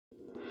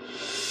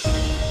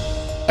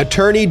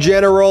Attorney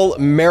General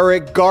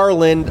Merrick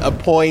Garland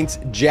appoints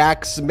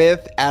Jack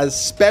Smith as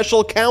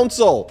special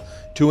counsel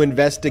to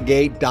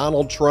investigate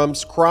Donald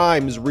Trump's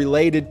crimes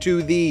related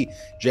to the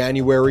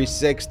January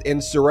 6th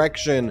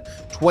insurrection,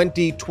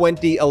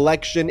 2020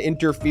 election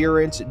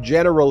interference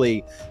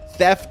generally,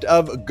 theft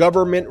of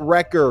government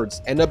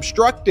records, and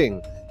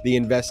obstructing the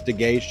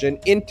investigation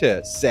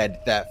into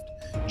said theft.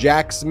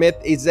 Jack Smith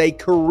is a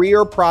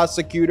career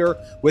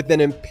prosecutor with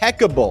an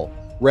impeccable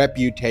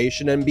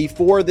reputation, and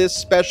before this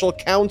special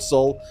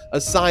counsel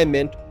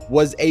assignment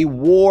was a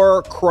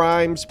war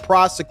crimes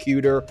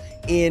prosecutor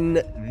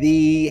in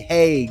The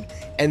Hague.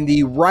 And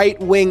the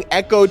right-wing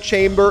echo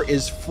chamber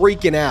is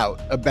freaking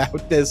out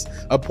about this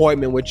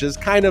appointment, which is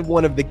kind of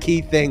one of the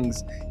key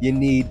things you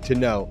need to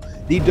know.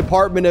 The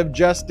Department of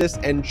Justice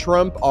and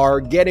Trump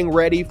are getting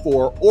ready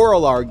for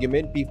oral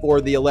argument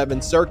before the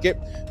 11th Circuit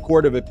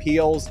Court of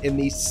Appeals in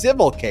the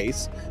civil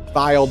case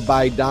filed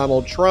by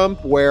Donald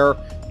Trump, where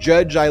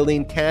Judge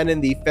Aileen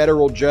Cannon, the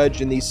federal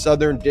judge in the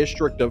Southern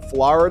District of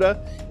Florida,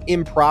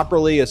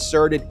 improperly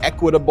asserted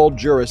equitable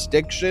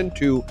jurisdiction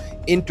to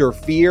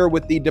interfere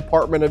with the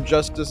Department of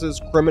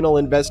Justice's criminal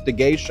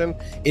investigation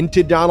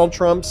into Donald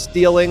Trump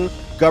stealing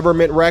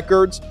government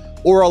records.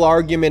 Oral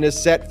argument is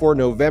set for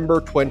November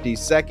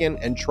 22nd,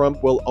 and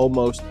Trump will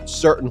almost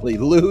certainly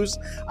lose.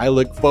 I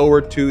look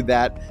forward to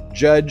that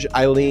Judge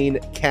Aileen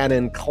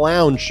Cannon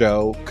clown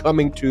show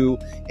coming to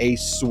a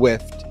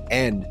swift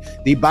end.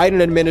 The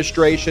Biden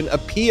administration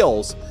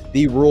appeals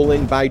the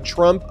ruling by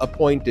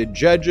Trump-appointed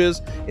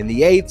judges in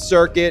the 8th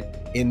Circuit,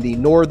 in the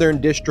Northern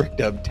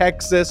District of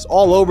Texas.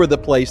 All over the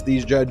place,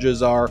 these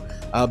judges are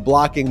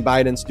blocking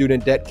Biden's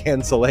student debt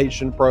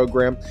cancellation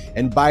program.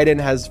 And the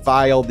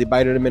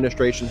Biden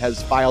administration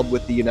has filed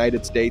with the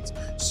United States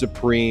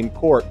Supreme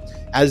Court.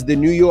 As the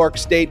New York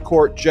State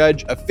Court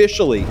judge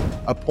officially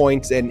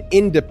appoints an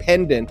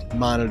independent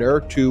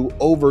monitor to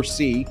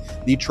oversee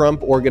the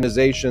Trump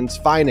Organization's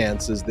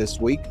finances this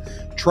week,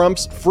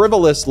 Trump's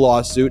frivolous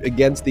lawsuit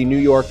against the New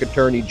York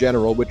Attorney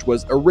General, which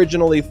was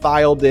originally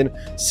filed in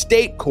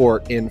state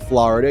court in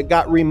Florida,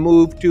 got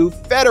removed to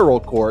federal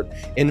court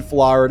in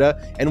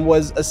Florida and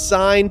was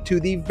assigned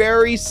to the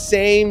very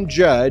same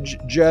judge,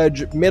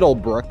 Judge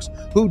Middlebrooks,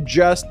 who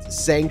just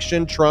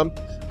sanctioned Trump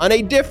on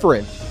a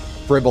different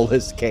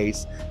frivolous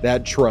case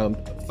that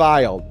Trump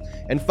filed.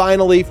 And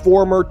finally,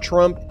 former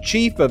Trump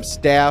Chief of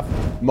Staff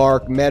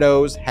Mark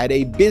Meadows had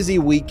a busy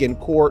week in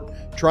court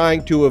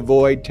trying to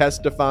avoid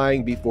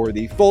testifying before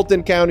the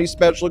Fulton County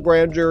Special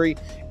Grand Jury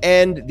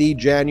and the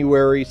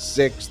January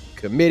 6th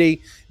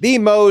committee. The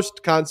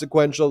most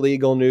consequential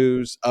legal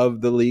news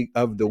of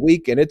the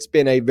week, and it's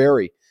been a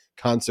very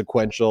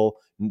consequential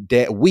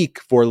week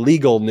for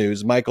legal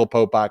news. Michael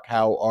Popok,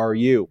 how are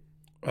you?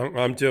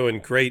 I'm doing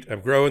great. I'm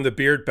growing the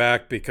beard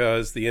back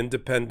because the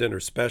independent or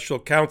special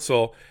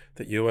counsel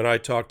that you and I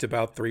talked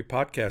about 3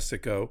 podcasts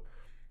ago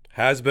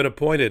has been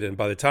appointed. And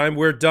by the time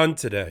we're done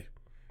today,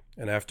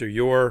 and after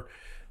your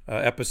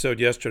episode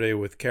yesterday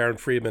with Karen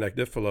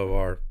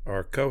Friedman-Agnifilo,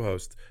 our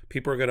co-host,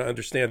 people are going to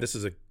understand this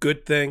is a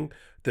good thing.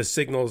 This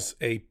signals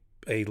a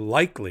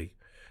likely,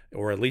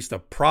 or at least a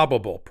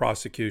probable,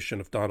 prosecution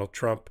of Donald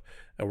Trump.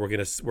 And we're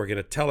going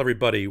to tell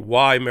everybody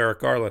why Merrick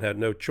Garland had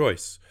no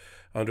choice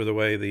under the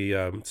way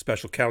the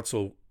special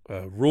counsel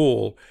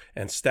rule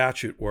and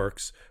statute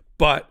works,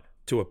 but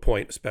to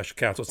appoint a special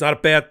counsel. It's not a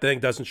bad thing.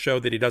 Doesn't show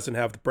that he doesn't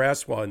have the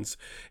brass ones.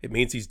 It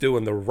means he's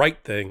doing the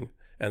right thing,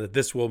 and that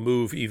this will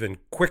move even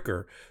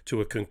quicker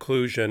to a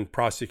conclusion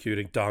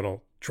prosecuting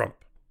Donald Trump.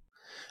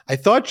 I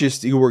thought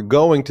you were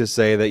going to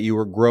say that you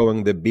were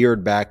growing the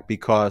beard back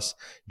because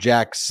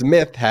Jack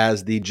Smith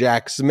has the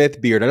Jack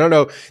Smith beard. I don't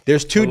know.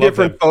 There's 2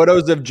 different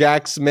photos of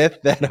Jack Smith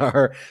that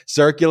are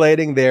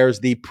circulating. There's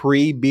the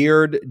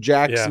pre-beard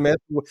Jack Smith,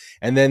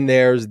 and then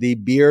there's the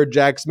beard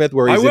Jack Smith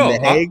where he's in The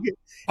Hague.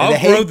 I'll the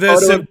Hague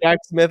photo of Jack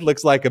Smith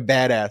looks like a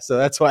badass, so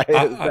that's why.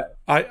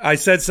 I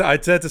said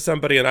to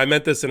somebody, and I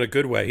meant this in a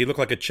good way. He looked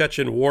like a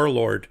Chechen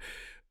warlord.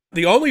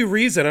 The only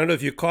reason, I don't know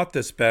if you caught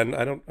this, Ben,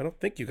 I don't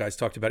think you guys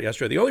talked about it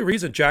yesterday. The only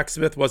reason Jack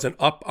Smith wasn't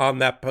up on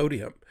that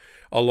podium,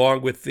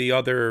 along with the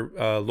other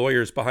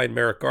lawyers behind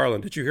Merrick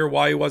Garland, did you hear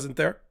why he wasn't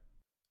there?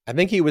 I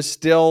think he was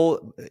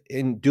still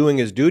doing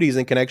his duties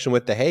in connection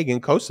with The Hague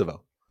in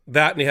Kosovo.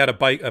 That, and he had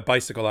a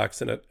bicycle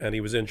accident, and he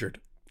was injured,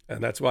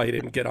 and that's why he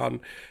didn't get on.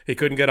 He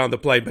couldn't get on the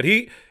plane. But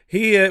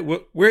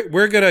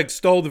we're going to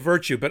extol the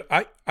virtue. But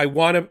I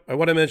want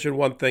to mention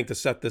one thing to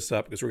set this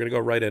up, because we're going to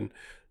go right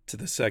into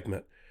the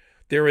segment.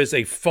 There is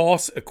a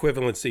false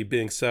equivalency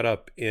being set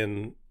up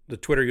in the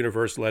Twitter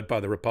universe led by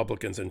the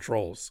Republicans and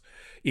trolls,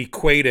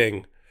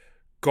 equating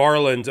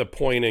Garland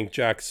appointing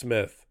Jack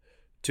Smith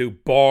to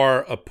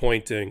Barr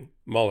appointing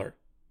Mueller.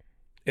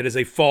 It is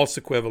a false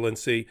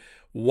equivalency.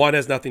 One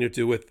has nothing to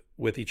do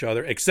with each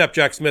other, except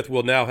Jack Smith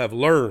will now have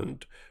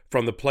learned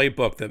from the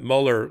playbook that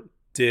Mueller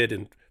did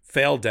and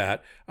failed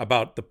at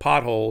about the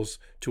potholes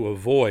to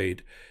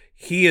avoid.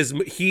 He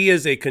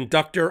is a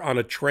conductor on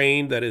a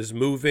train that is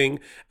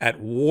moving at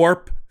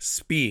warp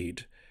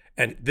speed,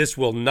 and this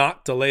will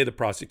not delay the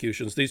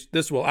prosecutions.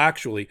 This will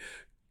actually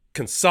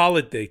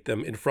consolidate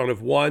them in front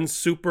of one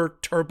super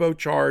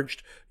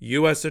turbocharged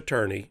U.S.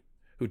 attorney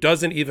who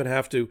doesn't even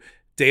have to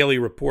daily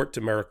report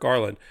to Merrick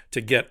Garland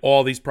to get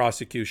all these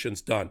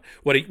prosecutions done.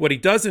 What he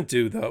doesn't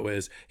do, though,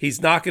 is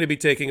he's not going to be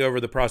taking over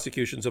the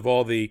prosecutions of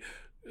all the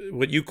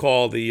what you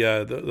call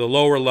the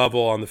lower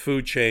level on the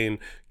food chain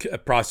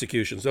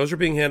prosecutions. Those are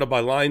being handled by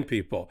line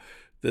people.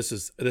 This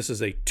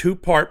is a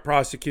two-part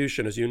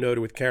prosecution, as you noted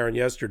with Karen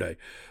yesterday.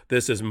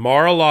 This is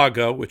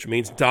Mar-a-Lago, which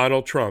means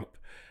Donald Trump.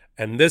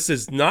 And this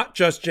is not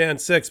just Jan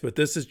 6, but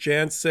this is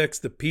Jan 6,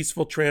 the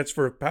peaceful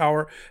transfer of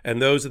power,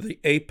 and those are the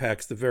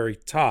apex, the very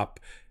top,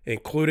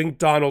 including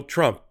Donald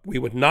Trump. We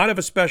would not have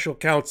a special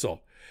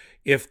counsel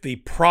if the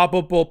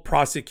probable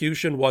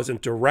prosecution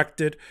wasn't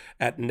directed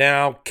at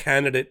now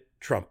candidate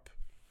Trump.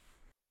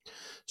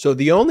 So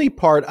the only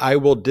part I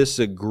will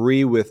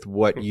disagree with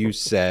what you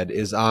said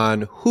is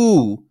on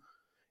who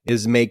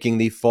is making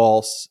the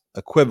false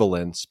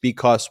equivalence,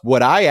 because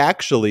what I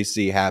actually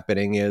see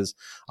happening is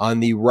on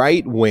the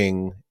right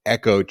wing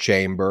echo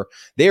chamber,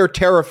 they are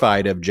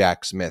terrified of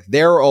Jack Smith.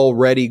 They're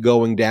already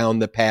going down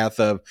the path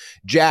of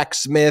Jack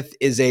Smith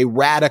is a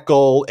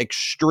radical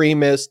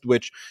extremist,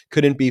 which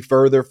couldn't be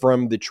further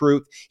from the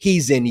truth.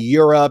 He's in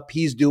Europe.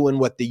 He's doing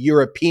what the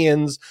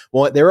Europeans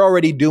want. They're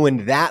already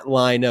doing that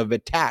line of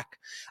attack.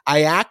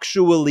 I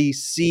actually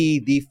see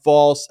the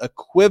false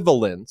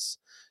equivalence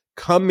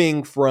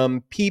coming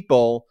from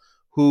people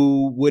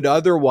who would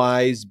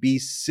otherwise be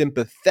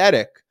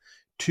sympathetic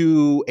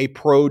to a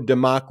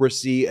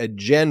pro-democracy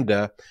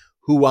agenda,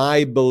 who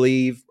I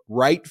believe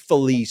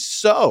rightfully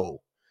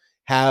so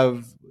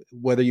have,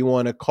 whether you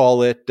want to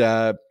call it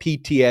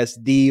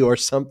PTSD or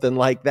something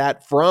like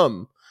that,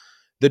 from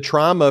the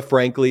trauma,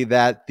 frankly,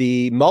 that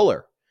the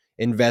Mueller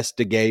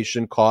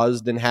investigation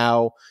caused, and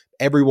how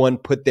everyone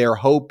put their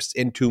hopes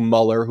into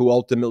Mueller, who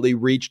ultimately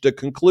reached a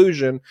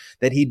conclusion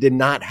that he did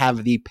not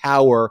have the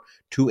power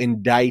to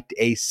indict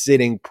a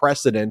sitting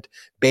president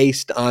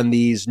based on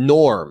these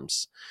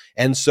norms.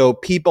 And so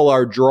people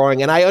are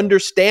drawing, and I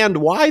understand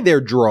why they're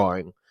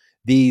drawing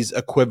these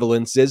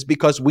equivalences,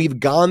 because we've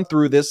gone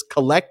through this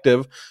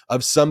collective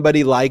of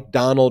somebody like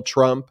Donald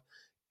Trump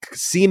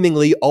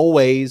seemingly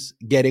always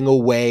getting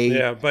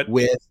away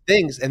with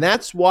things. And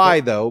that's why,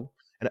 though,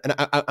 and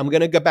I'm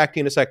going to go back to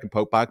you in a second,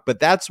 Popok, but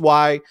that's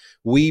why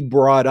we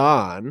brought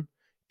on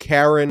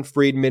Karen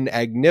Friedman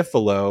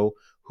Agnifilo,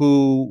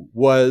 who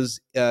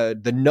was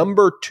the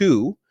number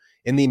 2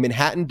 in the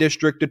Manhattan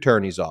District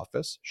Attorney's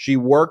Office. She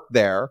worked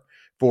there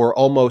for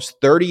almost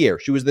 30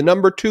 years. She was the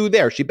number 2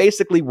 there. She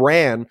basically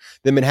ran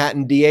the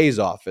Manhattan DA's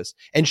office,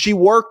 and she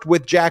worked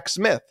with Jack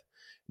Smith.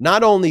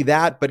 Not only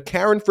that, but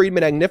Karen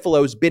Friedman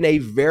Agnifilo has been a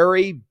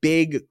very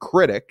big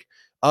critic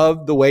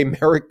of the way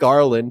Merrick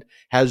Garland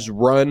has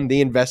run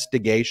the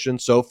investigation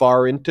so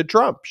far into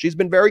Trump. She's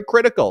been very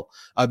critical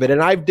of it,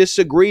 and I've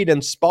disagreed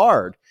and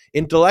sparred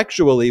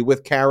intellectually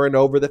with Karen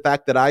over the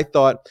fact that I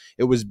thought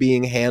it was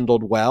being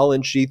handled well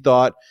and she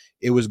thought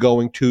it was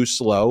going too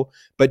slow.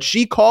 But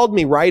she called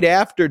me right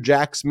after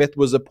Jack Smith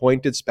was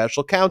appointed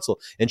special counsel,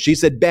 and she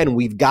said, Ben,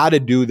 we've got to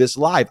do this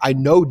live. I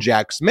know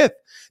Jack Smith.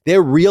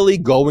 They're really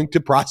going to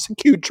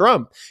prosecute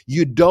Trump.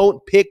 You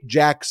don't pick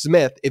Jack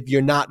Smith if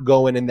you're not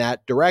going in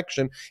that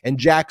direction. And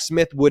Jack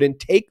Smith wouldn't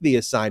take the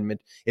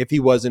assignment if he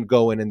wasn't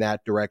going in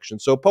that direction.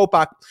 So,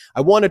 Popok,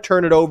 I want to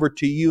turn it over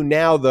to you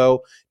now,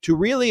 though, to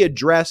really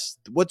address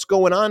what's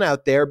going on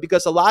out there,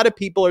 because a lot of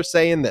people are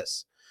saying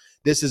this.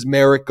 This is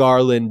Merrick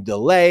Garland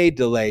delay.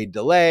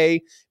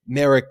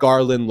 Merrick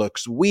Garland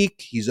looks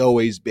weak. He's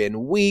always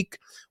been weak.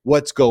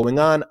 What's going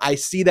on? I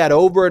see that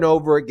over and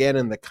over again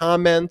in the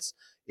comments,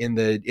 in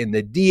the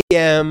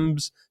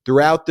DMs,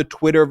 throughout the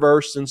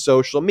Twitterverse and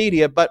social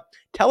media. But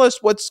tell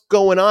us what's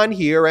going on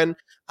here. And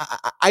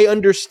I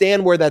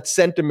understand where that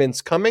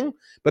sentiment's coming,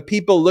 but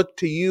people look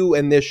to you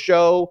and this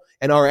show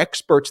and our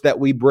experts that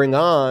we bring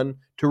on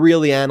to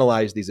really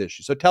analyze these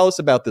issues. So tell us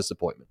about this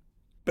appointment.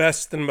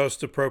 Best and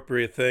most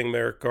appropriate thing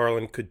Merrick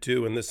Garland could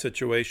do in this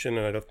situation,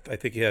 and I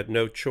think he had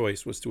no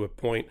choice, was to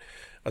appoint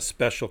a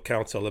special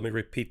counsel. Let me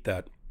repeat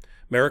that.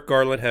 Merrick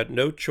Garland had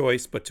no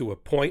choice but to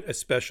appoint a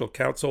special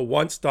counsel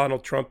once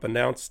Donald Trump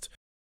announced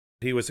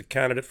he was a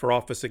candidate for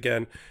office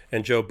again,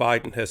 and Joe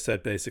Biden has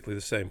said basically the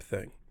same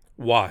thing.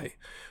 Why?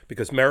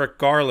 Because Merrick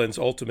Garland's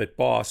ultimate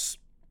boss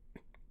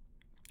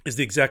is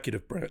the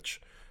executive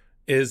branch,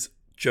 is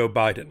Joe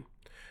Biden.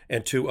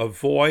 And to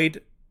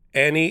avoid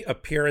any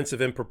appearance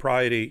of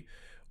impropriety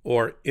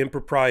or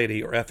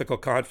ethical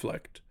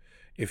conflict,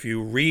 if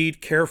you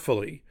read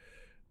carefully,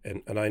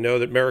 and I know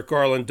that Merrick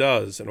Garland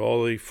does, and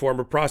all the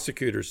former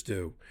prosecutors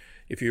do,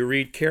 if you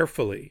read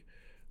carefully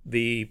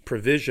the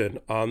provision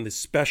on the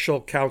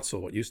special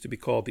counsel, what used to be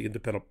called the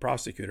independent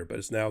prosecutor, but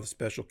is now the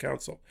special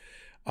counsel,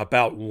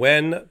 about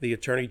when the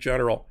attorney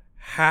general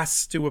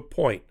has to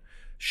appoint,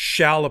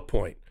 shall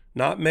appoint,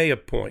 not may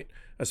appoint,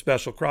 a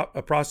special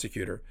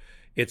prosecutor.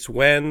 It's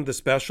when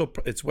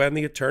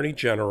the attorney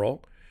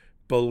general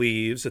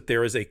believes that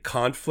there is a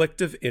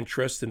conflict of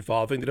interest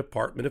involving the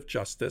Department of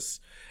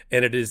Justice,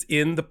 and it is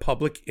in the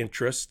public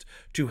interest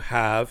to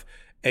have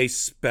a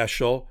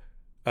special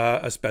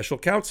a special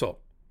counsel.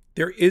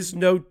 There is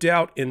no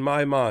doubt in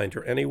my mind,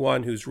 or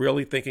anyone who's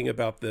really thinking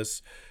about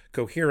this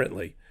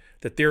coherently,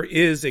 that there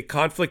is a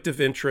conflict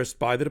of interest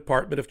by the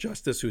Department of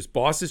Justice, whose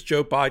boss is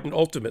Joe Biden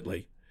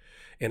ultimately,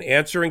 in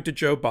answering to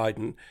Joe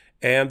Biden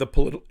and the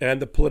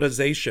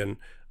politicization,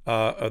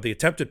 the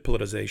attempted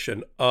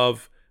politicization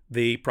of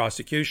the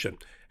prosecution.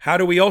 How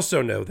do we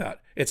also know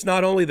that? It's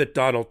not only that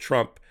Donald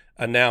Trump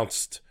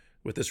announced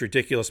with this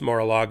ridiculous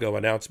Mar-a-Lago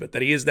announcement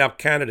that he is now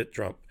candidate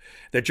Trump,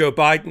 that Joe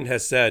Biden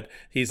has said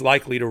he's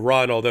likely to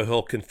run, although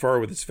he'll confer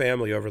with his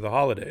family over the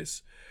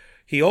holidays.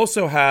 He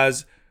also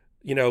has,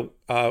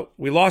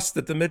 we lost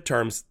at the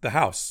midterms the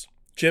House.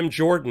 Jim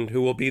Jordan,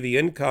 who will be the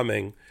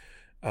incoming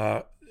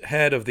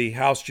head of the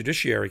House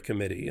Judiciary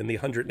Committee in the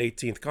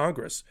 118th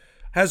Congress,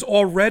 has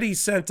already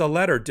sent a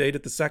letter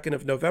dated the 2nd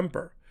of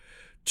November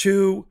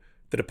to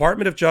the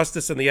Department of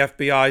Justice and the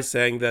FBI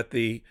saying that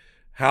the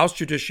House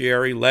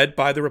Judiciary, led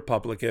by the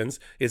Republicans,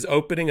 is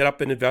opening up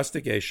an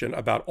investigation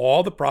about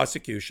all the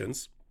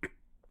prosecutions,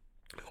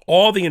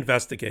 all the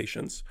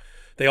investigations.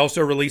 They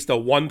also released a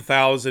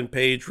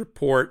 1,000-page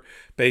report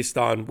based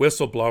on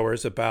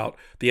whistleblowers about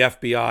the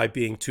FBI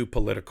being too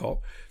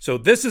political. So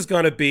this is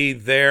going to be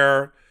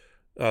the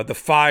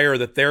fire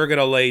that they're going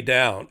to lay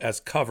down as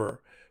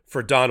cover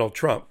for Donald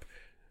Trump.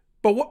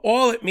 But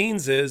all it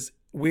means is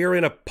we're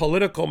in a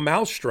political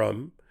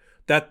maelstrom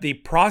that the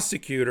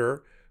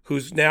prosecutor,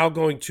 who's now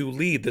going to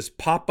lead this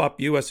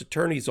pop-up U.S.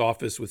 Attorney's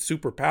Office with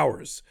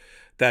superpowers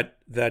that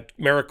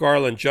Merrick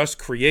Garland just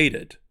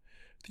created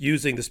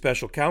using the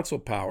special counsel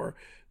power,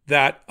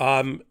 that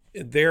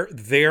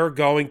they're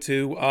going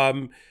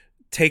to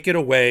take it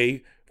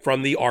away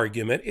from the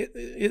argument.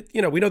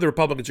 We know the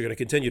Republicans are going to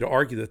continue to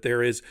argue that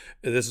this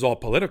is all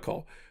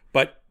political,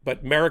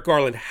 but Merrick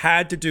Garland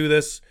had to do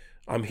this.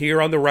 I'm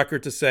here on the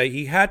record to say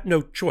he had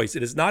no choice.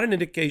 It is not an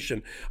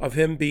indication of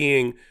him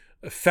being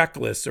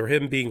feckless or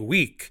him being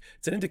weak.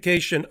 It's an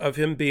indication of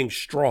him being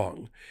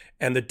strong.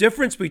 And the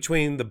difference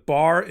between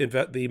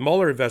the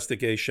Mueller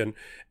investigation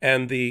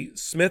and the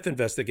Smith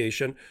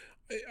investigation,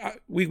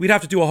 we'd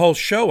have to do a whole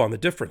show on the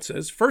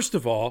differences. First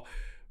of all,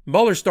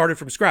 Mueller started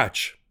from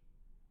scratch.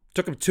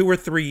 Took him 2 or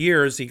 3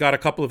 years. He got a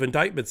couple of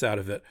indictments out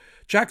of it.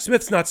 Jack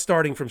Smith's not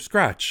starting from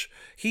scratch.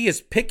 He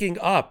is picking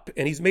up,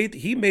 and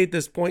he made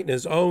this point in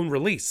his own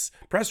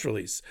press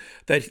release,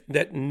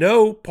 that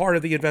no part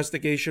of the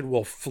investigation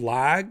will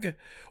flag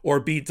or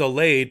be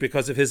delayed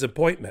because of his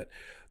appointment.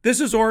 This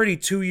is already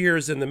 2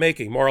 years in the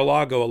making.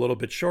 Mar-a-Lago a little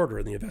bit shorter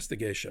in the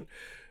investigation.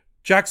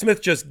 Jack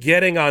Smith just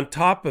getting on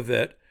top of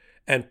it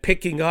and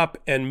picking up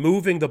and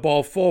moving the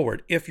ball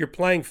forward. If you're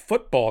playing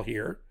football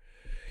here,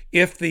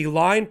 if the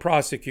line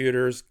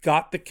prosecutors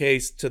got the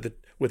case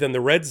within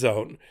the red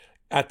zone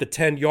at the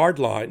 10-yard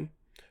line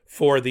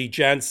for the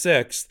Jan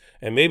 6th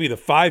and maybe the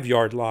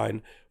 5-yard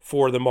line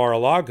for the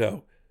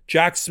Mar-a-Lago,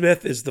 Jack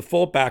Smith is the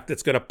fullback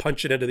that's going to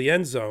punch it into the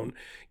end zone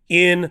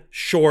in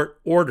short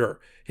order.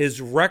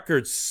 His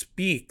record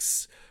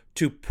speaks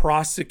to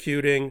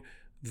prosecuting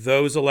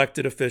those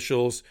elected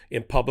officials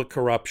in public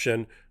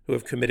corruption who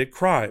have committed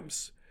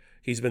crimes.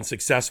 He's been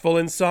successful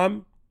in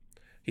some.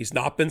 He's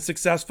not been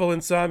successful in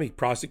some. He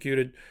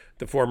prosecuted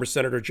the former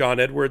Senator John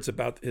Edwards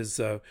about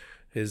his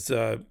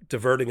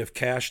diverting of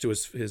cash to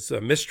his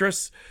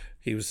mistress.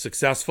 He was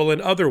successful in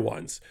other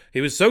ones.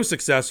 He was so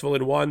successful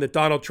in one that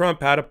Donald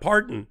Trump had to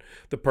pardon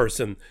the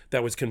person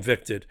that was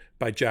convicted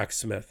by Jack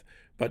Smith.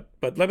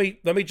 But let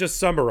me just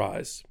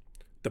summarize.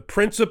 The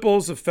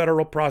principles of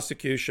federal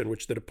prosecution,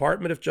 which the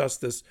Department of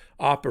Justice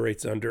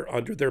operates under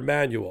their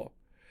manual,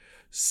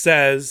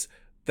 says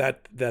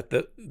that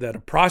a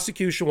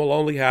prosecution will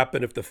only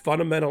happen if the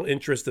fundamental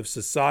interest of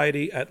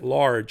society at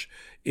large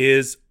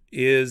is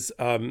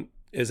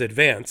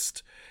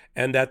advanced,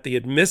 and that the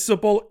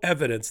admissible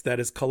evidence that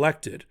is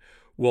collected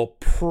will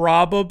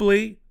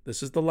probably,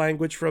 this is the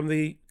language from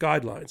the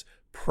guidelines,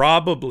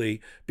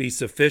 probably be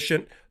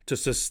sufficient to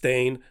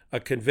sustain a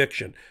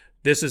conviction.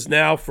 This is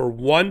now for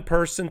one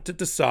person to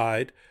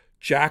decide,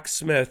 Jack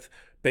Smith,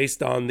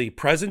 based on the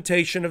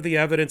presentation of the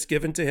evidence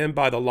given to him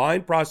by the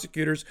line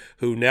prosecutors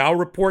who now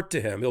report to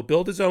him. He'll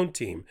build his own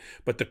team.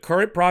 But the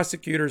current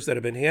prosecutors that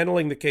have been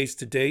handling the case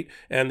to date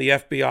and the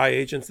FBI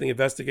agents and the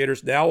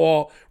investigators now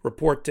all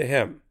report to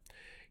him.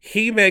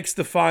 He makes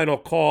the final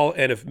call,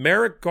 and if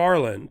Merrick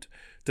Garland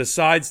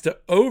decides to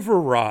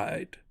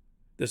override,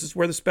 this is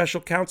where the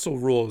special counsel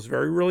rule is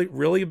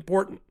really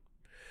important.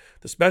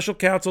 The special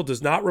counsel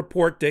does not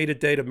report day to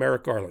day to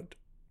Merrick Garland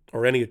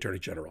or any attorney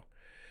general.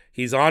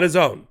 He's on his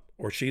own,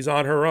 or she's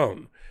on her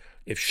own.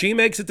 If she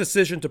makes a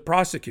decision to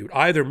prosecute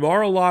either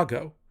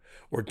Mar-a-Lago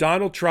or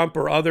Donald Trump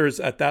or others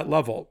at that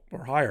level,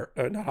 or higher,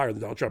 not higher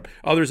than Donald Trump,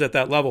 others at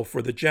that level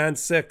for the Jan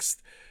 6th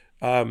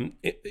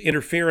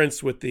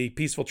interference with the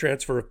peaceful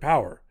transfer of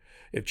power,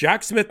 if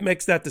Jack Smith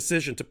makes that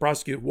decision to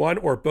prosecute one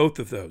or both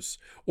of those,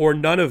 or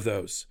none of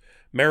those,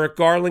 Merrick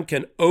Garland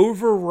can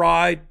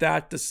override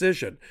that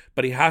decision,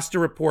 but he has to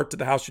report to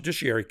the House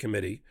Judiciary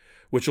Committee,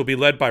 which will be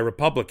led by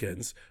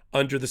Republicans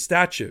under the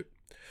statute.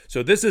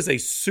 So this is a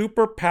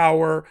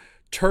superpower,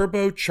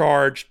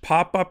 turbocharged,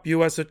 pop-up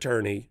U.S.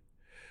 attorney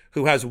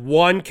who has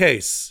one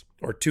case,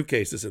 or two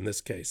cases in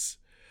this case.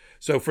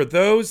 So for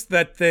those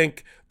that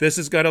think this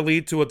is going to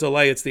lead to a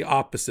delay, it's the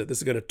opposite. This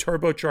is going to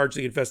turbocharge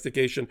the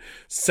investigation,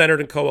 centered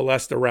and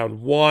coalesced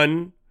around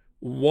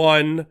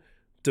one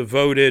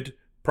devoted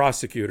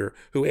prosecutor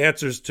who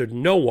answers to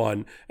no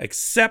one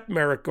except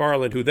Merrick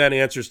Garland, who then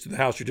answers to the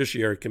House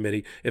Judiciary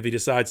Committee if he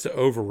decides to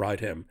override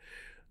him.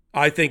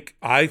 I think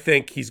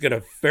he's going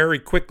to very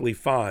quickly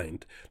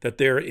find that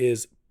there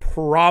is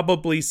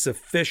probably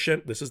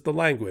sufficient, this is the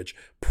language,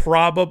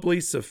 probably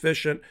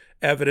sufficient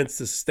evidence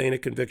to sustain a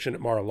conviction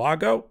at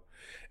Mar-a-Lago.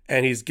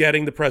 And he's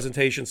getting the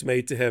presentations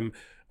made to him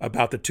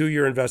about the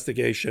 2-year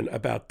investigation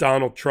about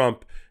Donald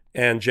Trump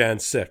and Jan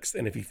 6th.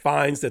 And if he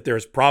finds that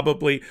there's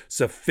probably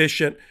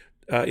sufficient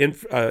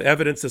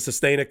evidence to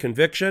sustain a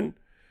conviction,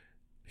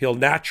 he'll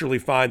naturally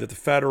find that the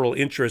federal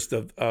interest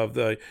of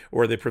the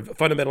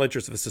fundamental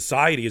interest of the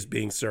society is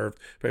being served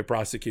by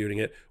prosecuting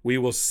it. We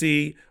will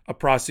see a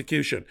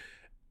prosecution.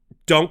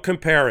 Don't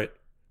compare it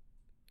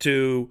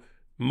to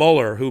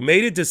Mueller, who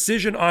made a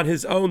decision on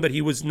his own that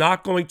he was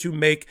not going to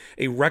make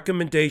a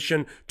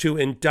recommendation to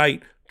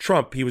indict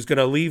Trump. He was going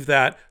to leave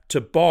that to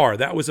Barr.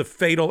 That was a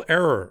fatal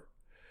error.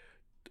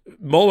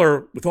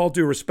 Mueller, with all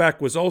due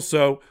respect, was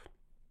also,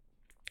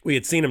 we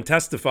had seen him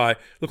testify,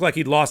 looked like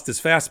he'd lost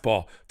his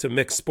fastball, to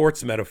mix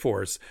sports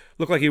metaphors.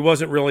 Looked like he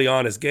wasn't really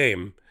on his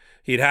game.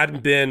 He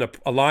hadn't been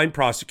a line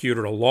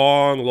prosecutor in a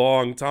long,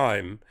 long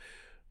time.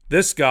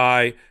 This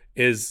guy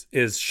is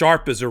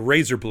sharp as a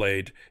razor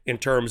blade in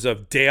terms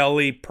of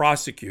daily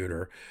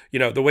prosecutor. You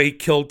know, the way he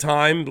killed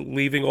time,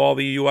 leaving all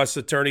the U.S.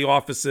 attorney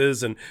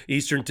offices and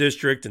Eastern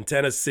District and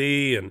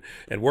Tennessee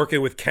and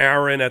working with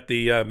Karen at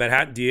the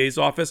Manhattan DA's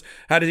office.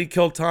 How did he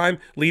kill time?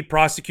 Lead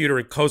prosecutor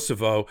in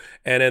Kosovo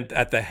and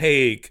at The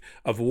Hague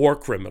of war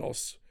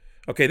criminals.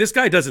 Okay, this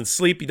guy doesn't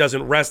sleep. He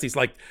doesn't rest. He's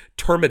like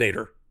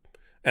Terminator.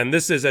 And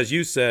this is, as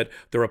you said,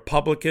 the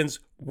Republicans'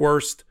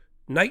 worst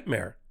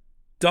nightmare.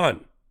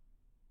 Done.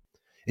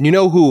 And you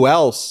know who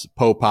else,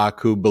 Popok,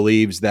 who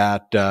believes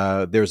that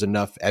there's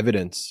enough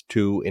evidence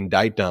to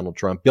indict Donald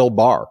Trump? Bill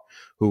Barr,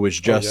 who was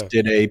just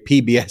did a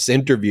PBS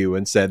interview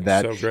and said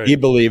that he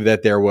believed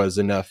that there was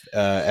enough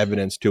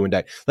evidence to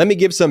indict. Let me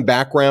give some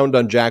background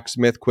on Jack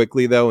Smith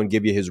quickly, though, and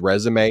give you his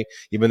resume,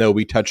 even though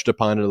we touched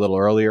upon it a little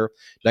earlier.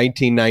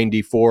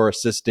 1994,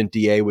 assistant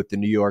DA with the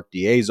New York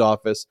DA's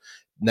office.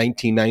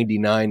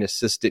 1999,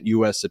 assistant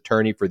U.S.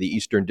 attorney for the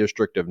Eastern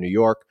District of New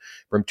York.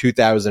 From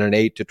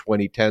 2008 to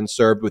 2010,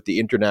 served with the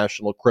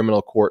International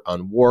Criminal Court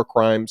on War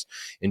Crimes.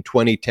 In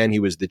 2010, he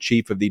was the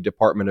chief of the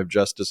Department of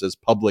Justice's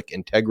Public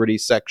Integrity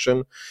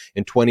Section.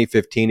 In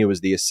 2015, he was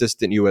the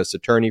assistant U.S.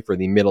 attorney for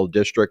the Middle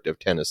District of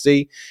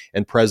Tennessee,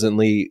 and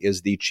presently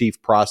is the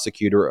chief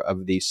prosecutor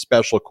of the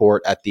Special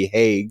Court at The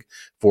Hague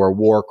for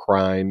war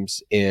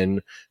crimes in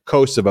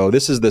Kosovo.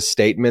 This is the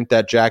statement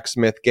that Jack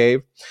Smith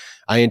gave.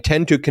 I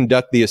intend to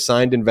conduct the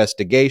assigned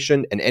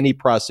investigation and any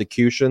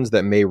prosecutions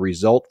that may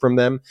result from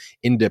them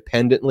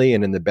independently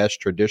and in the best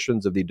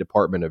traditions of the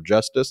Department of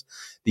Justice.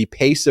 The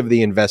pace of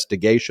the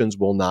investigations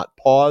will not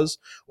pause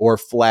or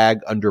flag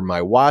under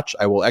my watch.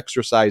 I will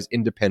exercise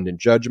independent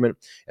judgment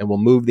and will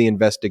move the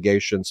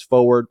investigations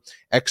forward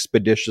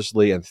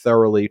expeditiously and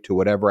thoroughly to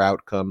whatever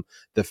outcome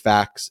the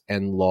facts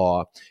and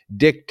law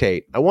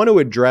dictate. I want to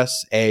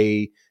address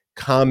a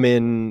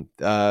common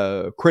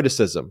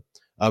criticism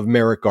of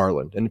Merrick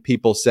Garland. And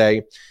people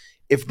say,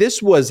 if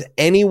this was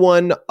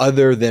anyone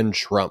other than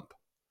Trump,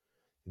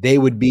 they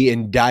would be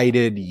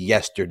indicted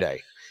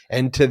yesterday.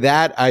 And to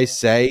that, I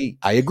say,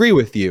 I agree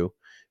with you.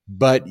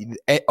 But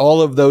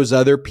all of those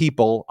other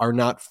people are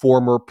not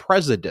former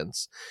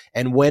presidents.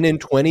 And when in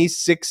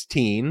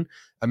 2016,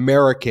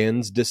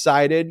 Americans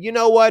decided, you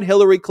know what,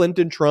 Hillary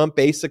Clinton, Trump,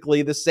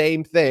 basically the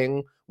same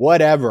thing,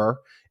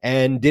 whatever,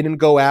 and didn't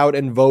go out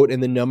and vote in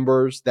the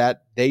numbers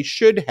that they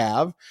should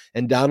have,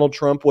 and Donald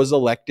Trump was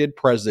elected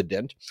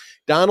president.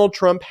 Donald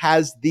Trump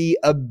has the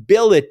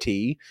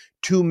ability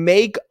to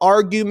make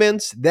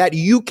arguments that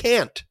you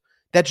can't.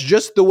 That's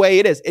just the way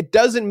it is. It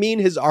doesn't mean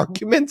his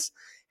arguments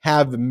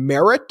have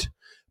merit,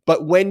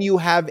 but when you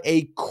have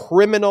a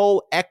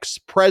criminal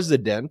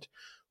ex-president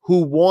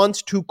who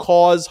wants to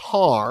cause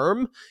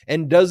harm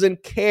and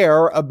doesn't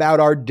care about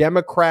our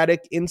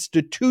democratic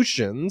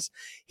institutions,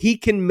 he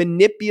can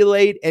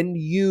manipulate and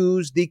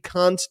use the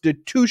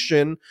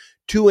Constitution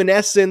to, in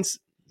essence,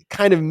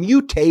 kind of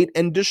mutate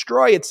and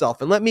destroy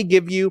itself. And let me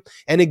give you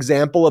an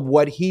example of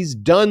what he's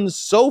done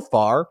so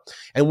far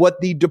and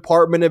what the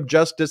Department of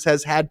Justice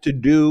has had to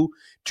do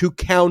to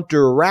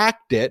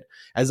counteract it,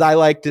 as I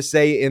like to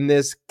say, in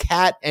this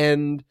cat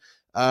and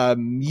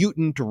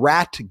mutant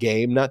rat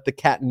game, not the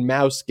cat and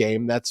mouse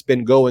game that's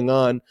been going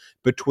on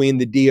between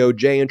the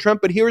DOJ and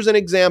Trump. But here's an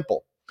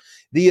example.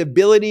 The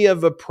ability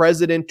of a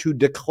president to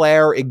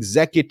declare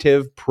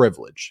executive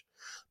privilege.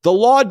 The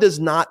law does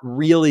not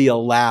really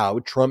allow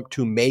Trump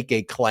to make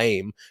a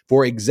claim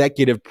for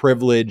executive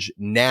privilege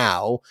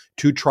now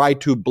to try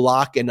to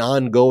block an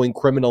ongoing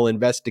criminal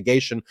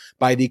investigation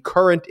by the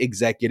current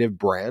executive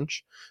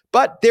branch.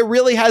 But there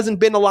really hasn't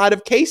been a lot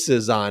of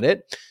cases on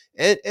it.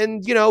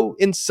 And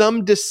in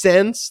some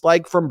dissents,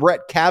 like from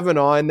Brett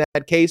Kavanaugh in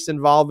that case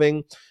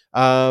involving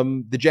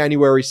the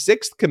January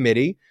 6th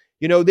committee,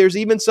 there's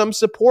even some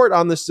support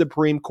on the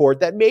Supreme Court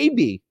that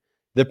maybe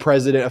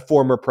a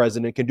former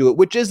president, can do it,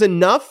 which is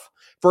enough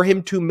for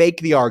him to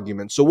make the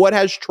argument. So what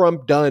has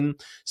Trump done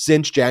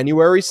since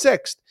January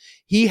 6th?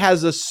 He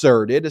has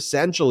asserted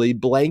essentially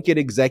blanket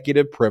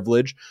executive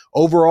privilege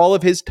over all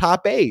of his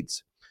top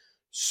aides.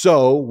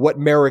 So what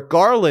Merrick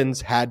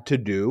Garland's had to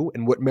do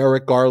and what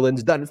Merrick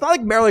Garland's done, it's not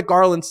like Merrick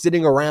Garland's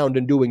sitting around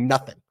and doing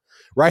nothing,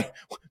 right?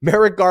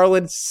 Merrick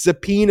Garland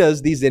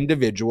subpoenas these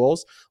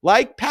individuals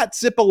like Pat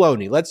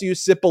Cipollone. Let's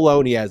use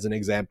Cipollone as an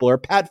example, or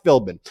Pat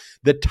Philbin,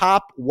 the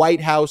top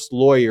White House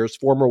lawyers,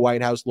 former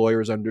White House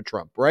lawyers under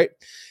Trump, right?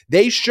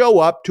 They show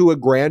up to a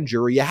grand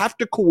jury. You have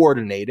to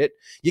coordinate it.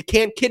 You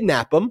can't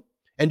kidnap them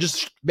and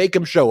just make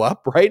them show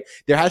up, right?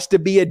 There has to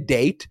be a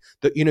date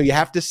that, you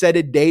have to set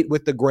a date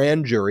with the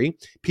grand jury.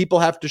 People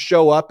have to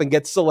show up and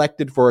get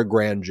selected for a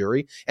grand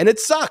jury. And it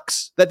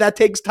sucks that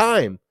takes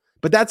time,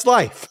 but that's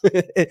life.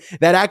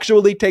 That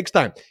actually takes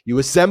time. You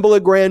assemble a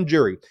grand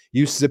jury,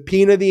 you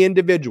subpoena the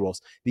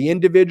individuals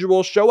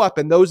show up,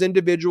 and those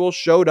individuals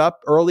showed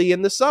up early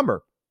in the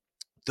summer.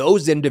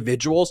 Those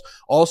individuals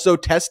also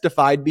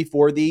testified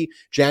before the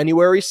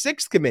January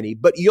 6th committee.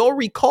 But you'll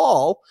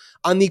recall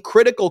on the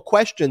critical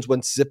questions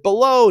when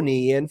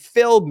Cipollone and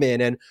Philbin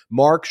and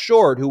Mark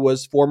Short, who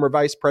was former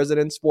vice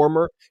president's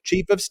former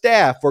chief of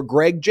staff, or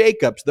Greg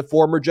Jacobs, the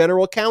former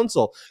general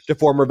counsel to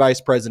former Vice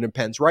President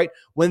Pence, right?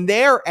 When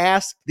they're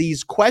asked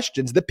these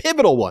questions, the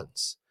pivotal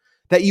ones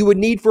that you would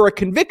need for a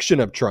conviction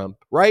of Trump,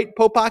 right?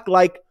 Popok,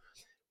 like,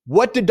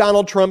 what did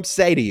Donald Trump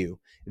say to you?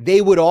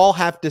 They would all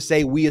have to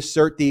say, we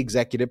assert the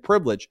executive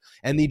privilege.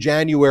 And the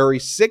January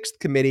 6th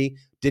committee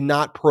did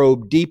not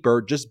probe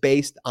deeper, just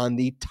based on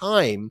the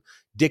time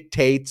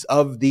dictates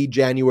of the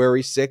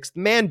January 6th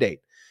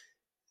mandate.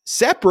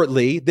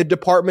 Separately, the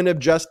Department of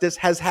Justice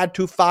has had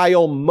to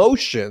file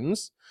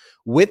motions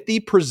with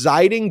the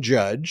presiding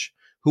judge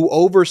who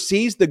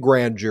oversees the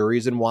grand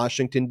juries in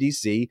Washington,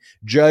 D.C.,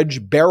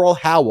 Judge Beryl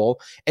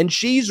Howell, and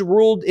she's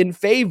ruled in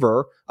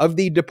favor of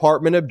the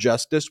Department of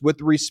Justice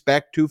with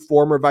respect to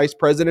former Vice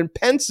President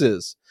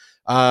Pence's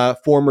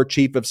former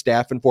chief of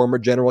staff and former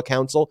general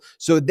counsel.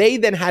 So they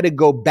then had to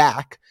go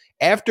back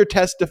after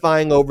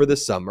testifying over the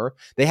summer.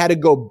 They had to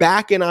go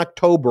back in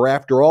October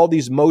after all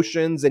these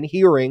motions and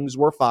hearings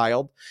were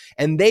filed,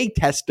 and they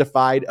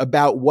testified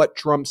about what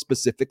Trump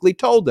specifically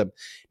told them.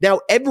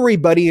 Now,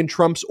 everybody in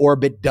Trump's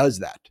orbit does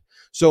that.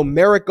 So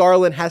Merrick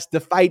Garland has to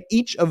fight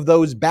each of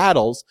those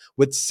battles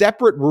with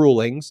separate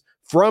rulings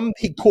from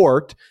the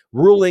court,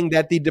 ruling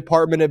that the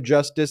Department of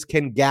Justice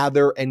can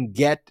gather and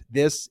get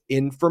this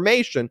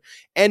information.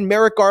 And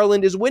Merrick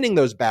Garland is winning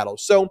those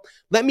battles. So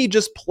let me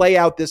just play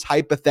out this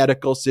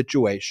hypothetical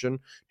situation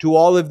to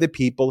all of the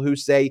people who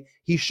say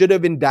he should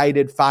have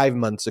indicted 5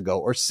 months ago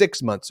or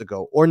 6 months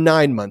ago or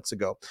 9 months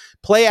ago.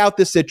 Play out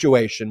the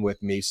situation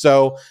with me.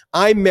 So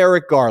I'm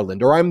Merrick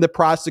Garland, or I'm the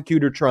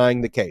prosecutor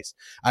trying the case.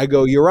 I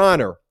go, Your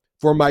Honor,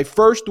 for my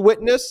first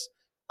witness,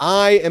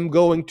 I am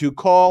going to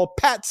call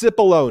Pat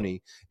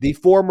Cipollone, the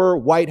former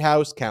White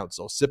House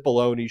counsel.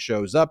 Cipollone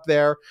shows up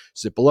there.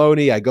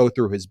 Cipollone, I go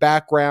through his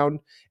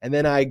background, and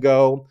then I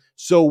go,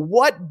 so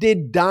what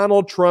did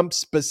Donald Trump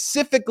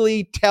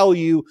specifically tell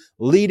you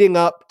leading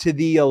up to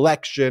the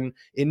election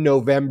in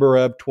November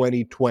of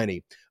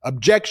 2020?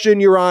 Objection,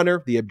 Your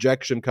Honor. The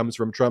objection comes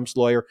from Trump's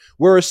lawyer.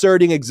 We're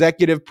asserting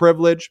executive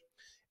privilege.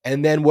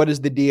 And then what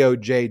does the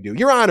DOJ do?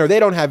 Your Honor, they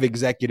don't have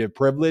executive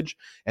privilege.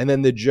 And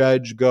then the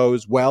judge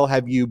goes, well,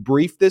 have you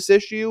briefed this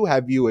issue?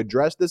 Have you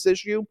addressed this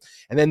issue?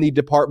 And then the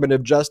Department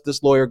of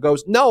Justice lawyer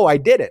goes, no, I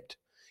didn't.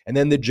 And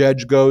then the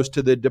judge goes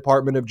to the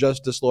Department of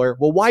Justice lawyer,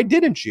 well, why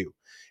didn't you?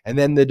 And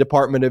then the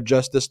Department of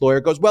Justice lawyer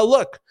goes, well,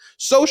 look,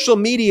 social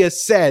media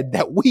said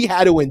that we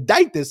had to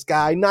indict this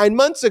guy 9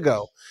 months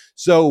ago.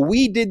 So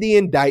we did the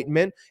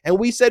indictment and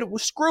we said, well,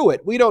 screw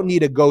it. We don't need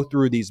to go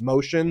through these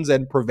motions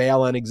and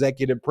prevail on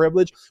executive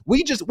privilege.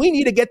 We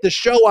need to get the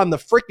show on the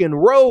freaking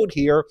road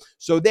here.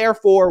 So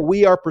therefore,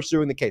 we are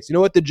pursuing the case. You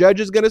know what the judge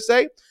is going to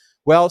say?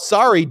 Well,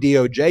 sorry,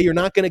 DOJ, you're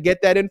not going to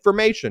get that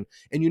information.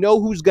 And you know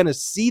who's going to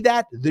see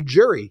that? The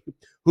jury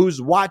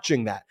who's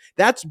watching that.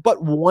 That's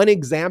but one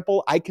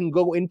example. I can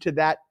go into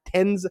that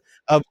tens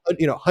of,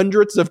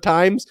 hundreds of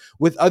times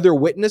with other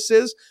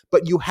witnesses,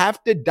 but you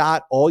have to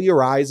dot all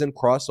your I's and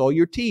cross all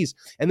your T's.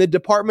 And the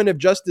Department of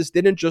Justice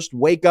didn't just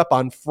wake up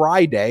on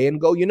Friday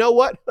and go, you know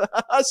what,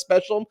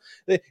 special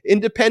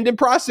independent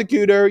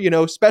prosecutor,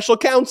 special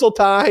counsel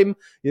time.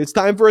 It's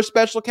time for a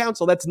special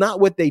counsel. That's not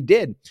what they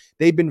did.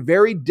 They've been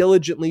very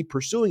diligently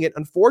pursuing it.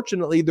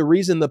 Unfortunately, the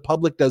reason the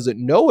public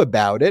doesn't know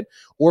about it,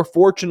 or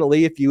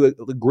fortunately, if you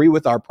agree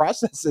with our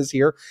processes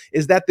here,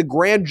 is that the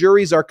grand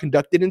juries are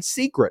conducted in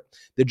secret.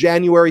 The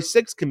January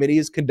 6th committee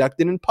is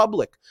conducted in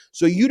public.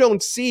 So you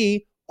don't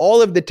see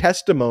all of the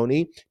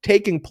testimony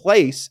taking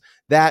place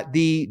that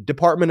the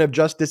Department of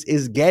Justice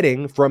is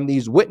getting from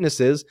these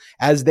witnesses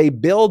as they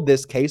build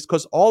this case,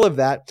 because all of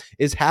that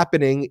is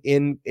happening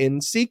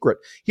in secret.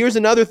 Here's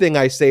another thing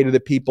I say to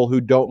the people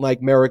who don't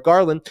like Merrick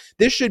Garland.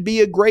 This should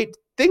be a great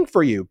thing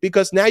for you,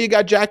 because now you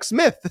got Jack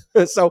Smith.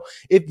 So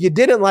if you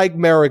didn't like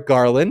Merrick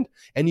Garland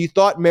and you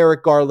thought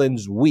Merrick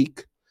Garland's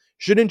weak,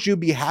 shouldn't you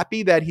be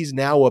happy that he's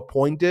now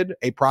appointed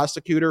a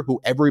prosecutor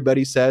who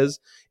everybody says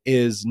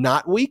is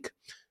not weak?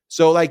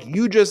 So like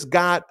you just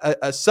got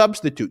a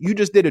substitute. You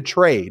just did a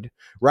trade,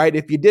 right?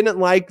 If you didn't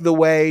like the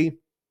way,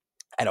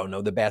 I don't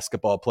know, the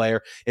basketball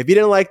player, if you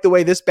didn't like the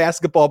way this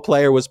basketball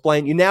player was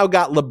playing, you now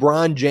got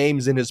LeBron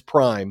James in his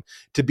prime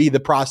to be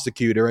the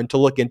prosecutor and to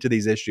look into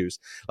these issues.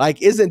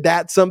 Like, isn't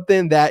that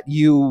something that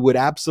you would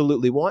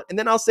absolutely want? And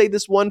then I'll say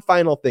this one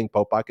final thing,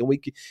 Popok, and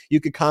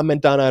you could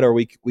comment on it, or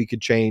we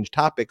could change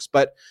topics.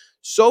 But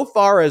so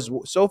far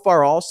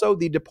also,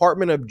 the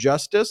Department of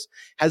Justice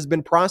has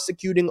been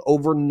prosecuting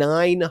over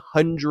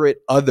 900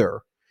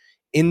 other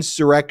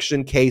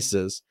insurrection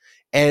cases.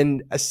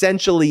 And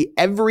essentially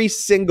every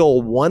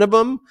single one of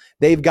them,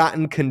 they've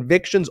gotten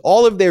convictions.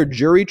 All of their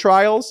jury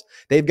trials,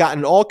 they've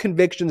gotten all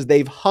convictions.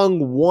 They've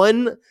hung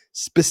one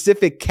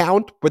specific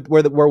count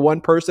where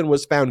one person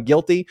was found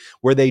guilty,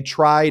 where they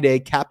tried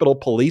a Capitol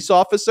Police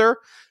officer.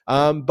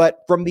 But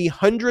from the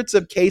hundreds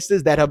of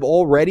cases that have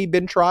already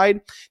been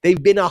tried,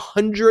 they've been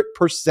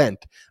 100%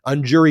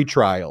 on jury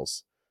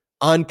trials,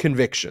 on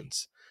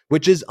convictions,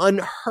 which is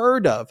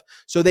unheard of.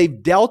 So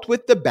they've dealt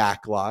with the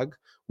backlog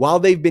while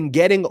they've been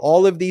getting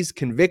all of these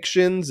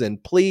convictions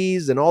and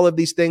pleas and all of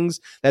these things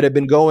that have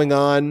been going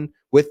on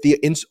with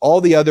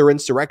all the other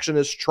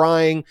insurrectionists,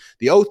 trying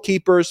the Oath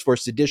Keepers for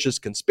seditious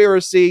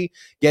conspiracy,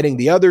 getting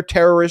the other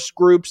terrorist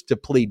groups to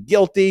plead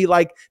guilty.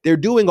 Like, they're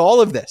doing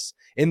all of this.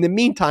 In the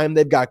meantime,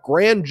 they've got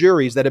grand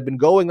juries that have been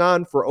going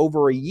on for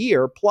over a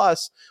year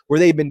plus, where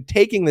they've been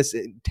taking this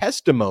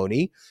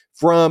testimony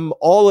from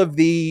all of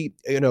the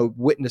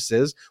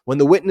witnesses. When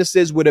the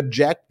witnesses would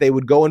object, they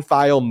would go and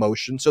file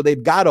motions. So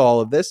they've got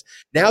all of this.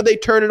 Now they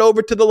turn it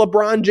over to the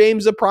LeBron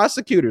James of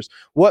prosecutors.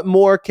 What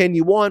more can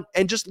you want?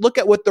 And just look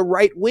at what the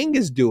right wing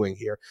is doing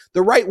here.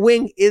 The right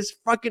wing is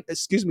freaking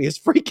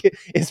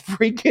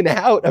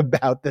out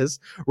about this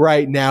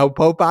right now,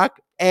 Popok.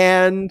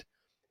 And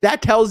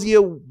that tells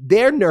you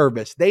they're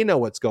nervous. They know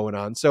what's going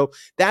on. So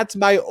that's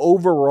my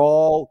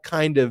overall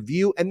kind of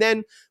view. And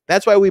then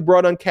that's why we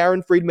brought on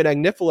Karen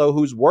Friedman-Agnifilo,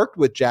 who's worked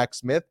with Jack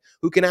Smith,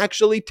 who can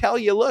actually tell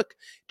you, look,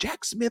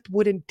 Jack Smith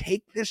wouldn't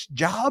take this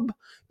job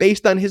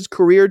based on his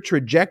career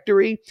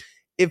trajectory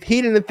if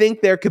he didn't think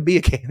there could be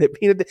a case.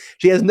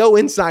 She has no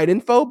inside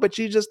info, but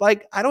she's just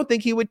like, I don't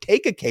think he would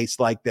take a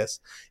case like this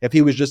if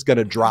he was just going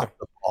to drop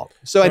the ball.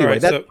 So anyway,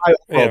 right, that's my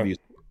overall view.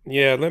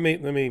 Yeah, let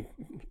me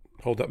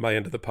hold up my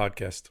end of the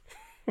podcast.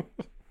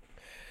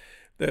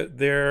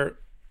 There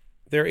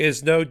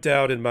is no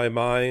doubt in my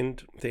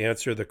mind, to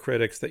answer the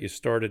critics that you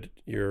started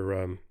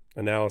your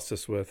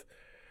analysis with,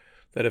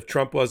 that if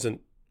Trump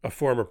wasn't a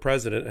former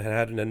president and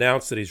hadn't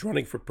announced that he's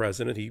running for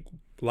president, he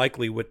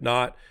likely would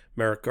not,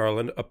 Merrick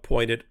Garland,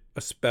 appointed a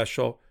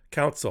special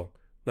counsel.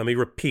 Let me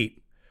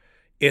repeat.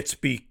 It's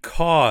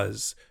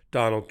because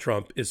Donald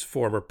Trump is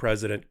former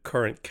president,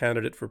 current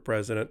candidate for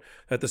president,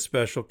 that the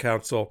special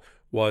counsel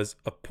was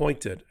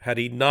appointed. Had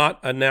he not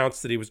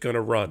announced that he was going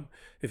to run,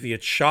 if he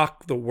had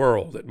shocked the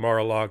world at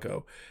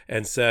Mar-a-Lago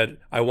and said,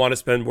 I want to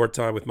spend more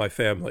time with my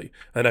family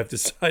and I've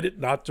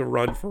decided not to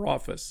run for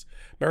office,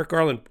 Merrick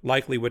Garland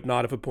likely would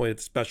not have appointed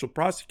the special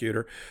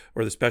prosecutor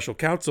or the special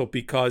counsel,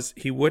 because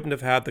he wouldn't have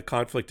had the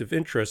conflict of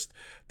interest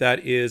that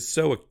is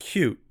so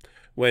acute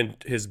when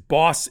his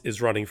boss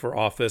is running for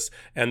office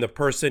and the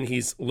person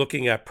he's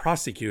looking at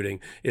prosecuting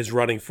is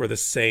running for the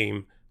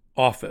same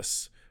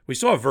office. We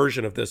saw a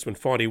version of this when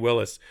Fani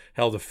Willis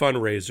held a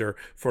fundraiser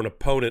for an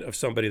opponent of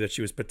somebody that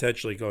she was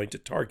potentially going to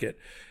target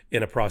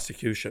in a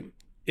prosecution.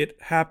 It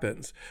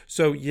happens.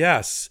 So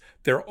yes,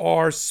 there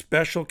are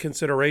special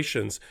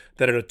considerations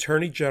that an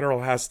attorney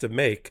general has to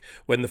make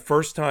when the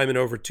first time in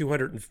over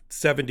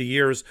 270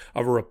 years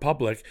of a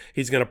republic,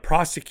 he's going to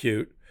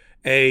prosecute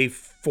a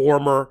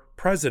former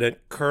president,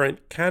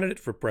 current candidate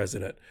for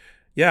president.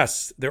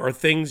 Yes, there are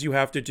things you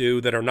have to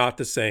do that are not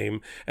the same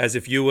as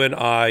if you and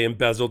I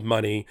embezzled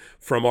money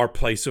from our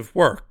place of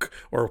work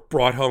or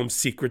brought home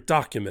secret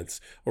documents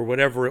or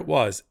whatever it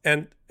was.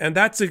 And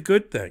that's a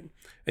good thing.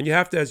 And you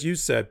have to, as you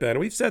said, Ben,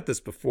 we've said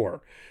this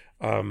before,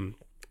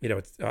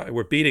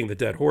 we're beating the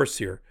dead horse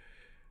here.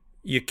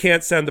 You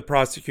can't send the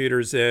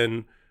prosecutors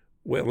in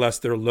unless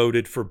they're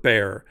loaded for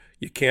bear.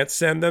 You can't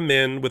send them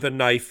in with a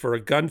knife for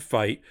a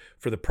gunfight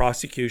for the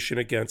prosecution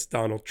against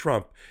Donald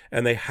Trump.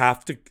 And they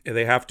have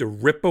to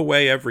rip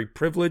away every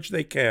privilege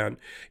they can,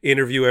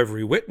 interview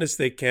every witness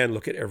they can,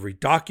 look at every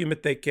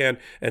document they can,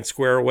 and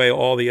square away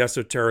all the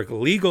esoteric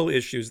legal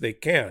issues they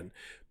can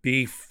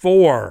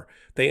before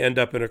they end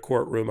up in a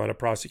courtroom on a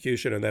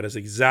prosecution. And that is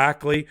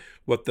exactly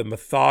what the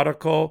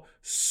methodical,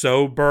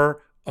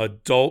 sober,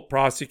 adult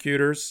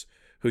prosecutors,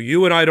 who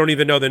you and I don't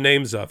even know the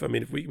names of. I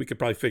mean, if we could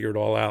probably figure it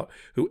all out,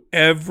 who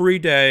every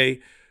day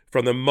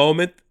From the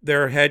moment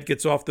their head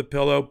gets off the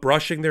pillow,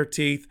 brushing their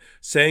teeth,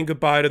 saying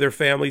goodbye to their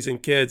families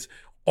and kids,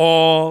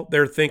 all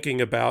they're thinking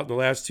about in the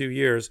last 2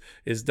 years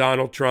is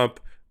Donald Trump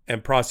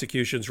and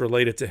prosecutions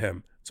related to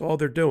him. That's all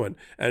they're doing.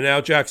 And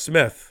now Jack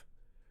Smith,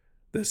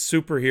 the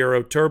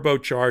superhero,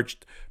 turbocharged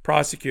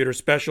prosecutor,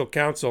 special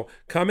counsel,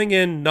 coming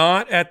in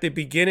not at the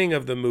beginning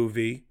of the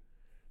movie,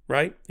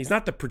 right? He's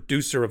not the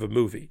producer of a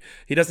movie.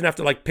 He doesn't have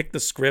to like pick the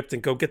script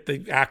and go get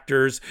the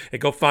actors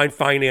and go find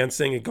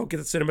financing and go get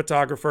the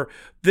cinematographer.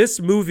 This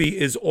movie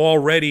is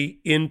already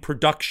in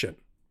production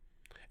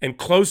and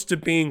close to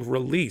being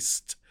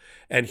released.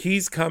 And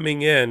he's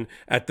coming in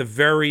at the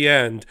very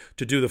end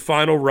to do the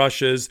final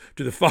rushes,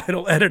 do the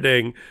final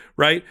editing,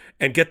 right?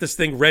 And get this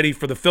thing ready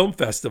for the film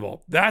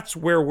festival. That's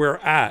where we're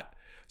at.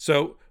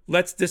 So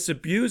let's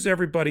disabuse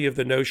everybody of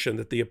the notion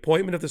that the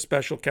appointment of the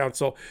special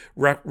counsel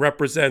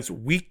represents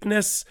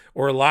weakness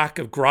or lack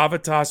of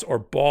gravitas or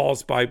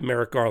balls by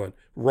Merrick Garland.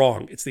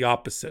 Wrong. It's the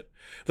opposite.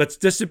 Let's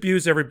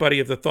disabuse everybody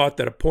of the thought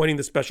that appointing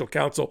the special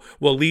counsel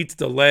will lead to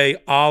delay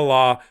a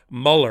la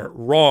Mueller.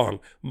 Wrong.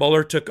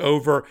 Mueller took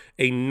over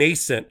a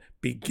nascent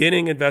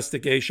beginning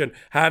investigation,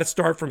 had to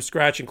start from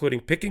scratch,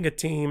 including picking a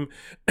team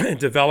and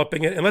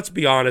developing it. And let's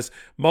be honest,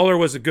 Mueller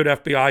was a good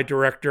FBI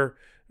director,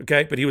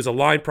 okay? But he was a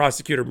line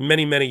prosecutor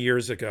many, many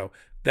years ago.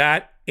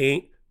 That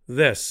ain't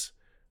this,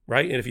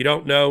 right? And if you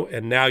don't know,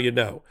 and now you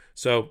know.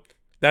 So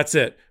that's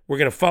it. We're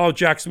going to follow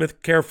Jack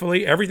Smith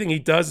carefully. Everything he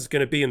does is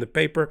going to be in the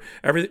paper.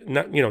 Everything,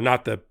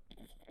 not the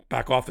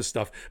back office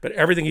stuff, but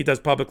everything he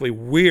does publicly,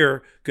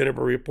 we're going to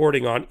be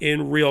reporting on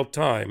in real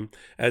time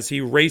as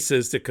he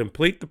races to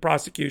complete the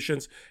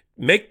prosecutions,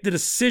 make the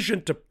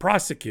decision to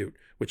prosecute,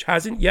 which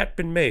hasn't yet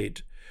been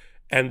made,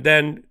 and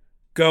then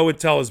go and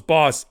tell his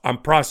boss, I'm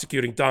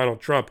prosecuting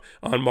Donald Trump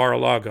on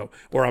Mar-a-Lago,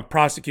 or I'm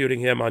prosecuting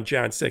him on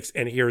Jan 6,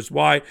 and here's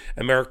why.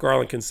 And Merrick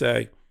Garland can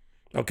say,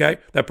 okay,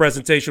 that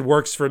presentation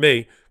works for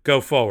me. Go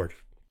forward.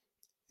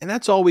 And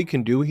that's all we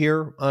can do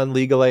here on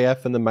Legal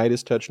AF and the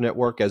Midas Touch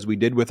Network, as we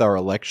did with our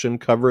election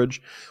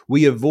coverage.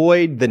 We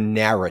avoid the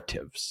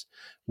narratives.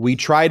 We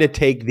try to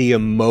take the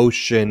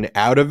emotion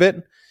out of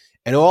it.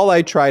 And all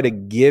I try to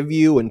give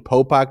you, and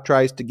Popok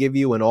tries to give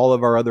you, and all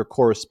of our other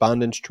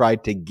correspondents try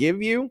to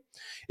give you,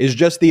 is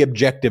just the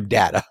objective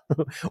data.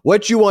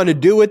 What you want to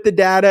do with the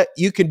data,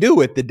 you can do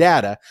with the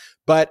data.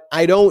 But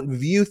I don't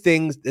view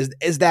things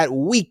as that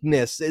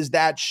weakness, as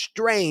that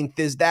strength,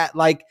 is that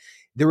like,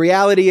 the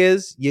reality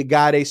is you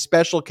got a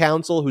special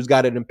counsel who's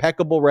got an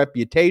impeccable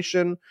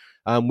reputation.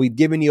 We've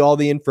given you all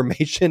the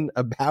information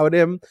about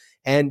him,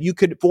 and you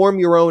could form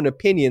your own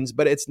opinions,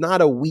 but it's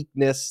not a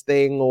weakness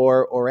thing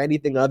or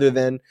anything other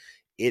than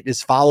it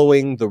is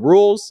following the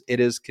rules. It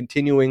is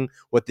continuing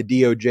what the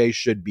DOJ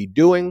should be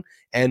doing,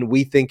 and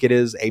we think it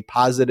is a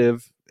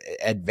positive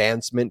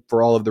advancement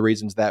for all of the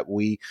reasons that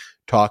we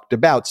talked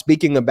about.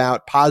 Speaking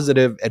about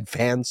positive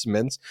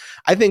advancements,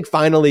 I think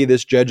finally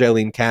this Judge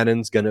Aileen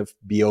Cannon's going to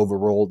be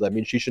overruled. I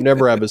mean, she should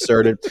never have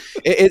asserted.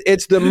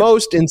 It's the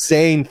most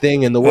insane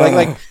thing in the world.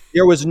 Like,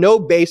 there was no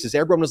basis.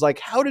 Everyone was like,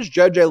 how does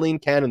Judge Aileen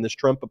Cannon, this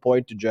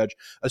Trump-appointed judge,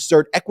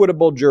 assert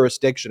equitable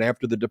jurisdiction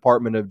after the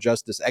Department of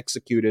Justice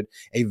executed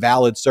a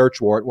valid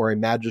search warrant where a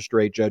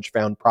magistrate judge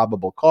found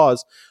probable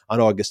cause on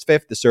August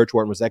 5th? The search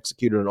warrant was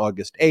executed on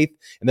August 8th.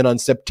 And then on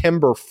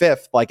September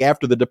 5th, like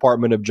after the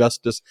Department of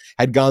Justice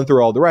had gone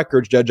through all the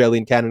records, Judge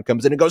Aileen Cannon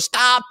comes in and goes,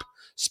 stop,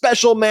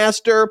 special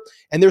master.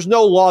 And there's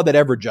no law that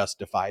ever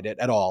justified it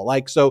at all.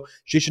 Like, so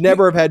she should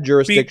never have had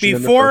jurisdiction.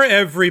 Before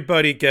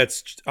everybody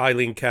gets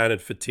Aileen Cannon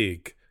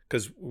fatigue,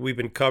 because we've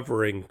been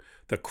covering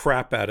the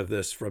crap out of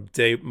this from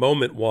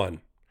moment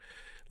one.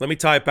 Let me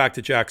tie it back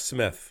to Jack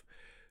Smith.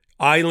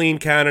 Aileen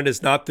Cannon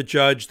is not the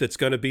judge that's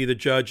going to be the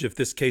judge if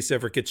this case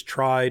ever gets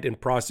tried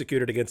and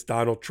prosecuted against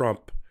Donald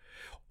Trump.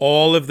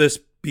 All of this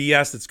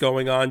BS that's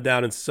going on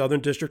down in Southern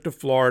District of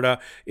Florida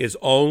is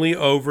only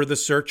over the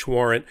search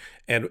warrant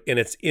and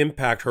its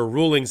impact, her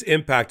ruling's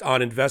impact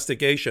on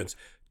investigations.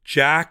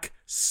 Jack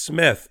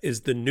Smith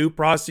is the new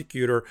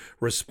prosecutor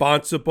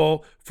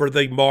responsible for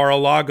the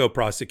Mar-a-Lago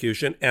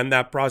prosecution, and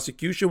that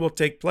prosecution will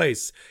take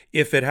place,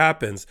 if it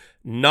happens,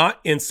 not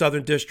in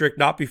Southern District,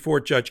 not before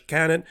Judge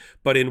Cannon,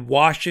 but in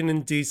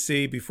Washington,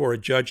 D.C., before a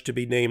judge to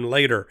be named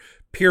later,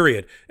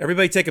 period.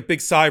 Everybody take a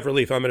big sigh of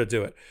relief. I'm going to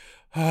do it.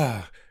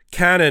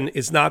 Cannon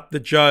is not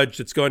the judge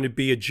that's going to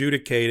be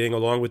adjudicating,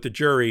 along with the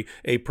jury,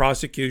 a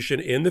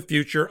prosecution in the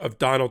future of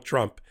Donald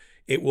Trump.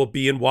 It will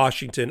be in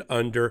Washington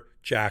under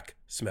Jack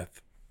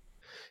Smith.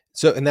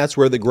 So, and that's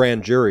where the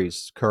grand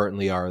juries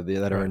currently are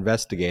that are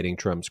investigating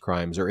Trump's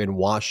crimes, are in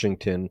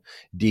Washington,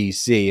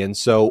 D.C. And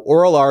so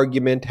oral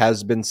argument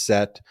has been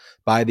set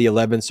by the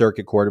 11th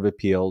Circuit Court of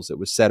Appeals. It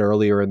was set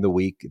earlier in the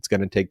week. It's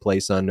going to take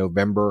place on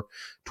November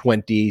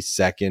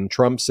 22nd.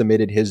 Trump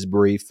submitted his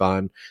brief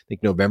on, I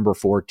think, November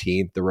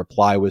 14th. The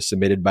reply was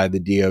submitted by the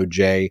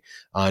DOJ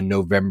on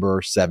November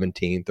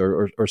 17th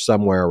or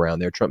somewhere around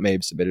there. Trump may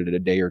have submitted it a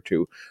day or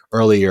two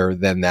earlier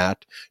than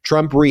that.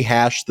 Trump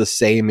rehashed the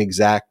same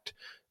exact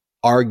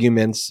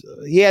arguments.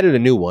 He added a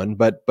new one,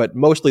 but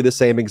mostly the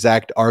same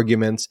exact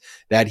arguments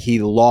that he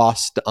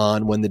lost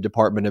on when the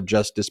Department of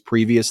Justice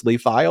previously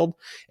filed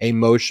a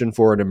motion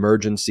for an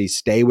emergency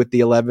stay with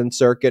the 11th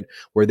Circuit,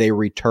 where they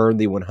returned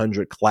the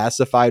 100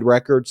 classified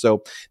records.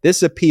 So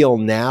this appeal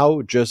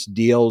now just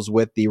deals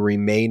with the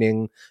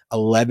remaining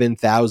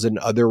 11,000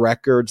 other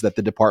records that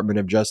the Department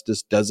of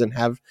Justice doesn't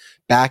have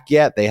back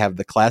yet. They have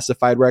the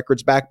classified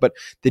records back, but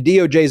the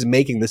DOJ is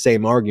making the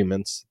same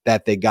arguments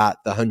that they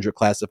got the 100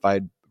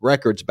 classified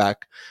records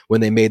back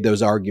when they made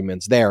those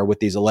arguments there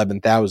with these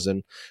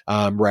 11,000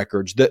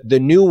 records. The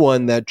new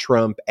one that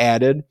Trump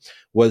added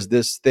was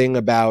this thing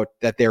about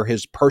that they're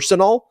his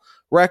personal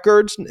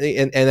records,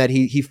 and that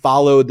he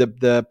followed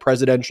the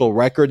Presidential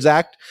Records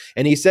Act.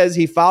 And he says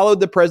he followed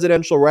the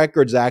Presidential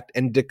Records Act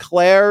and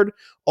declared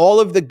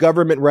all of the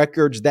government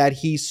records that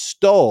he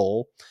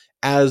stole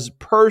as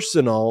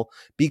personal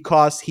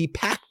because he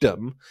packed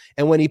them.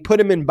 And when he put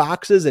them in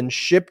boxes and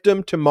shipped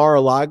them to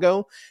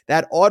Mar-a-Lago,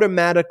 that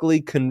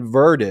automatically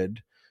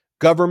converted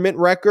government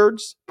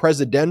records,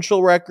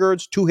 presidential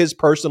records, to his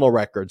personal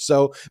records.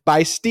 So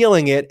by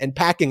stealing it and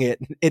packing it,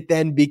 it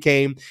then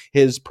became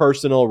his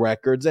personal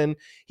records. And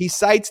he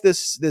cites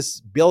this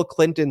Bill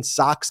Clinton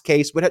Sox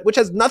case, which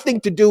has nothing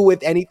to do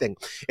with anything.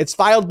 It's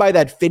filed by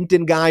that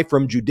Finton guy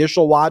from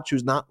Judicial Watch,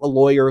 who's not a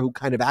lawyer, who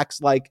kind of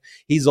acts like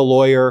he's a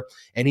lawyer.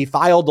 And he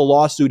filed a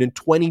lawsuit in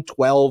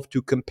 2012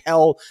 to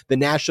compel the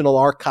National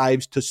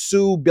Archives to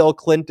sue Bill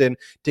Clinton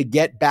to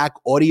get back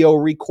audio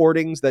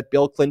recordings that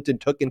Bill Clinton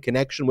took in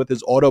connection with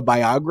his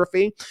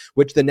autobiography,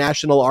 which the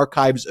National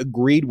Archives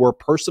agreed were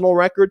personal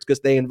records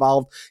because they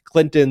involved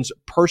Clinton's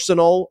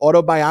personal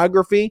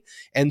autobiography.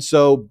 And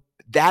so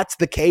that's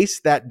the case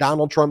that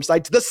Donald Trump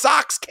cites, the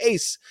Sox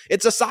case.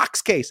 It's a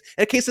Sox case.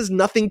 And a case has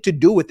nothing to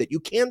do with it.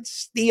 You can't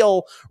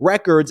steal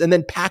records and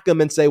then pack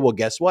them and say, well,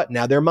 guess what?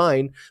 Now they're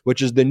mine,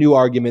 which is the new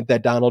argument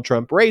that Donald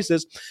Trump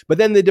raises. But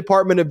then the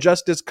Department of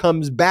Justice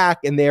comes back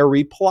in their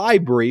reply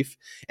brief,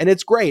 and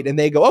it's great. And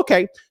they go,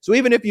 okay, so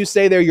even if you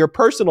say they're your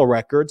personal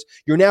records,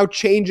 you're now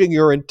changing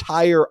your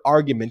entire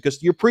argument,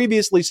 because you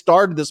previously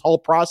started this whole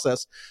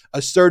process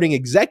asserting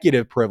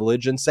executive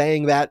privilege and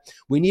saying that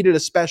we needed a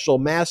special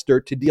master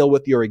to deal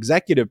with your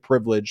executive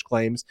privilege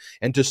claims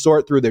and to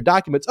sort through their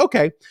documents.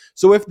 Okay,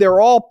 so if they're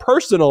all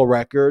personal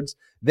records,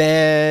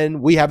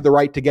 then we have the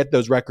right to get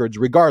those records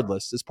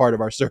regardless as part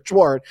of our search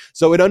warrant.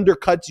 So it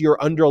undercuts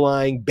your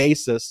underlying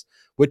basis,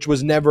 which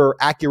was never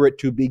accurate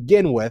to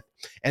begin with.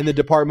 And the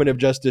Department of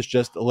Justice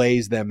just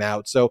lays them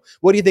out. So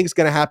what do you think is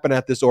going to happen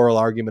at this oral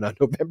argument on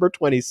November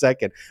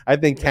 22nd? I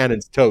think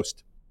Cannon's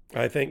toast.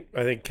 I think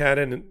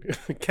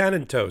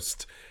Cannon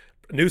toast.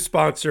 New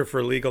sponsor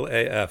for Legal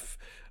AF.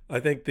 I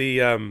think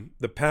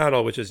the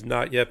panel, which has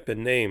not yet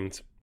been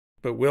named,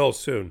 but will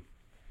soon.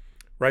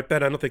 Right,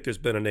 Ben? I don't think there's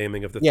been a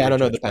naming of the I don't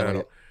know the panel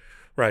yet.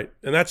 Right,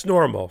 and that's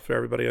normal, for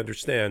everybody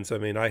understands. I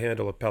mean, I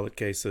handle appellate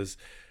cases,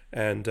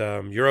 and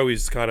you're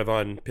always kind of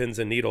on pins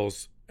and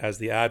needles as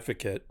the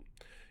advocate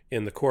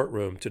in the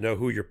courtroom to know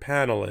who your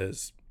panel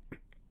is.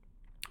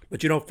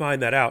 But you don't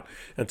find that out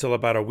until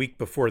about a week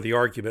before the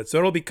argument. So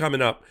it'll be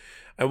coming up.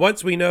 And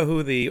once we know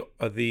who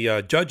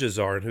the judges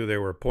are and who they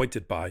were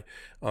appointed by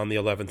on the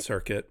 11th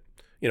Circuit,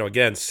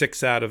 again,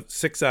 six out of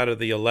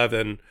the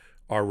 11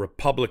 are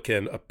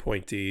Republican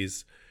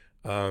appointees,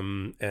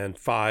 and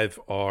 5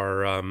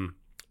 are,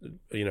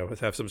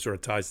 have some sort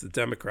of ties to the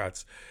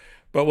Democrats.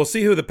 But we'll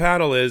see who the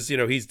panel is.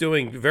 He's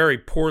doing very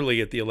poorly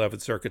at the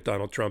 11th Circuit,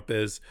 Donald Trump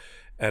is,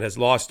 and has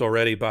lost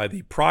already by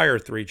the prior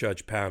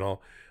 3-judge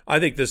panel. I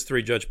think this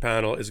 3-judge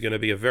panel is going to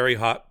be a very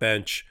hot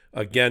bench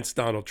against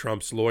Donald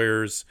Trump's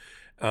lawyers.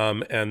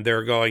 And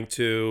they're going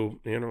to,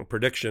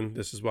 prediction,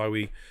 this is why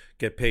we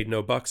get paid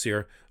no bucks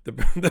here.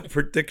 The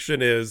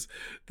prediction is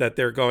that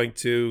they're going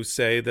to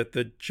say that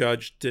the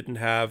judge didn't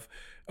have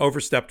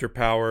overstepped her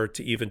power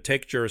to even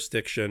take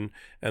jurisdiction,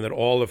 and that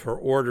all of her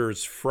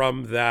orders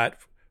from that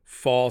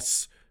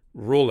false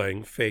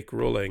ruling, fake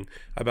ruling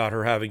about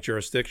her having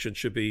jurisdiction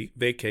should be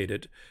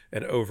vacated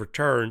and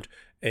overturned,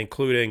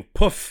 including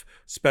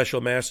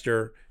special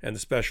master, and the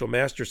special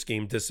master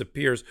scheme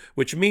disappears,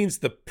 which means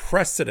the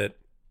precedent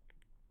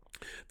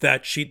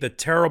the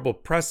terrible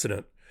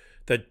precedent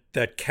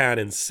that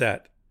Cannon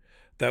set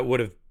that would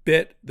have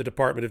bit the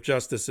Department of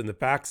Justice in the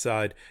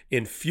backside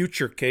in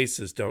future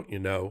cases,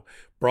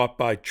 brought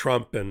by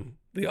Trump and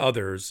the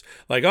others.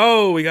 Like,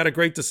 oh, we got a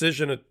great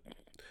decision at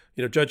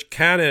Judge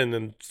Cannon,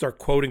 and start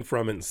quoting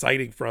from it and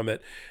citing from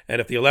it. And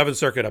if the 11th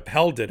Circuit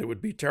upheld it, it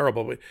would be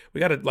terrible. We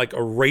got to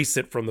erase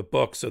it from the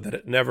book so that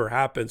it never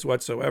happens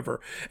whatsoever.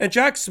 And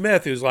Jack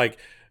Smith, who's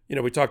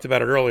we talked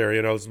about it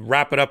earlier,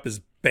 wrapping up his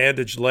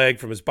bandaged leg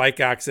from his bike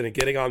accident,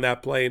 getting on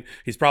that plane.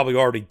 He's probably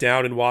already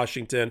down in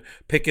Washington,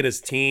 picking his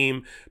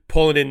team,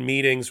 pulling in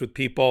meetings with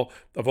people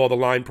of all the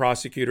line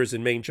prosecutors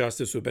and Main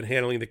Justice who have been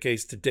handling the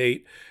case to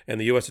date, and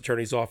the U.S.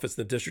 Attorney's Office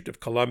in the District of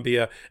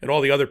Columbia, and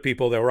all the other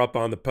people that were up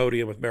on the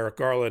podium with Merrick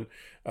Garland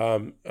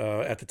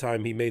at the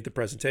time he made the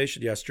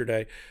presentation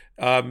yesterday.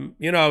 He's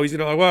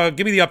well,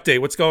 give me the update.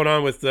 What's going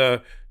on with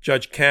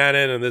Judge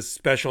Cannon and this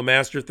special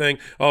master thing?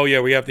 Oh yeah,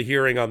 we have the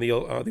hearing on the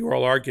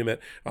oral argument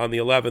on the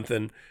 11th,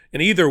 and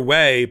either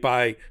way,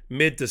 by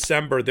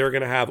mid-December, they're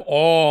going to have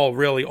all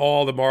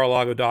the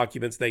Mar-a-Lago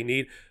documents they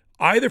need,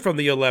 either from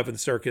the 11th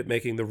Circuit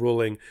making the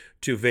ruling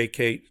to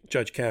vacate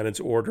Judge Cannon's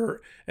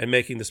order and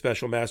making the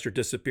special master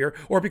disappear,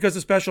 or because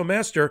the special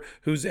master,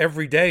 who's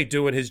every day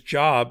doing his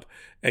job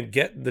and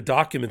getting the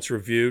documents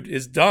reviewed,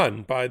 is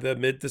done by the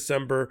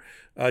mid-December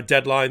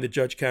deadline that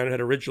Judge Cannon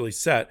had originally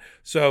set.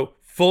 So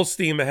full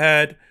steam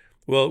ahead.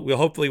 We'll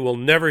hopefully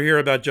never hear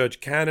about Judge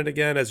Cannon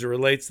again as it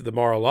relates to the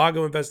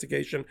Mar-a-Lago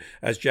investigation,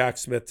 as Jack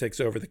Smith takes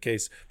over the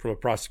case from a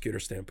prosecutor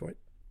standpoint.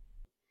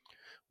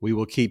 We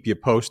will keep you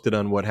posted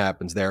on what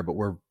happens there, but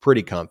we're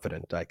pretty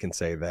confident, I can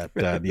say, that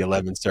the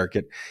 11th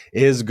Circuit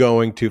is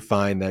going to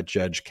find that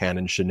Judge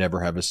Cannon should never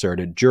have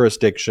asserted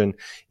jurisdiction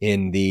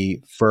in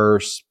the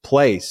first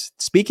place.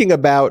 Speaking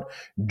about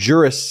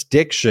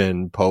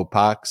jurisdiction,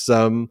 Popok,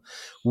 some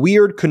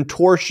weird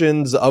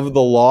contortions of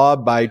the law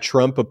by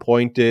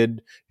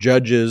Trump-appointed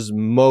judges,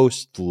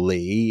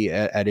 mostly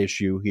at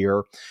issue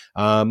here,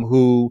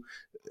 who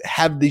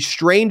have the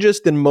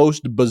strangest and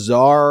most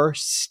bizarre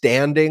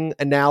standing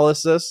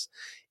analysis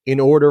in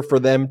order for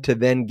them to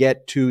then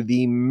get to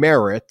the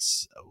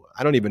merits.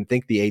 I don't even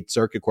think the Eighth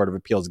Circuit Court of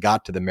Appeals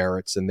got to the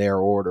merits in their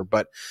order,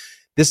 but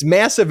this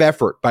massive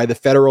effort by the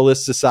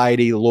Federalist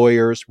Society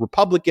lawyers,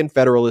 Republican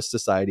Federalist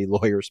Society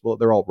lawyers, well,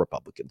 they're all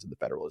Republicans in the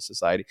Federalist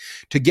Society,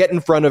 to get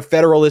in front of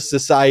Federalist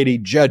Society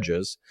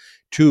judges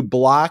to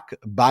block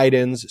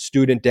Biden's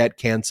student debt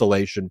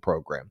cancellation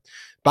program.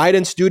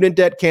 Biden's student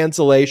debt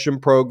cancellation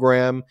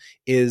program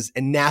is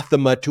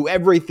anathema to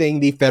everything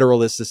the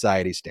Federalist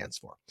Society stands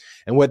for.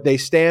 And what they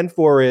stand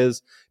for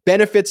is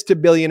benefits to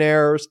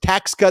billionaires,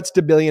 tax cuts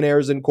to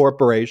billionaires and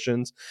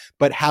corporations,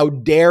 but how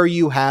dare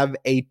you have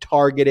a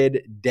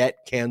targeted debt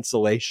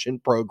cancellation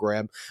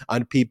program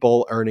on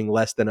people earning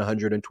less than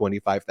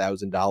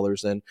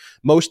 $125,000. And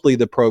mostly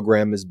the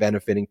program is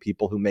benefiting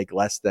people who make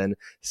less than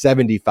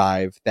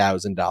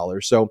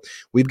 $75,000. So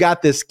we've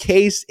got this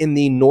case in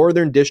the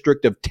Northern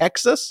District of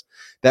Texas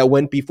that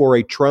went before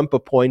a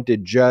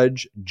Trump-appointed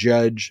judge,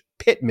 Judge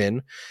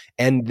Pittman,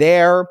 and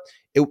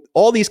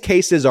all these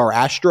cases are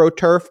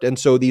astroturfed, and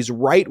so these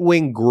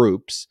right-wing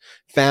groups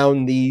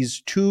found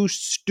these two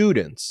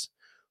students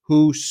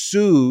who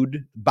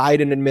sued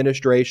Biden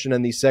administration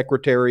and the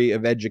Secretary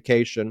of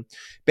Education,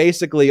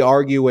 basically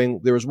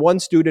arguing there was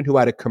one student who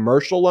had a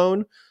commercial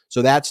loan,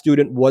 so that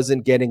student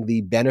wasn't getting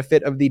the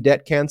benefit of the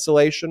debt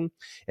cancellation,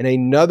 and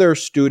another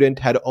student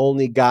had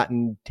only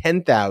gotten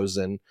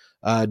 $10,000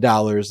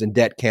 in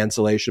debt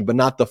cancellation, but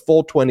not the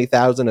full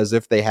 $20,000 as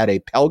if they had a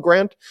Pell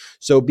Grant.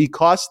 So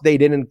because they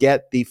didn't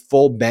get the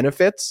full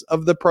benefits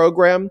of the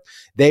program,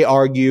 they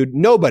argued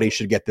nobody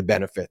should get the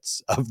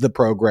benefits of the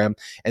program.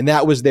 And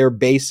that was their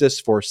basis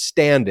for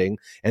standing.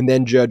 And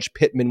then Judge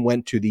Pittman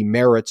went to the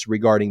merits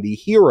regarding the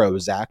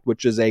HEROES Act,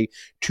 which is a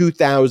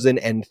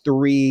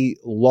 2003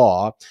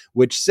 law,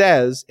 which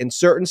says in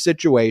certain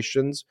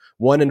situations,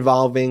 one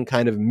involving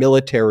kind of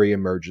military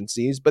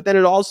emergencies, but then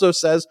it also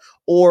says,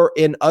 or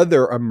in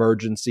other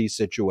emergency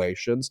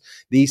situations,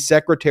 the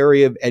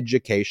Secretary of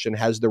Education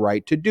has the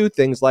right to do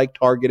things like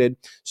targeted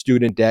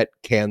student debt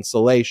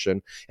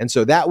cancellation. And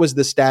so that was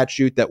the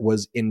statute that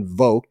was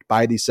invoked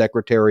by the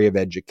Secretary of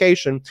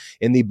Education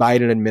in the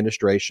Biden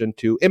administration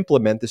to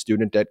implement the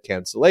student debt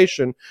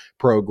cancellation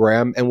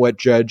program. And what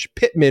Judge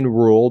Pittman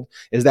ruled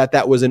is that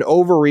that was an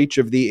overreach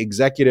of the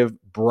executive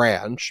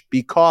branch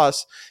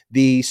because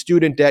the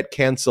student debt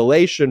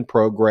cancellation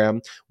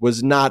program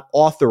was not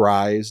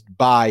authorized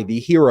by the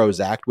HEROES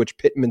Act, which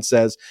Pittman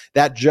says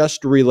that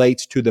just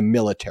relates to the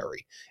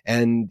military.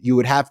 And you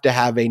would have to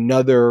have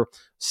another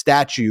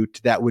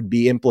statute that would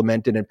be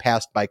implemented and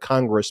passed by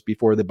Congress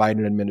before the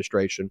Biden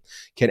administration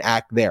can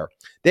act there.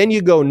 Then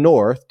you go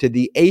north to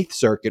the Eighth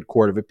Circuit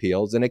Court of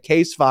Appeals in a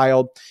case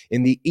filed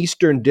in the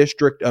Eastern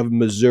District of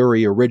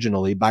Missouri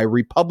originally by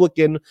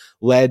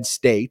Republican-led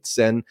states.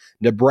 And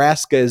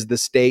Nebraska is the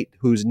state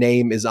whose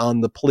name is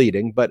on the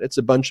pleading, but it's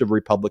a bunch of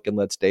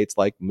Republican-led states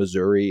like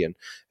Missouri and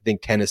I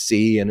think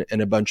Tennessee and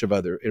a bunch of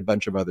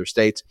other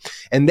states.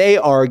 And they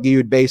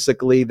argued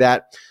basically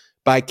that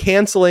by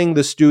canceling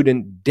the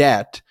student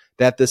debt,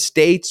 that the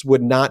states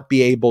would not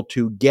be able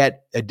to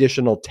get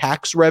additional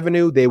tax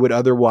revenue they would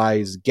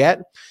otherwise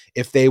get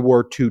if they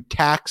were to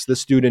tax the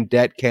student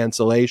debt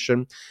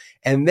cancellation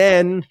and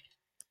then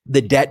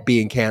the debt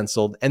being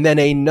canceled. And then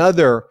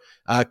another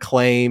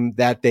claim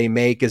that they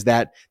make is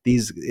that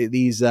these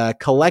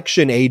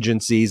collection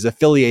agencies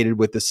affiliated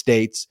with the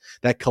states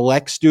that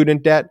collect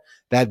student debt,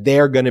 that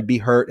they're going to be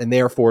hurt and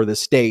therefore the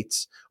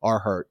states are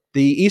hurt.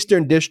 The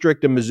Eastern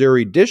District of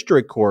Missouri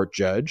District Court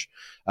judge,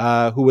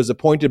 who was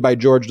appointed by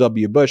George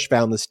W. Bush,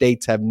 found the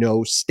states have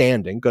no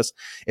standing, because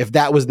if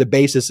that was the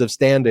basis of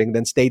standing,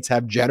 then states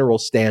have general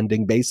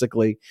standing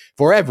basically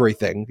for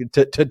everything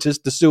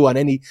to sue on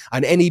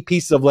any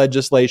piece of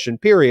legislation,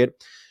 period.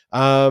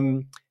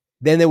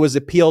 Then there was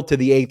appeal to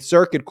the Eighth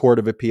Circuit Court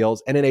of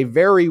Appeals. And in a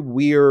very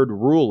weird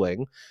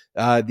ruling,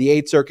 the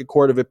Eighth Circuit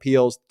Court of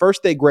Appeals,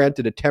 first they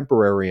granted a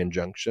temporary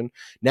injunction.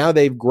 Now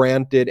they've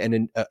granted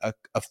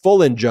a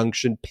full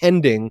injunction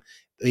pending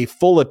a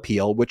full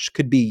appeal, which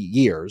could be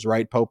years,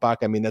 right, Popok?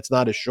 I mean, that's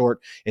not a short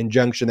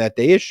injunction that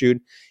they issued.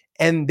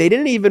 And they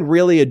didn't even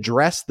really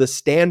address the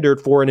standard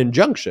for an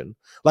injunction.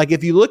 Like,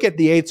 if you look at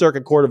the Eighth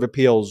Circuit Court of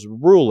Appeals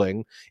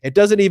ruling, it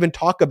doesn't even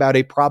talk about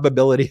a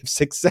probability of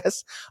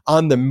success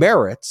on the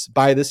merits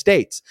by the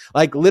states.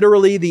 Like,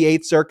 literally, the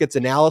Eighth Circuit's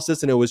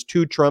analysis, and it was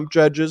 2 Trump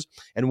judges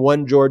and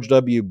 1 George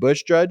W.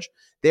 Bush judge,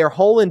 their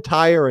whole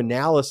entire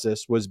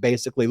analysis was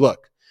basically,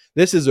 look,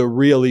 this is a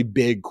really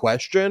big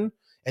question,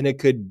 and it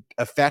could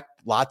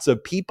affect lots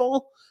of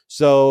people.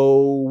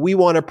 So we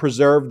want to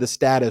preserve the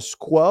status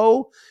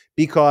quo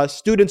because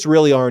students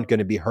really aren't going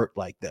to be hurt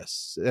like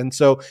this. And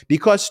so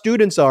because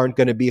students aren't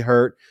going to be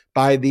hurt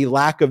by the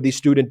lack of the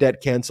student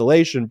debt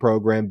cancellation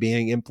program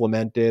being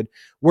implemented,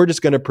 we're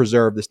just going to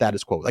preserve the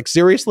status quo. Like,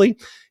 seriously,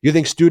 you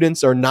think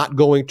students are not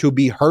going to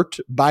be hurt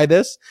by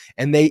this?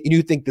 And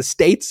you think the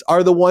states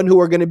are the one who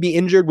are going to be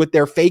injured with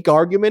their fake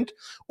argument,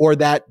 or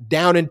that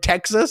down in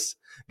Texas,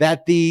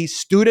 that the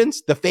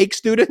students, the fake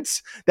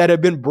students that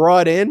have been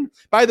brought in,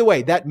 by the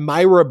way, that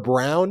Myra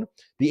Brown,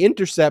 The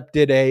Intercept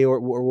did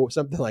or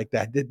something like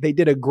that. They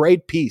did a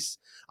great piece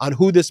on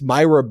who this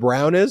Myra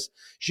Brown is.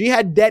 She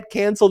had debt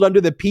canceled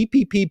under the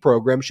PPP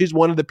program. She's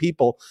one of the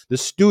people, the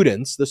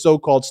students, the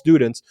so-called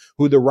students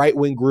who the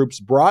right-wing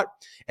groups brought.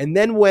 And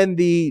then when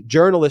the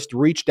journalist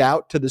reached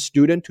out to the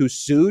student who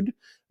sued,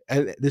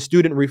 and the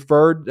student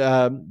referred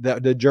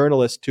the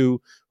journalist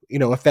to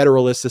a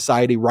Federalist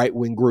Society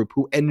right-wing group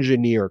who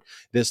engineered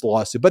this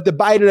lawsuit. But the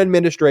Biden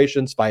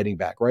administration's fighting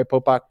back, right,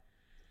 Popok?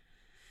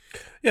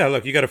 Yeah,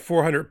 look, you got a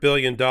 $400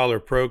 billion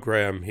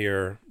program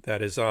here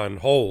that is on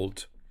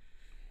hold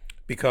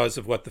because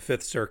of what the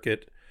Fifth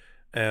Circuit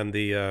and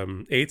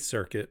the Eighth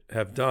Circuit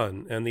have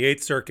done. And the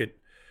Eighth Circuit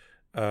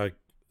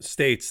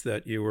states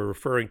that you were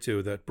referring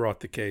to that brought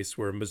the case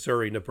were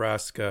Missouri,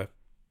 Nebraska,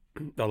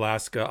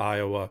 Alaska,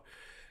 Iowa,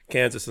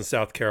 Kansas, and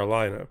South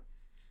Carolina.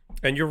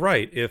 And you're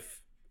right.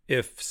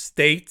 If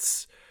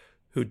states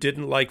who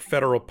didn't like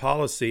federal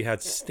policy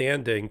had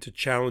standing to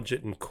challenge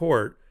it in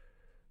court,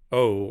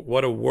 oh,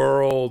 what a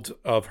world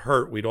of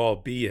hurt we'd all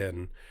be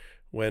in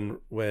when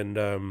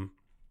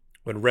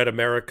Red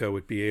America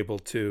would be able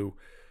to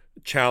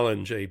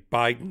challenge a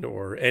Biden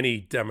or any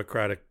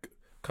Democratic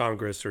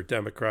Congress or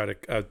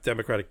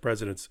Democratic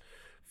president's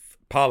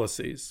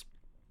policies.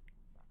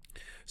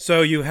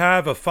 So you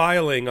have a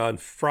filing on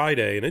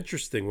Friday, an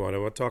interesting one. I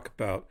want to talk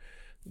about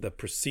the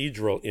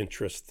procedural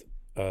interest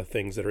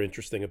things that are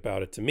interesting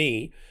about it to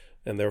me,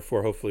 and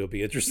therefore hopefully will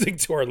be interesting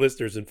to our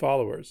listeners and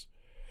followers.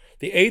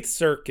 The Eighth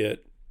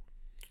Circuit,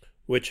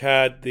 which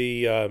had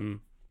the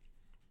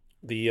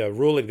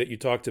ruling that you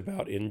talked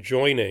about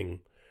enjoining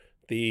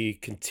the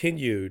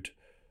continued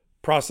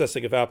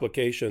processing of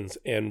applications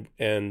and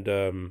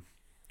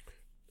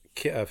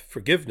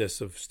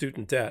forgiveness of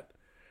student debt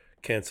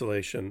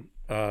cancellation,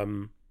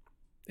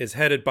 is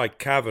headed by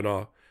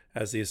Kavanaugh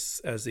as the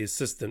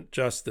assistant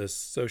justice,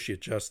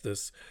 associate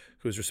justice,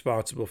 who's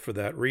responsible for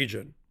that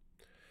region.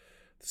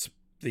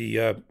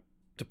 The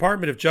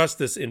Department of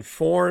Justice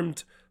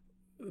informed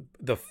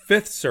the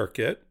Fifth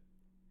Circuit,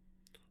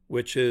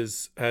 which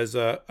has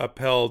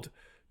upheld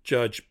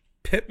Judge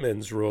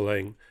Pittman's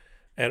ruling,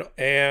 and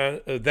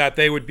that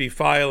they would be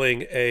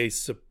filing a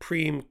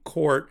Supreme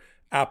Court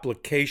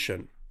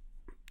application,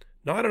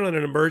 not on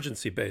an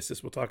emergency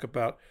basis. We'll talk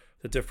about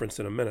the difference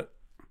in a minute.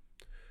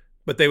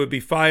 But they would be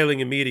filing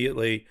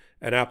immediately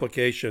an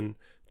application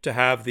to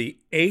have the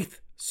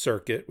Eighth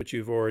Circuit, which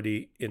you've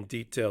already in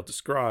detail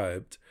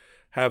described,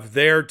 have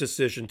their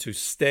decision to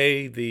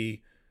stay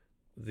the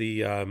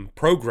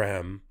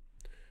program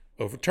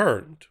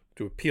overturned,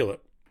 to appeal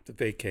it, to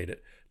vacate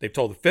it. They've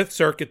told the Fifth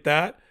Circuit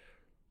that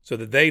so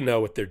that they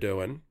know what they're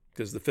doing,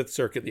 because the Fifth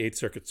Circuit and the Eighth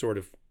Circuit sort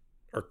of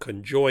are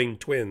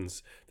conjoined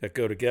twins that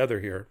go together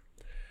here.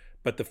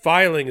 But the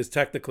filing is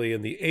technically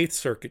in the Eighth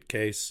Circuit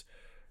case.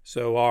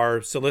 So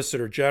our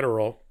Solicitor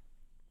General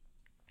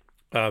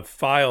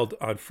filed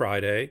on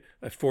Friday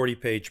a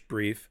 40-page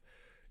brief.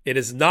 It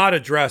is not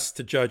addressed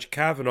to Judge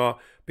Kavanaugh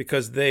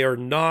because they are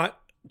not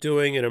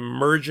doing an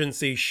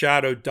emergency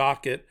shadow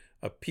docket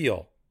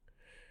appeal.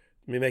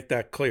 Let me make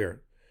that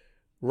clear.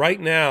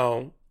 Right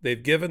now,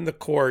 they've given the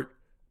court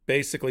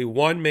basically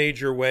one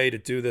major way to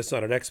do this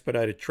on an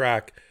expedited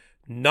track,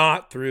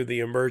 not through the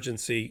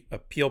emergency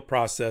appeal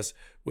process,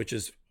 which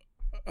is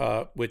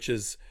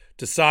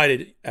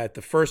decided at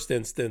the first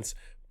instance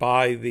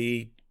by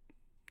the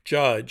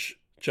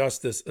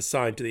justice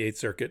assigned to the Eighth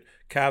Circuit,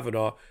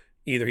 Kavanaugh.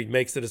 Either he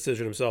makes the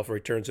decision himself or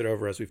he turns it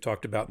over, as we've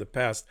talked about in the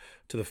past,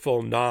 to the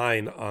full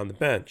 9 on the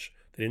bench.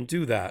 They didn't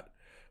do that.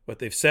 What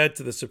they've said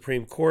to the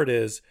Supreme Court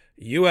is,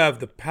 you have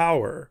the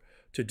power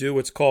to do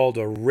what's called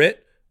a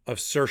writ of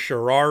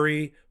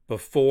certiorari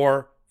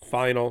before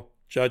final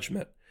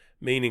judgment,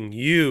 meaning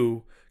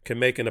you can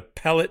make an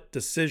appellate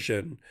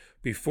decision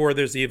before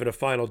there's even a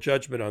final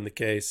judgment on the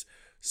case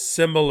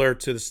similar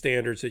to the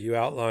standards that you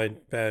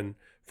outlined, Ben,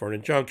 for an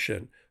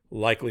injunction: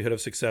 likelihood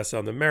of success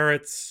on the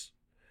merits,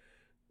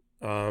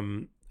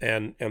 and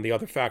the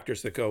other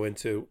factors that go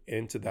into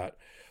that.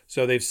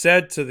 So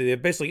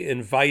they've basically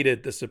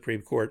invited the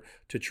Supreme Court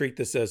to treat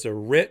this as a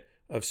writ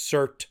of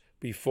cert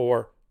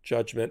before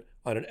judgment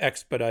on an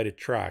expedited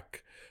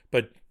track.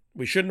 But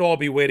we shouldn't all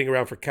be waiting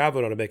around for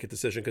Kavanaugh to make a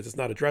decision, because it's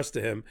not addressed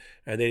to him,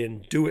 and they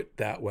didn't do it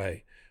that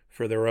way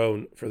for their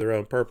own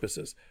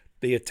purposes.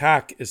 The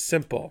attack is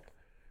simple.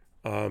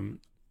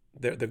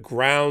 The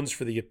grounds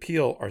for the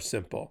appeal are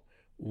simple.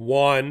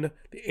 One,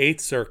 the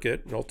Eighth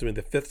Circuit, and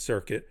ultimately the Fifth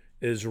Circuit,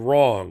 is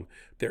wrong.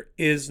 There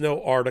is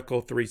no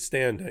Article III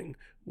standing.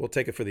 We'll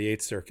take it for the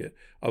Eighth Circuit,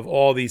 of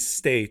all these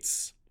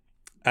states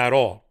at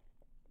all.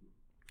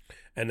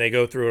 And they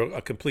go through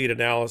a complete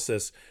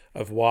analysis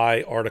of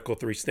why Article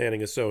III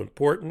standing is so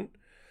important,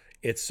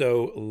 it's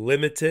so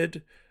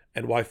limited,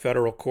 and why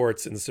federal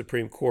courts and the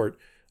Supreme Court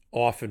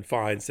often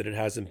finds that it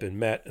hasn't been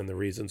met, and the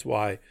reasons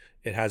why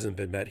it hasn't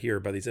been met here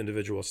by these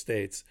individual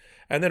states.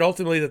 And then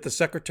ultimately that the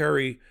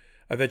Secretary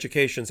of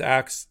Education's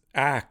acts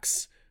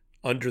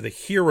under the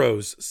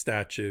HEROES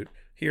statute,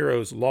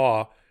 HEROES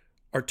law,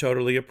 are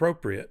totally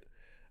appropriate.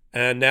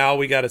 And now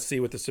we got to see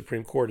what the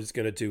Supreme Court is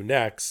going to do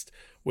next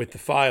with the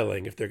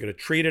filing. If they're going to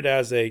treat it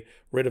as a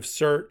writ of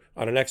cert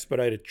on an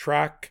expedited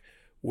track,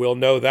 we'll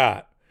know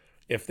that.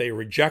 If they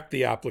reject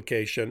the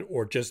application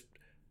or just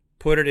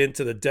put it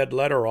into the dead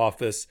letter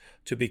office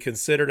to be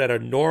considered at a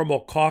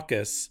normal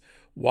caucus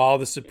while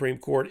the Supreme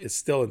Court is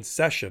still in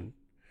session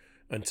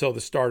until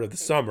the start of the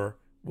summer,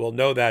 we'll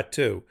know that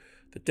too.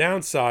 The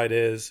downside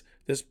is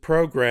this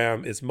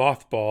program is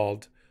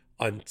mothballed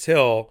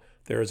until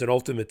there is an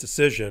ultimate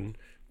decision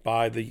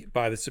by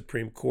the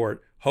Supreme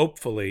Court,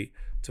 hopefully,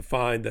 to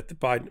find that the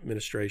Biden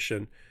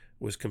administration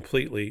was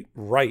completely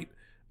right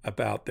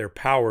about their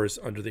powers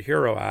under the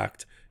HERO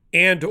Act,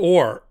 and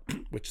or,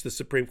 which the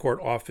Supreme Court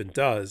often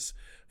does,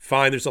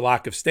 find there's a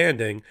lack of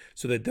standing,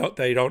 so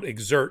they don't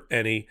exert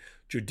any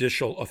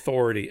judicial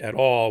authority at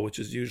all, which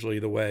is usually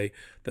the way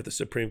that the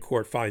Supreme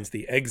Court finds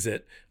the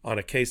exit on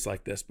a case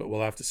like this. But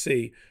we'll have to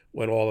see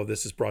when all of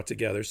this is brought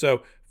together.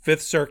 So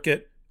Fifth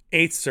Circuit,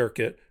 Eighth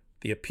Circuit,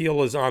 the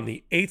appeal is on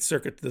the Eighth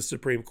Circuit to the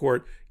Supreme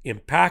Court,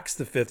 impacts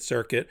the Fifth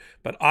Circuit.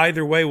 But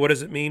either way, what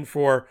does it mean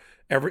for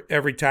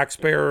every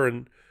taxpayer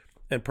and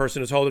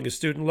person who's holding a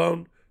student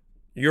loan?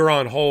 You're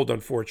on hold,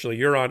 unfortunately.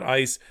 You're on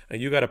ice,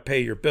 and you got to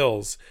pay your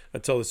bills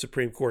until the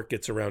Supreme Court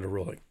gets around to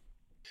ruling.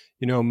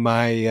 You know,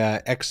 my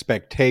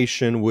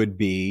expectation would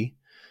be,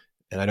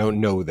 and I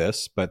don't know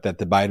this, but that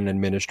the Biden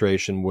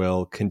administration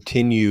will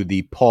continue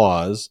the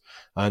pause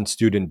on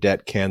student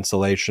debt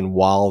cancellation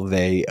while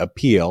they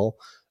appeal.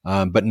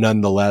 But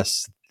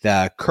nonetheless,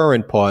 the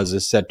current pause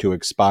is set to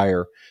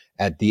expire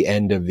at the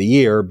end of the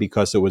year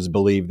because it was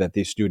believed that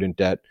the student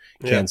debt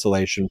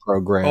cancellation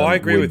program I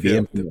agree would with be you.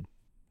 implemented.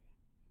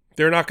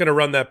 They're not going to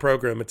run that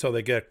program until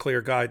they get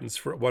clear guidance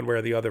for one way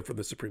or the other from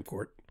the Supreme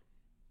Court.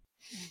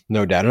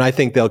 No doubt. And I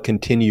think they'll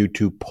continue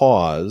to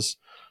pause,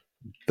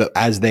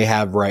 as they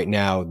have right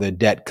now, the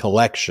debt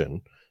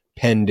collection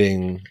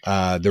pending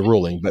the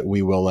ruling. But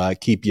we will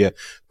keep you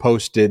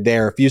posted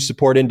there. If you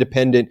support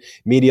independent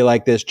media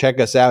like this, check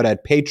us out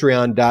at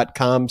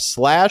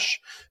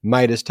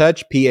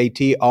patreon.com/MeidasTouch,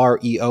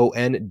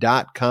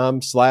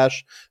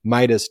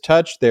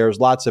 patreon.com/MeidasTouch. There's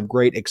lots of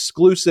great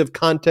exclusive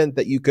content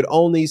that you could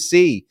only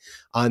see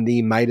on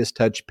the Meidas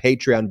Touch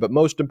Patreon. But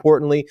most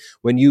importantly,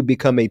 when you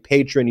become a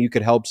patron, you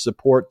could help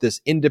support this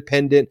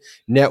independent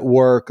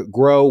network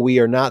grow. We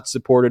are not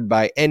supported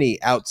by any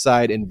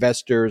outside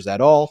investors at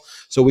all.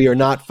 So we are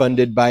not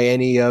funded by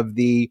any of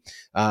the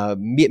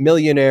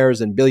millionaires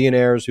and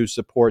billionaires who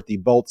support the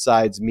both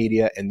sides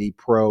media and the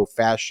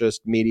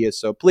pro-fascist media.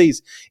 So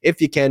please, if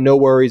you can, no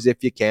worries.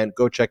 If you can't,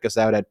 go check us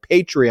out at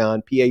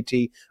Patreon,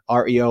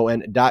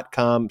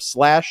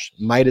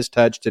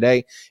 patreon.com/MeidasTouch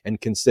today,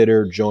 and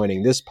consider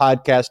joining. This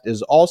podcast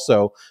is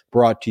also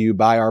brought to you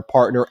by our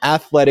partner,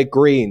 Athletic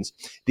Greens,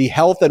 the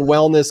health and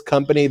wellness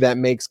company that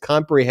makes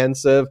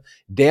comprehensive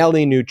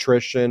daily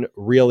nutrition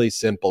really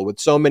simple. With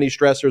so many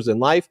stressors in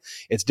life,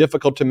 it's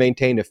difficult to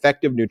maintain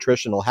effective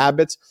nutritional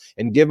habits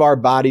and give our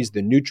bodies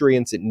the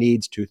nutrients it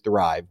needs to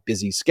thrive.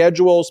 Busy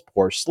schedules,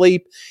 poor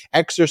sleep,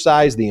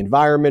 exercise, the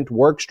environment,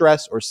 work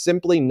stress, or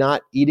simply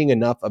not eating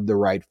enough of the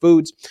right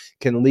foods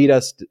can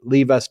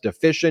leave us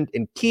deficient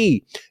in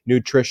key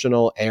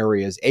nutritional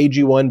areas.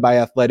 AG1 by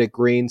Athletic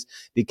Greens,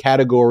 the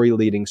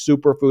category-leading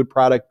superfood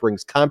product,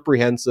 brings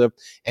comprehensive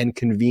and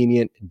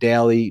convenient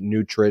daily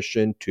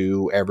nutrition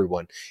to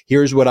everyone.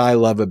 Here's what I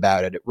love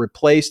about it. It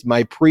replaced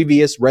my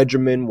previous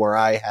regimen where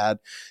I had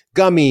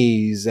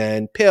gummies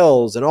and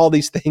pills and all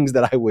these things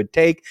that I would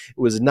take. It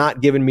was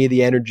not giving me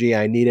the energy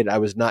I needed. I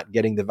was not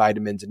getting the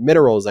vitamins and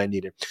minerals I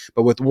needed.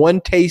 But with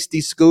one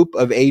tasty scoop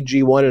of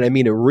AG1, and I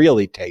mean it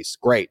really tastes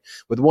great,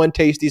 with one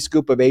tasty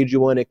scoop of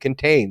AG1, it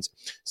contains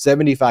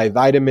 75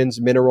 vitamins,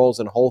 minerals,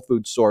 and whole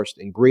food sourced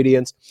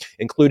ingredients,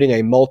 including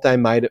a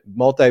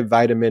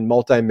multivitamin,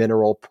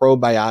 multi-mineral,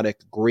 probiotic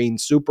green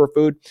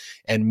superfood,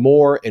 and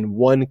more in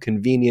one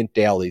convenient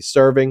daily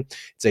serving.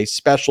 It's a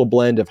special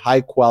blend of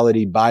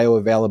high-quality,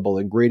 bioavailable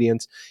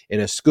ingredients in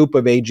a scoop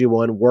of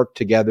AG1 work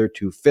together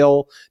to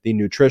fill the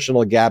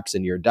nutritional gaps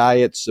in your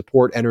diet,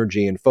 support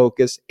energy and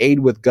focus, aid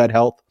with gut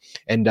health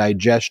and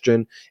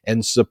digestion,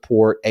 and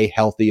support a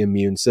healthy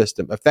immune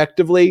system,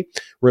 effectively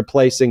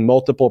replacing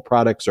multiple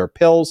products or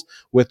pills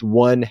with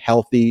one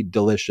healthy,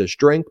 delicious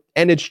drink.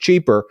 And it's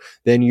cheaper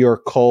than your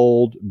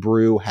cold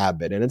brew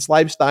habit. And it's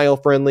lifestyle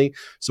friendly.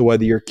 So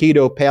whether you're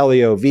keto,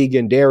 paleo,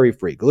 vegan,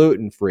 dairy-free,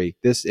 gluten-free,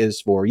 this is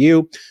for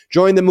you.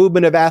 Join the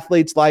movement of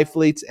athletes,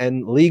 lifeleets,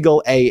 and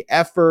legal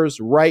AFers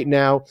right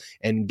now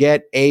and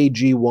get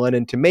AG1.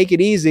 And to make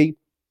it easy,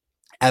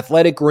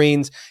 Athletic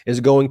Greens is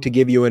going to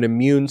give you an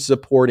immune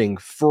supporting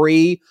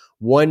free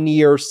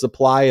 1-year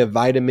supply of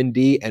vitamin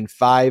D and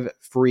 5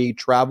 free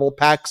travel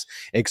packs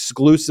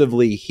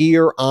exclusively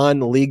here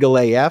on Legal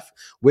AF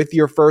with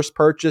your first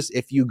purchase.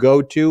 If you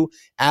go to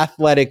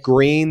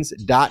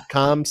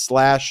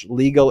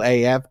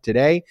athleticgreens.com/legalaf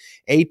today,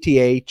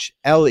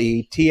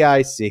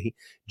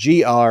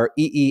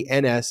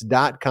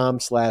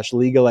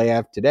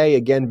 athleticgreens.com/legalaf today.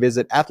 Again,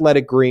 visit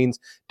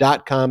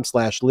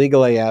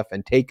athleticgreens.com/legalaf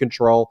and take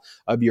control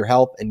of your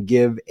health and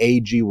give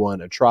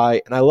AG1 a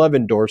try. And I love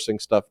endorsing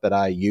stuff that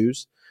I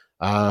use.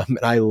 And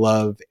I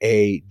love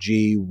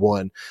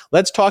AG1.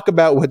 Let's talk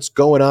about what's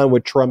going on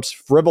with Trump's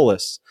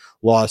frivolous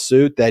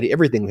lawsuit. That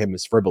everything with him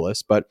is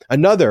frivolous, but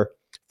another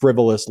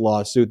frivolous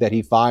lawsuit that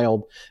he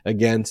filed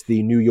against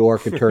the New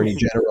York Attorney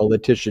General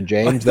Letitia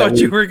James. I thought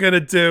you were going to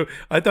do.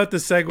 I thought the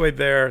segue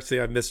there. See,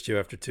 I missed you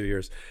after 2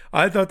 years.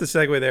 I thought the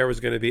segue there was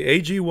going to be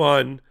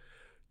AG1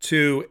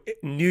 to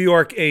New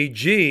York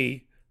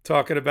AG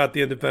talking about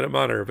the Independent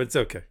Monitor, but it's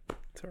okay.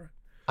 It's all right.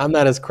 I'm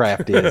not as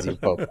crafty as you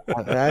folks.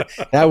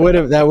 That would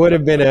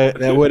have been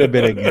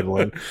a good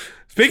one.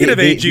 Speaking of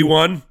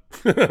AG1.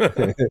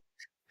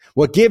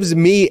 What gives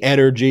me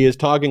energy is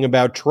talking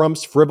about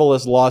Trump's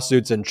frivolous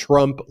lawsuits and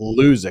Trump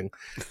losing.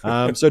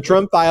 So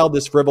Trump filed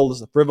this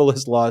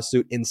frivolous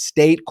lawsuit in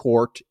state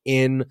court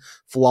in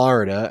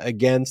Florida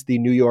against the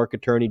New York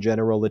Attorney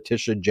General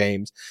Letitia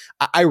James.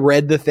 I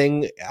read the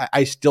thing.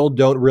 I still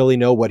don't really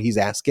know what he's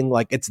asking.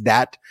 Like, it's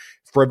that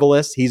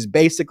frivolous. He's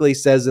basically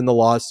says in the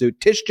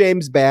lawsuit, Tish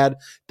James bad,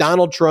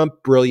 Donald Trump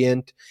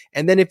brilliant.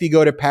 And then if you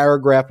go to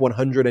paragraph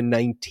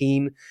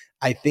 119,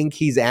 I think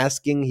he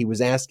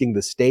was asking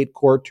the state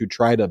court to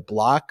try to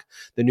block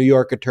the New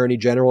York Attorney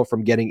General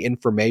from getting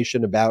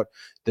information about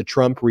the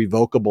Trump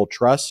revocable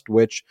trust,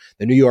 which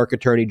the New York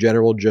Attorney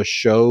General just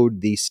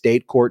showed the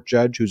state court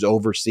judge who's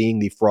overseeing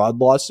the fraud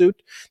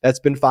lawsuit that's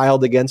been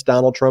filed against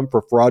Donald Trump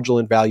for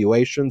fraudulent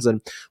valuations.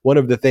 And one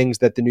of the things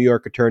that the New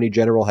York Attorney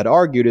General had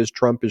argued is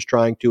Trump is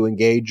trying to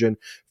engage in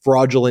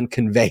fraudulent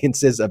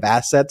conveyances of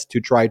assets to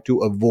try to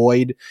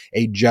avoid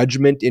a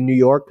judgment in New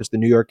York, because the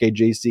New York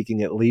AG is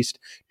seeking at least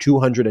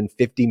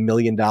 $250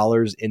 million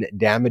in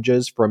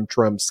damages from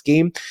Trump's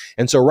scheme.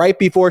 And so right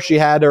before she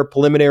had her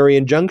preliminary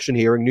injunction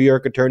hearing, New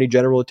York Attorney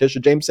General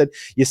Letitia James said,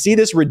 you see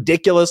this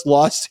ridiculous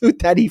lawsuit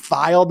that he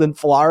filed in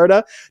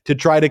Florida to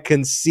try to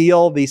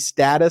conceal the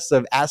status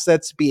of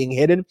assets being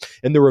hidden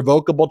in the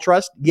revocable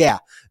trust? Yeah,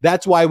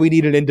 that's why we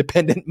need an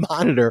independent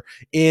monitor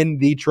in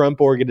the Trump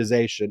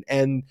organization.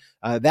 And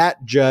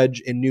that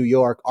judge in New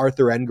York,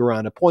 Arthur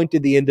Engoron,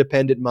 appointed the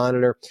independent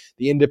monitor.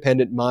 The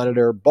independent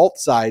monitor, both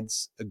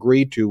sides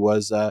agreed to,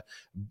 was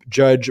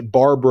Judge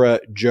Barbara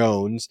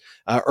Jones.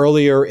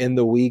 Earlier in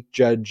the week,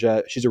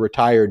 she's a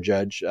retired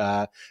judge,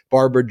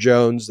 Barbara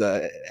Jones,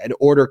 an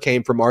order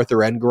came from Arthur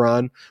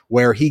Engoron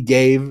where he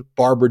gave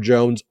Barbara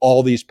Jones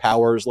all these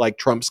powers, like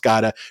Trump's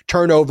got to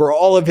turn over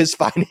all of his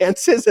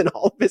finances and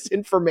all of his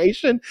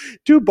information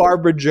to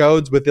Barbara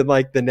Jones within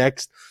like the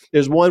next.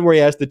 There's one where he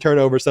has to turn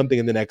over something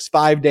in the next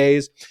 5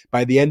 days.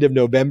 By the end of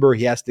November,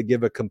 he has to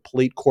give a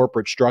complete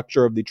corporate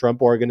structure of the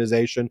Trump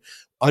organization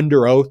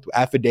under oath,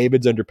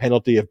 affidavits under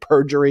penalty of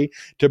perjury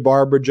to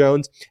Barbara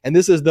Jones. And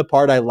this is the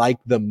part I like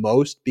the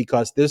most,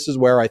 because this is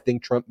where I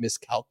think Trump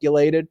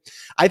miscalculated.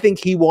 I think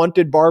he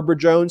wanted Barbara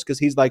Jones because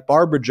he's like,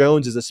 Barbara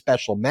Jones is a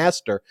special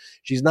master.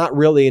 She's not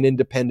really an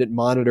independent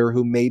monitor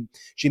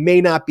she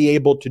may not be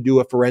able to do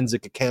a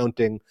forensic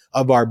accounting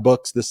of our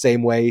books the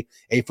same way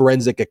a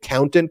forensic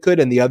accountant could.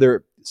 And the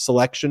other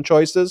selection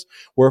choices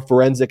were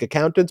forensic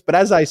accountants. But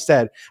as I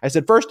said,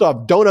 first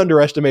off, don't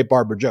underestimate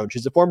Barbara Jones.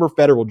 She's a former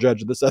federal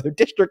judge of the Southern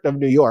District of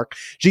New York.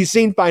 She's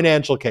seen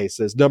financial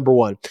cases, number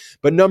one.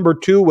 But number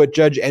two, what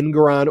Judge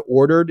Engoron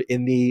ordered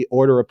in the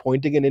order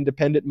appointing an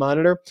independent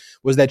monitor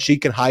was that she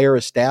can hire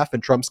a staff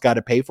and Trump's got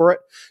to pay for it.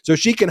 So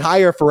she can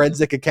hire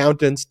forensic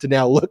accountants to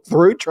now look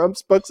through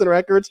Trump's books and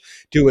records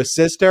to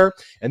assist her.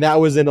 And that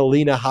was an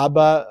Alina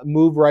Habba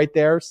move right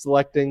there,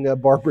 selecting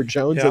Barbara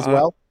Jones as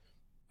well.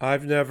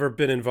 I've never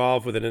been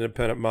involved with an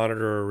independent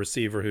monitor or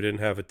receiver who didn't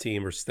have a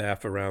team or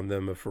staff around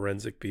them of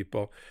forensic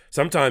people.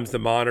 Sometimes the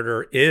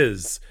monitor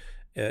is,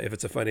 if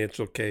it's a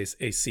financial case,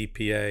 a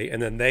CPA,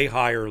 and then they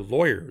hire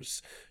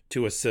lawyers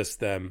to assist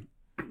them.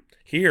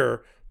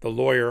 Here, the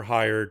lawyer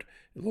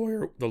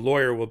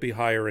will be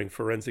hiring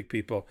forensic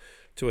people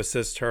to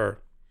assist her.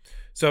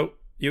 So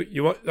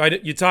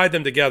you tied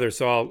them together,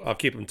 so I'll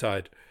keep them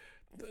tied.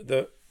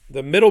 The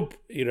middle,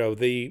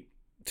 the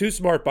too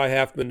smart by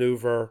half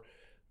maneuver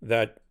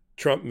that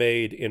Trump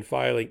made in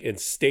filing in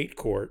state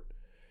court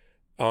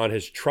on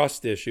his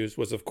trust issues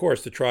was, of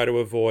course, to try to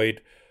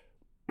avoid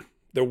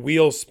the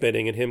wheels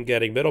spinning and him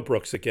getting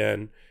Middlebrooks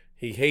again.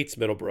 He hates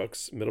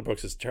Middlebrooks.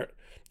 Middlebrooks is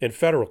in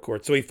federal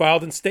court. So he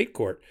filed in state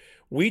court.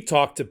 We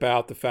talked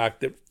about the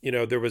fact that,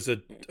 there was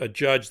a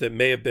judge that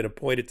may have been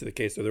appointed to the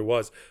case, or there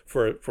was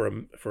for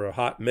a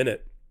hot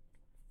minute,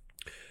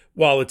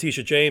 while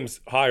Letitia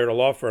James hired a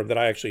law firm that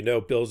I actually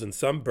know, Bills and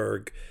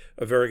Sundberg,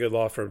 a very good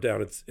law firm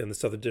down in the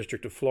Southern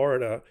District of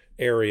Florida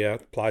area,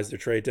 applies their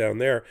trade down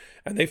there.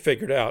 And they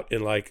figured out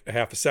in like a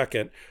half a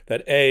second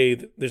that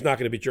there's not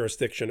going to be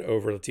jurisdiction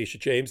over Letitia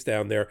James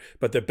down there,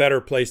 but the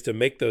better place to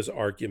make those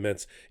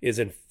arguments is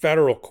in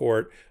federal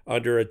court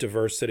under a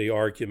diversity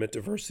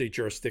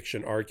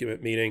jurisdiction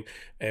argument, meaning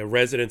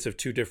residents of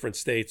two different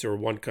states or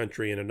one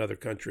country and another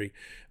country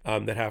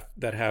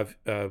that have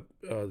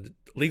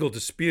legal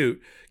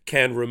dispute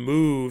can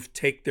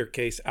take their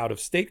case out of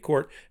state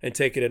court and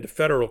take it into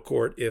federal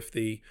court if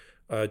the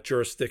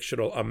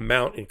jurisdictional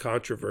amount in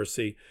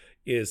controversy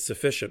is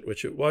sufficient,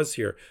 which it was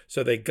here.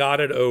 So they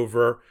got it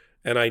over.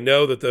 And I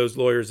know that those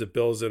lawyers at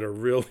Bilzen are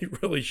really,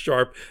 really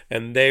sharp,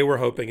 and they were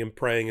hoping and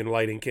praying and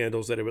lighting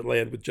candles that it would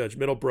land with Judge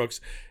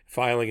Middlebrooks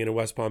filing in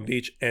West Palm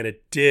Beach, and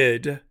it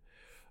did.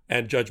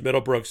 And Judge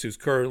Middlebrooks, who's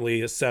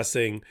currently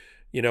assessing,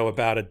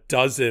 about a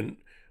dozen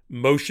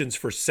motions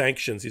for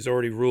sanctions. He's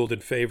already ruled in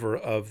favor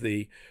of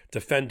the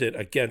defendant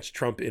against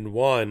Trump in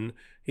one.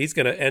 He's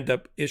going to end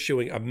up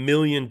issuing $1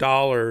 million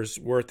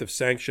worth of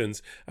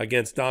sanctions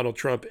against Donald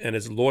Trump and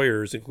his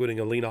lawyers, including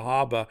Alina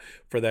Habba,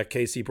 for that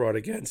case he brought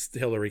against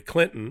Hillary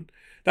Clinton.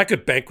 That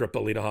could bankrupt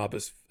Alina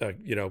Habba's,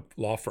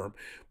 law firm.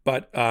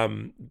 But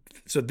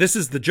so this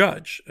is the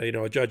judge,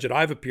 a judge that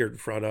I've appeared in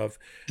front of.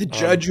 The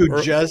judge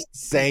who just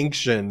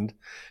sanctioned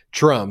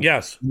Trump.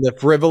 Yes. The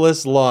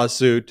frivolous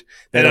lawsuit.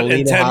 And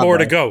 10 Habba, more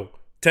to go.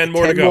 10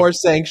 more to go. 10 more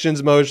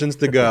sanctions motions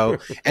to go.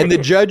 And the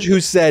judge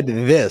who said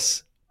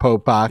this,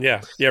 Popok.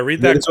 Yeah,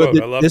 read that quote.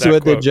 I love that quote. This is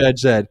what the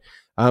judge said.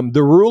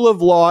 The rule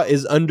of law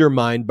is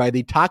undermined by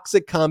the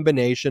toxic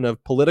combination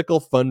of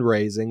political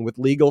fundraising with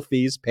legal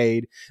fees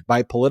paid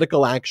by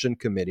political action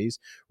committees,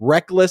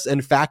 reckless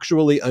and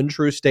factually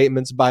untrue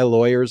statements by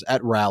lawyers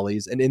at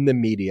rallies and in the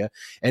media,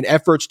 and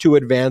efforts to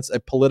advance a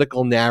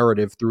political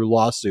narrative through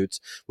lawsuits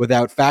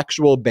without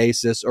factual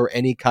basis or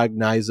any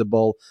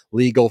cognizable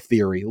legal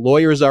theory.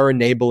 Lawyers are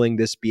enabling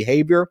this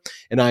behavior,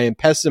 and I am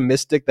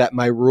pessimistic that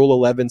my Rule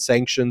 11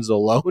 sanctions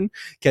alone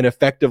can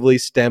effectively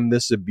stem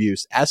this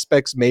abuse.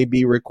 Aspects may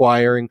be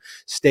requiring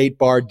state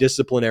bar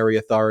disciplinary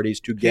authorities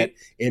to get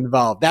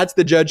involved. That's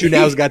the judge who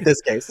now's got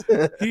this case.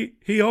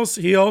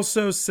 He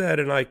also said,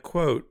 and I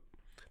quote,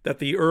 that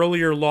the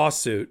earlier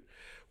lawsuit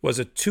was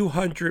a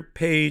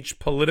 200-page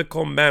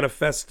political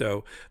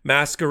manifesto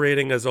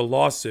masquerading as a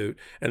lawsuit,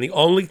 and the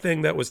only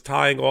thing that was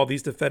tying all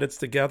these defendants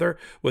together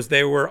was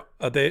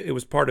it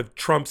was part of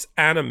Trump's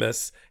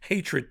animus,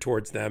 hatred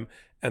towards them.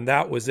 And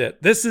that was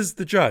it. This is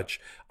the judge.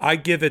 I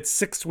give it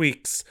 6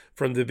 weeks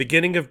from the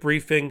beginning of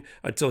briefing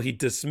until he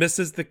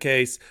dismisses the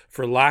case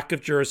for lack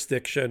of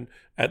jurisdiction,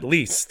 at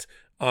least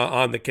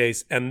on the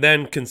case, and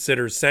then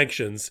considers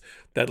sanctions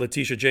that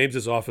Letitia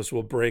James's office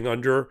will bring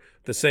under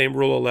the same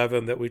Rule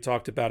 11 that we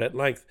talked about at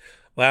length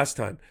last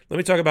time. Let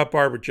me talk about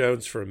Barbara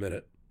Jones for a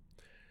minute,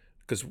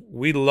 because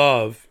we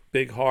love,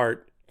 big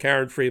heart,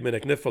 Karen Friedman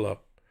Agnifilo.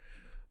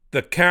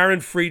 The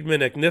Karen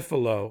Friedman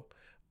Agnifilo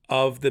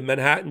of the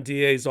Manhattan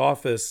DA's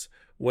office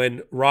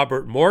when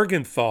Robert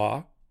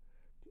Morgenthau,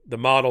 the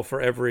model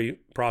for every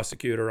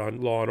prosecutor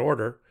on Law and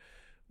Order,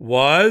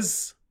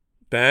 was,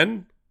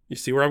 Ben, you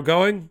see where I'm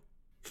going?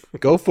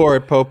 Go for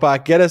it,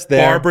 Popok. Get us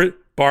there.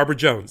 Barbara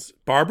Jones.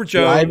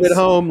 Drive it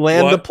home.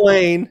 Land the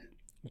plane.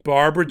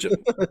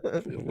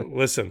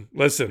 Listen.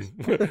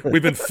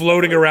 We've been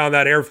floating around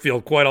that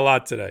airfield quite a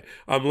lot today.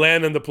 I'm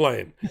landing the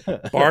plane.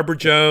 Barbara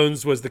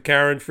Jones was the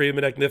Karen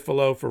Friedman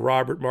Agnifilo for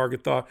Robert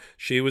Morgenthau.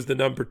 She was the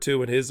number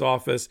 2 in his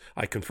office.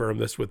 I confirmed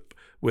this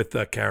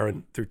with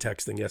Karen through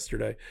texting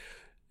yesterday.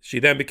 She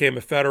then became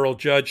a federal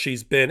judge.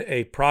 She's been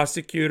a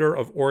prosecutor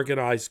of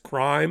organized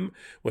crime.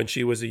 When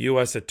she was a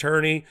U.S.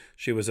 attorney,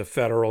 she was a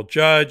federal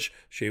judge.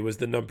 She was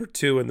the number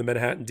 2 in the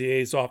Manhattan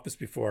DA's office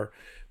before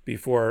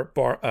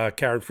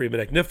Karen Freeman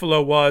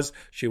Agnifilo was.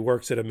 She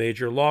works at a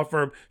major law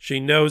firm. She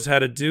knows how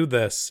to do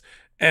this.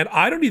 And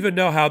I don't even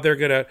know how they're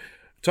going to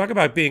talk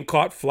about being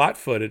caught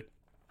flat-footed.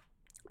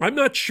 I'm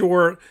not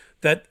sure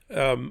that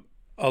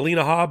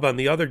Alina Habba and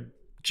the other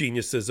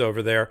geniuses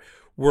over there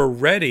were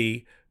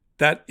ready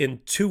that in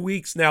 2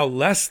 weeks now,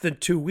 less than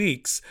 2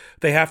 weeks,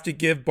 they have to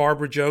give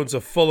Barbara Jones a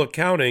full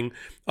accounting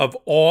of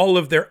all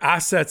of their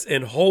assets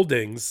and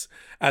holdings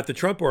at the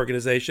Trump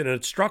Organization and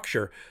its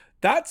structure.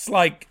 That's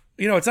like,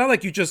 it's not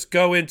like you just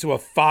go into a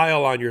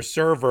file on your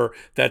server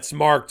that's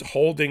marked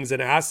holdings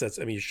and assets.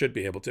 I mean, you should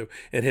be able to,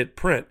 and hit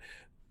print.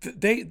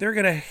 They're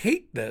going to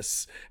hate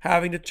this,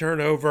 having to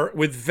turn over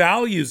with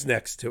values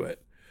next to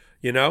it,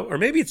 or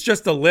maybe it's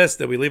just a list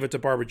that we leave it to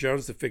Barbara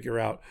Jones to figure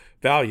out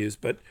values.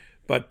 But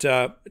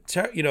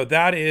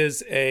that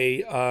is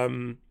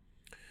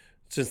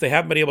since they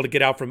haven't been able to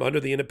get out from under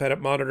the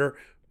independent monitor,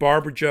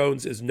 Barbara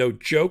Jones is no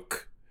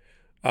joke.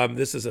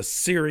 This is a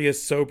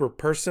serious, sober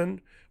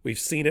person. We've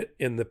seen it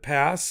in the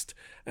past,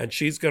 and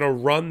she's going to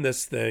run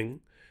this thing.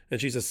 And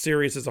she's as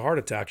serious as a heart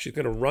attack. She's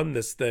going to run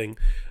this thing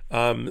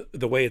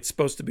the way it's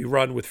supposed to be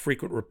run, with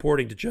frequent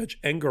reporting to Judge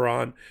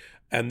Engoron.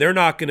 And they're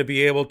not going to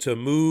be able to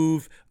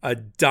move a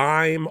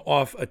dime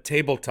off a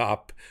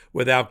tabletop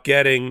without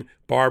getting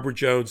Barbara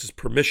Jones's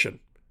permission,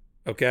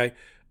 okay,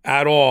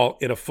 at all,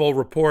 in a full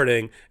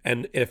reporting.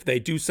 And if they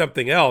do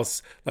something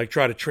else, like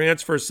try to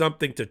transfer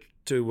something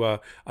to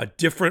a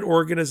different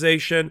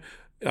organization,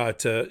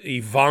 to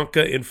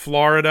Ivanka in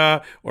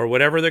Florida or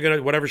whatever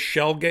whatever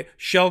shell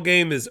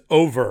game is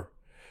over,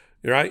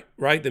 right?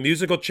 The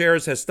musical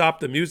chairs has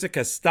stopped. The music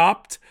has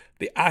stopped.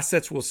 The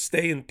assets will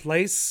stay in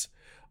place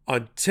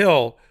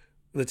until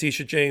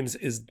Letitia James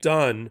is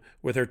done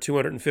with her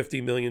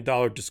 $250 million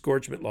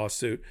disgorgement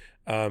lawsuit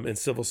and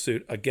civil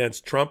suit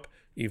against Trump,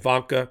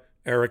 Ivanka,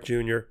 Eric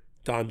Jr.,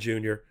 Don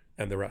Jr.,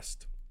 and the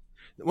rest.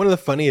 One of the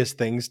funniest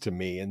things to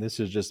me, and this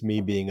is just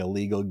me being a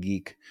legal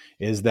geek,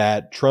 is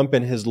that Trump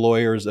and his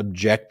lawyers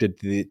objected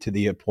to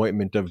the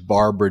appointment of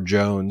Barbara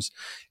Jones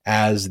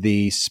as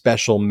the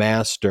special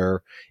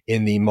master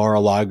in the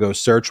Mar-a-Lago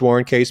search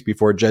warrant case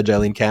before Judge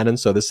Eileen Cannon.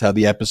 So this is how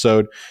the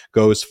episode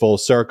goes full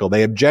circle.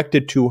 They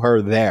objected to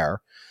her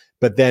there,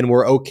 but then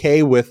we're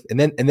okay with, and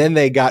then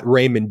they got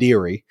Raymond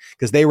Dearie,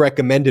 because they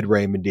recommended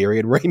Raymond Dearie,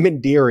 and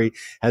Raymond Dearie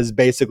has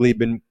basically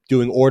been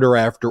doing order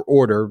after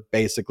order,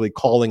 basically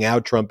calling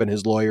out Trump and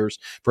his lawyers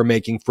for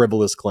making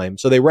frivolous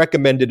claims. So they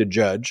recommended a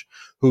judge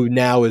who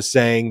now is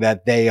saying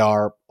that they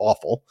are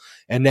awful.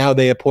 And now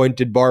they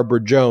appointed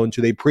Barbara Jones,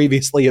 who they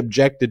previously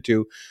objected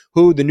to,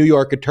 who the New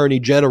York Attorney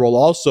General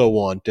also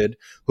wanted,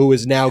 who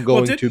is now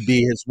going to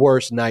be his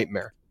worst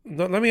nightmare.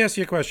 Let me ask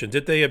you a question.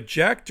 Did they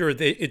object, or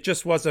it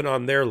just wasn't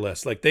on their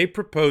list? Like, they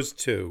proposed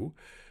to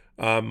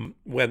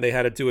when they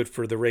had to do it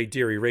for the Ray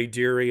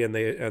Dearie, and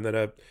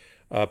then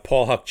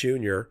Paul Huck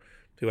Jr.,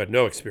 who had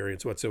no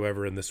experience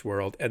whatsoever in this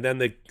world, and then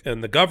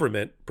the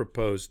government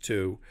proposed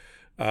to,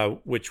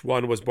 which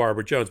one was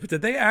Barbara Jones. But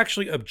did they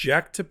actually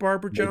object to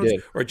Barbara Jones,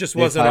 or it just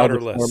wasn't on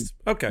her list?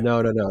 Okay.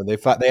 No.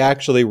 They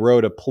actually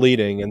wrote a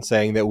pleading and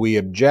saying that we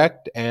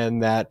object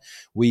and that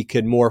we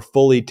could more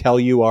fully tell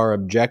you our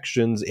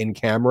objections in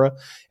camera.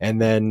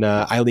 And then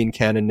Eileen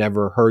Cannon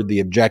never heard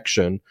the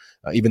objection,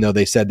 even though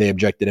they said they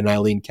objected, and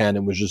Eileen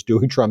Cannon was just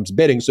doing Trump's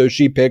bidding. So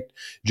she picked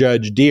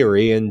Judge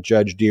Dearie, and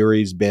Judge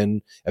Dearie's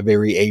been a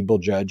very able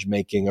judge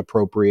making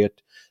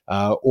appropriate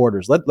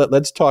orders.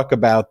 Let's talk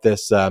about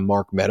this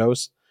Mark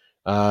Meadows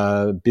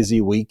busy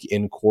week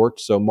in court.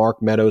 So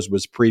Mark Meadows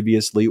was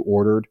previously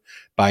ordered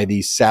by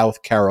the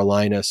South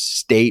Carolina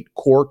State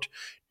Court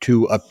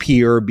to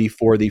appear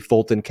before the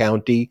Fulton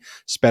County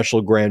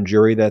special grand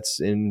jury that's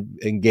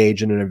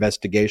engaged in an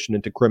investigation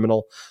into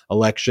criminal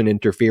election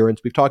interference.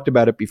 We've talked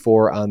about it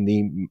before on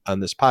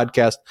this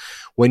podcast.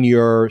 When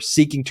you're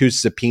seeking to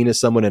subpoena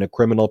someone in a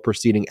criminal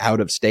proceeding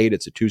out of state,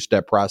 it's a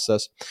two-step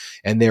process.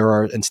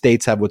 And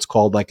states have what's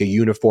called like a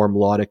uniform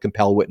law to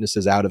compel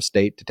witnesses out of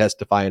state to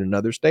testify in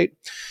another state.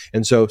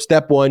 And so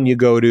step one, you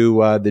go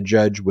to the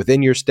judge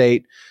within your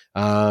state.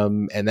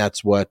 And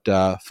that's what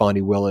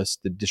Fonnie Willis,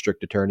 the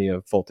district attorney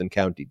of Fulton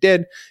County,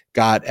 did.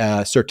 Got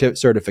a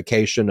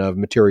certification of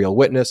material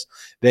witness.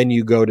 Then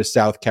you go to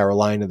South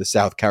Carolina. The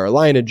South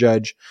Carolina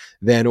judge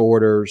then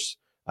orders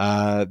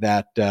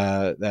that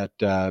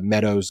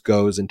Meadows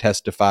goes and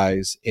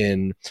testifies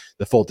in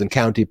the Fulton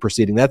County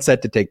proceeding. That's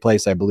set to take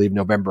place, I believe,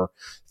 November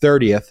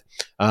 30th.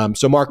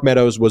 So Mark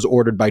Meadows was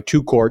ordered by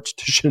two courts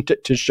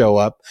to show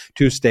up,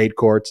 two state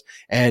courts,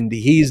 and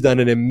he's done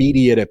an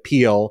immediate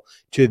appeal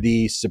to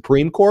the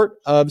Supreme Court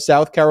of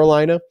South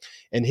Carolina.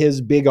 And his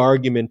big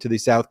argument to the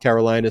South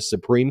Carolina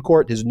Supreme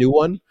Court, his new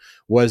one,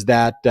 was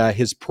that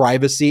his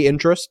privacy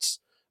interests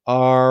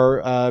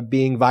are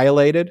being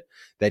violated,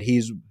 that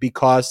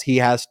because he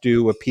has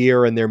to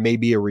appear and there may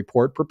be a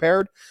report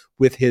prepared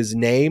with his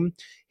name,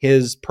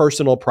 his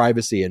personal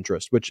privacy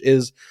interest, which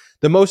is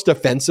the most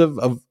offensive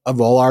of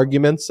all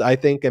arguments, I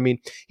think. I mean,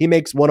 he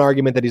makes one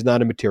argument that he's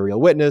not a material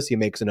witness. He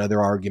makes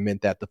another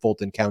argument that the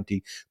Fulton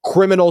County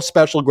Criminal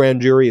Special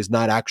Grand Jury is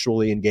not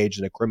actually engaged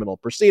in a criminal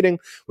proceeding,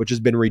 which has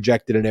been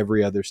rejected in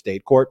every other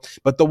state court.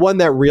 But the one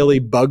that really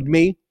bugged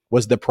me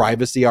was the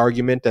privacy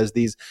argument, as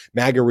these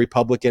MAGA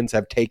Republicans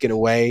have taken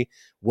away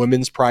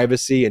women's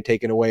privacy and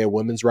taken away a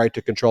woman's right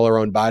to control her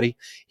own body.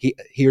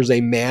 Here's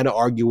a man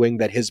arguing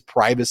that his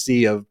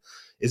privacy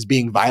is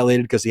being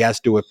violated because he has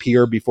to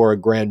appear before a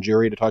grand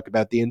jury to talk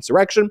about the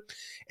insurrection.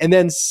 And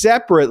then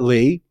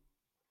separately,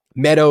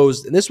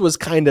 Meadows, and this was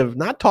kind of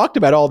not talked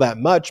about all that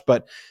much,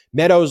 but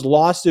Meadows'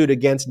 lawsuit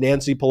against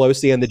Nancy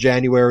Pelosi and the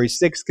January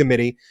 6th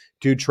committee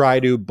to try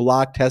to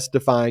block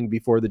testifying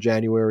before the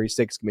January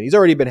 6th committee. He's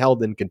already been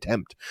held in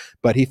contempt,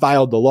 but he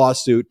filed the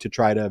lawsuit to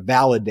try to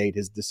validate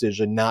his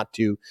decision not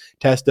to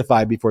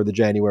testify before the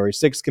January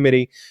 6th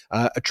committee.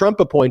 A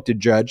Trump-appointed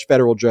judge,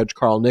 federal judge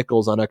Carl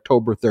Nichols, on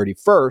October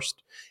 31st,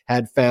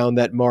 had found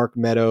that Mark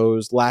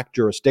Meadows lacked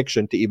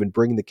jurisdiction to even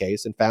bring the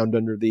case, and found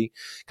under the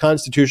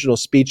constitutional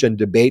speech and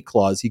debate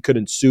clause he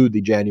couldn't sue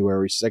the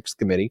January 6th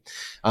committee.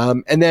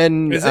 And then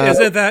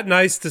isn't that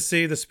nice to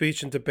see the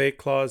speech and debate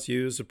clause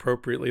used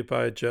appropriately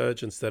by a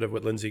judge instead of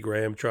what Lindsey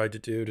Graham tried to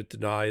do to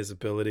deny his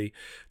ability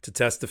to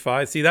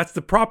testify? See, that's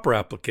the proper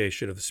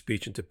application of the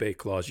speech and debate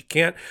clause. You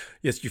can't,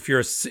 yes,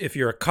 if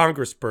you're a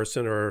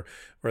congressperson or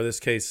in this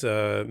case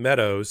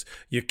Meadows,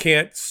 you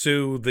can't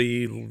sue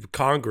the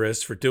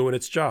Congress for doing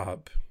its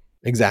job.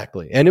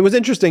 Exactly. And it was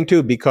interesting,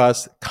 too,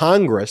 because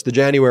Congress, the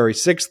January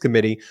 6th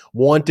committee,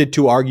 wanted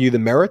to argue the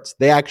merits.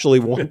 They actually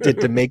wanted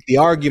to make the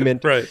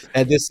argument right.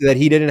 that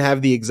he didn't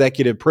have the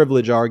executive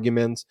privilege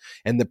arguments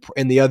and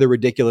the other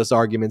ridiculous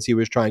arguments he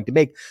was trying to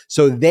make.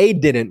 So they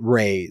didn't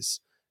raise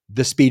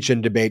the speech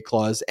and debate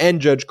clause.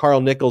 And Judge Carl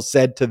Nichols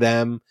said to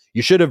them,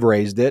 you should have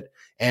raised it.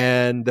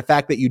 And the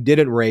fact that you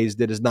didn't raise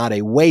it is not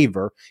a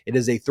waiver. It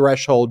is a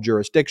threshold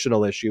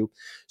jurisdictional issue.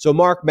 So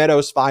Mark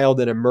Meadows filed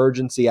an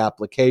emergency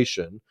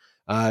application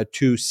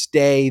to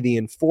stay the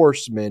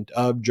enforcement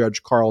of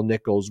Judge Carl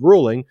Nichols'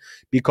 ruling,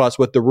 because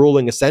what the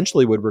ruling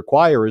essentially would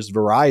require is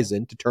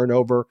Verizon to turn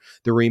over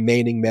the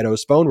remaining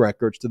Meadows phone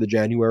records to the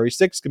January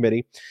 6th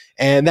committee.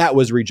 And that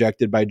was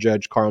rejected by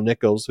Judge Carl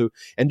Nichols,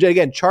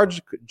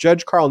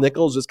 Judge Carl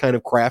Nichols is kind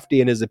of crafty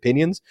in his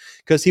opinions,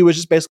 because he was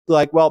just basically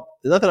like, well,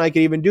 there's nothing I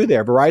can even do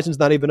there. Verizon's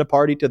not even a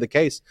party to the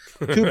case.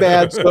 Too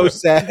bad, so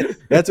sad.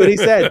 That's what he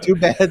said. Too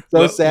bad,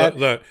 so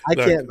sad. I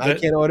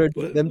can't order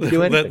them to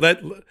do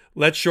anything.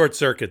 Let's short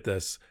circuit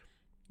this.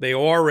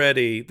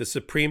 The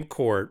Supreme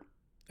Court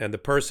and the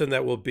person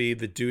that will be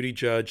the duty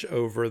judge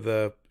over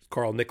the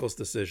Carl Nichols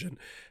decision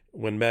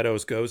when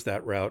Meadows goes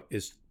that route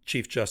is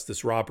Chief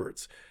Justice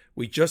Roberts.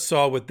 We just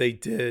saw what they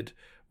did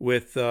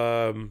with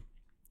Kelly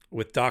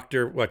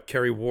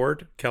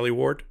Ward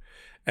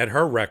and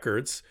her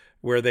records,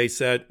 where they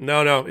said,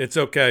 no, it's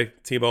okay,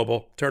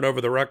 T-Mobile, turn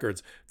over the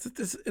records.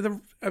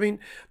 I mean,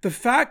 the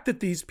fact that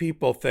these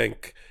people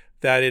think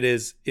that it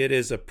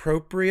is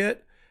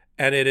appropriate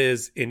and it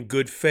is in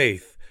good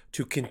faith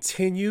to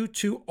continue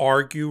to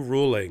argue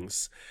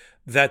rulings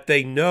that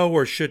they know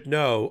or should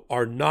know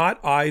are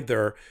not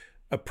either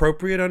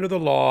appropriate under the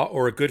law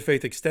or a good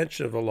faith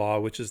extension of the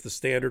law, which is the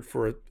standard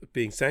for it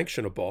being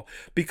sanctionable,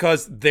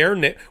 because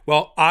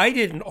I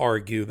didn't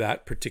argue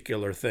that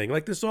particular thing.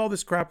 Like all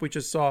this crap we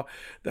just saw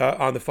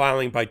on the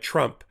filing by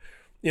Trump.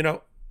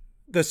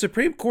 The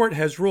Supreme Court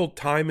has ruled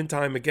time and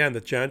time again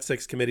that Jan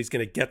 6 committee is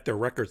going to get their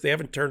records. They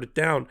haven't turned it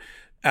down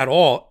at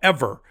all,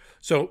 ever.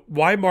 So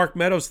why Mark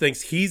Meadows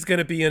thinks he's going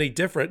to be any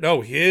different?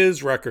 No,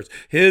 his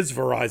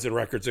Verizon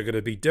records are going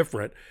to be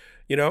different.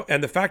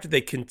 And the fact that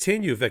they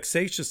continue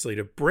vexatiously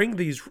to bring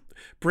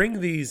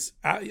these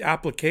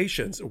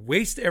applications,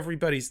 waste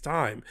everybody's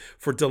time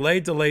for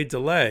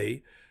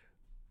delay,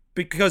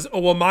 because,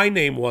 my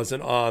name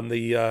wasn't on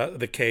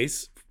the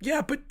case.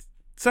 Yeah, but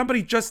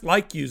somebody just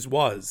like you's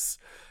was.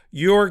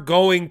 You're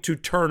going to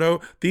turn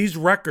over these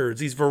records,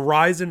 these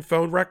Verizon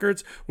phone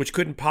records, which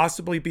couldn't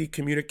possibly be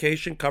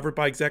communication covered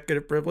by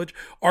executive privilege,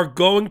 are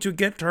going to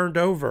get turned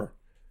over.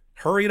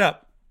 Hurry it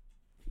up.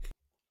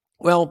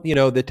 Well,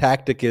 the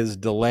tactic is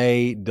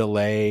delay.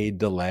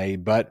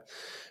 But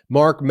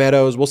Mark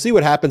Meadows, we'll see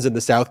what happens in the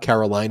South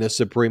Carolina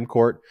Supreme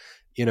Court.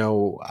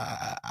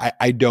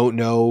 I don't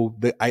know.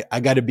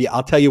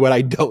 I'll tell you what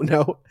I don't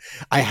know.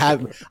 I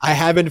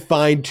haven't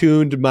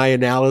fine-tuned my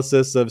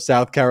analysis of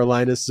South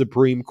Carolina's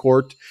Supreme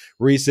Court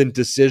recent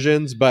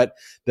decisions, but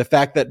the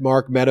fact that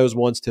Mark Meadows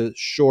wants to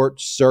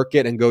short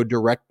circuit and go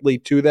directly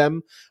to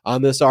them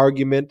on this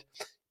argument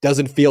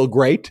doesn't feel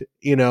great,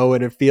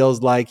 and it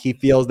feels like he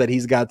feels that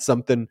he's got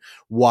something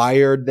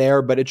wired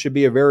there, but it should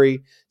be a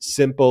very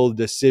simple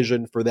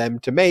decision for them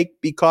to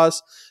make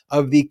because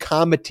of the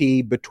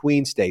comity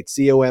between states,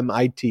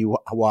 COMITY.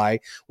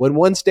 When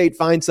one state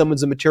finds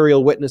someone's a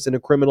material witness in a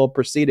criminal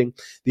proceeding,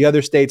 the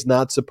other state's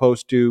not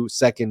supposed to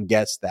second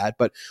guess that,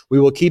 but we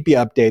will keep you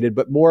updated,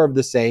 but more of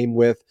the same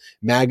with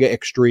MAGA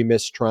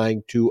extremists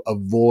trying to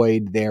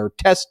avoid their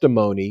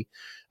testimony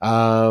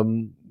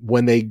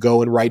when they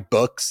go and write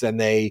books and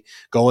they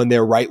go in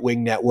their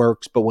right-wing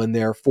networks, but when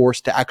they're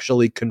forced to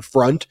actually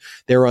confront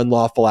their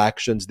unlawful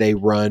actions, they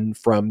run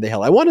from the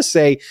hill. I want to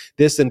say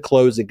this in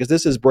closing, because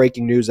this is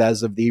breaking news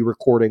as of the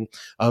recording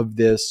of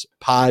this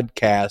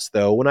podcast,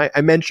 though. When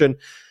I mentioned,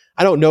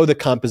 I don't know the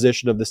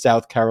composition of the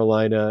South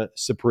Carolina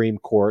Supreme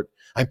Court.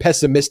 I'm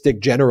pessimistic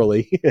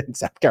generally in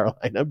South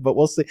Carolina, but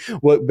we'll see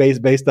what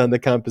based on the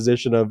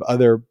composition of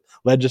other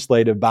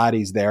legislative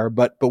bodies there,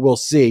 but we'll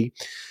see.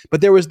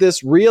 But there was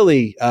this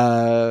really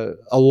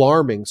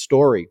alarming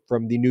story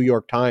from the New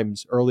York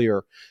Times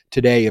earlier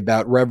today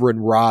about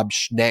Reverend Rob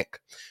Schneck,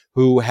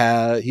 who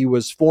he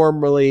was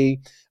formerly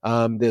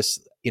this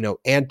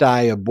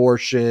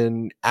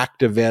anti-abortion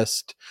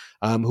activist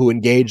who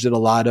engaged in a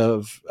lot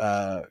of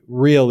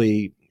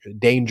really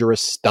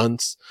dangerous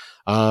stunts.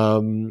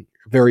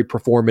 Very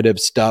performative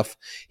stuff.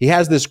 He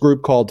has this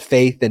group called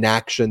Faith in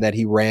Action that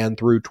he ran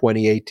through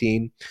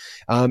 2018.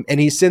 And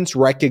he's since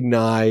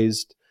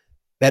recognized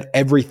that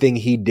everything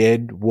he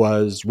did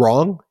was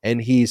wrong.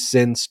 And he's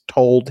since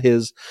told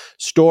his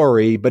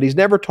story, but he's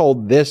never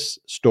told this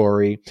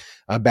story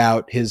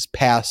about his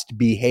past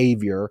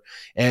behavior.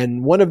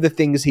 And one of the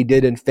things he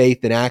did in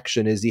Faith in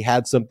Action is he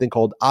had something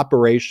called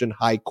Operation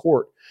High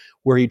Court,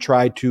 where he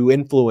tried to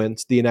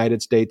influence the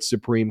United States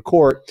Supreme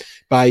Court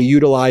by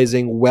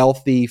utilizing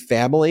wealthy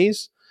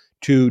families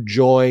to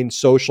join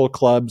social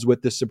clubs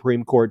with the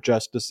Supreme Court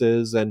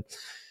justices and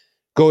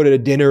go to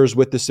dinners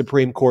with the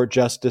Supreme Court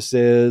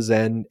justices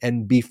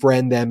and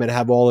befriend them and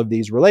have all of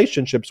these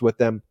relationships with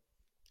them.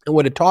 And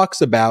what it talks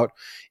about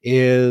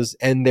is,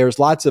 and there's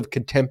lots of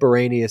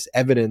contemporaneous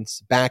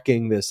evidence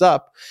backing this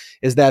up,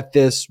 is that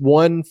this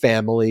one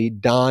family,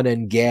 Don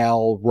and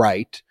Gail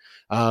Wright,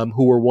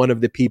 who were one of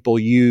the people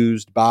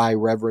used by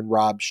Reverend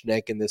Rob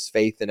Schneck in this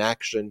Faith in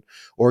Action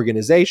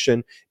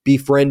organization,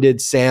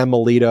 befriended Sam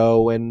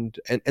Alito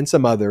and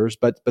some others,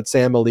 but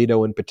Sam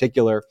Alito in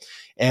particular,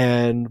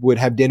 and would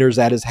have dinners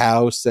at his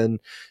house. And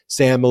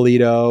Sam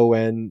Alito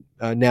and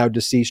now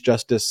deceased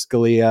Justice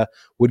Scalia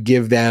would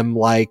give them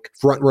like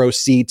front row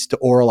seats to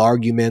oral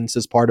arguments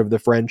as part of the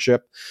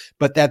friendship.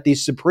 But that the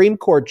Supreme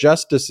Court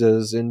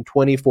justices in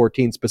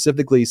 2014,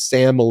 specifically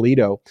Sam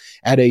Alito,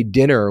 at a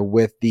dinner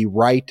with the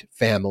Wright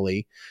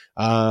family,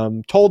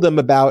 told them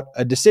about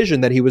a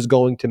decision that he was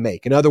going to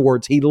make. In other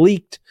words, he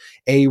leaked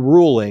a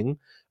ruling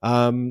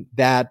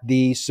that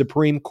the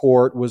Supreme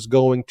Court was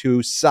going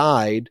to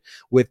side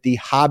with the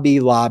Hobby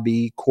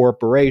Lobby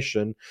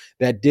Corporation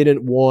that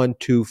didn't want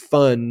to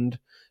fund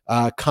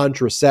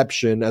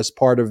contraception as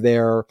part of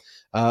their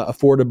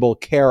Affordable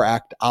Care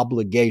Act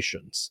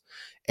obligations.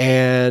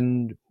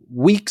 And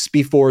weeks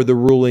before the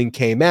ruling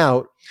came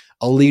out,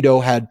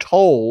 Alito had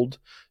told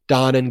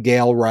Don and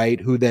Gail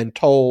Wright, who then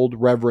told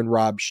Reverend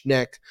Rob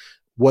Schneck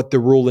what the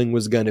ruling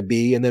was going to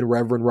be. And then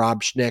Reverend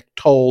Rob Schneck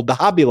told the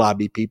Hobby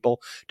Lobby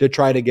people to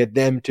try to get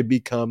them to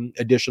become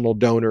additional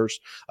donors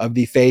of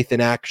the Faith in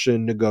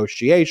Action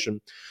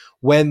negotiation.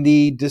 When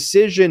the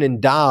decision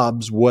in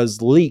Dobbs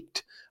was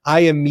leaked, I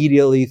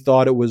immediately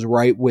thought it was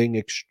right-wing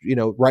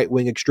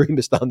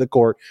extremists on the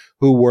court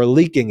who were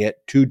leaking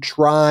it to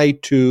try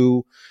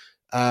to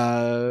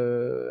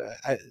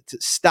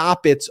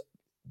stop its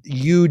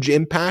huge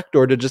impact,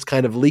 or to just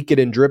kind of leak it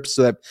in drips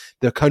so that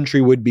the country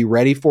would be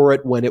ready for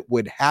it when it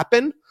would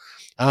happen.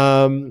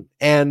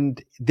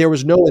 And there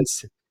was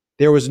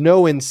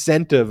no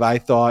incentive, I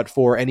thought,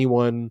 for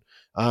anyone,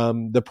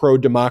 the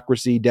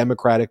pro-democracy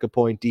Democratic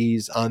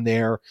appointees on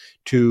there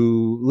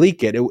to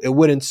leak it. It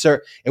wouldn't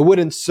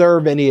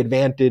serve any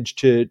advantage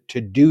to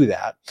do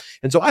that.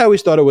 And so I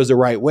always thought it was a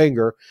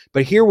right-winger,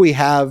 but here we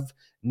have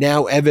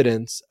now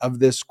evidence of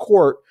this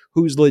court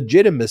whose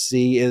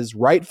legitimacy is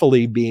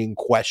rightfully being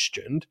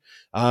questioned,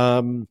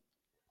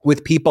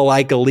 with people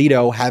like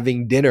Alito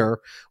having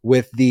dinner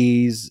with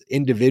these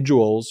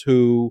individuals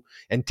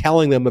and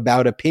telling them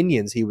about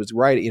opinions he was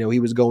he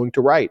was going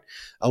to write.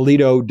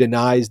 Alito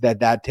denies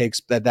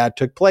that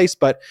took place,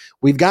 but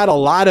we've got a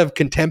lot of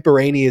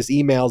contemporaneous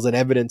emails and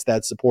evidence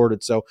that support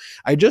it. So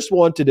I just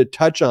wanted to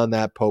touch on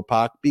that,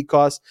 Popok,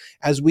 because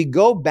as we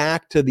go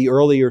back to the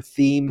earlier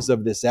themes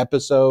of this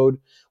episode,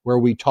 where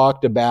we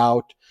talked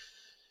about,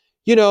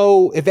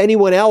 if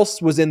anyone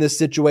else was in this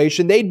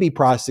situation, they'd be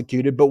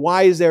prosecuted. But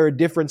why is there a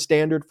different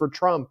standard for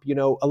Trump?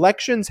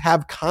 Elections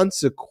have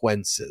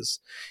consequences.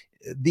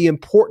 The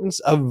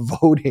importance of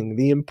voting,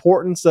 the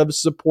importance of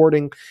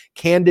supporting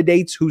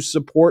candidates who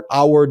support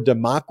our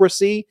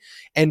democracy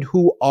and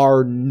who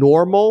are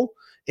normal,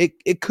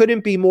 it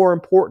couldn't be more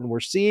important.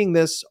 We're seeing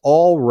this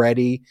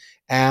already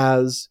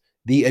as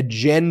the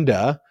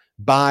agenda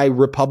by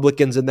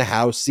Republicans in the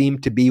House seem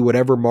to be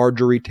whatever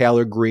Marjorie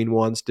Taylor Greene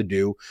wants to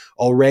do.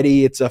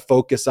 Already it's a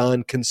focus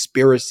on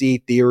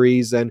conspiracy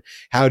theories and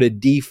how to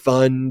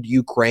defund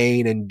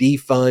Ukraine and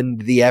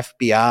defund the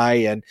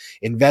FBI and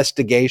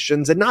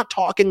investigations, and not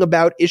talking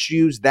about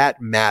issues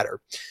that matter.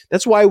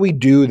 That's why we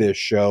do this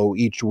show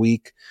each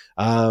week.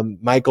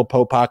 Michael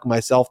Popok,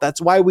 myself,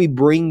 that's why we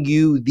bring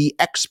you the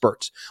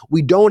experts.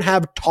 We don't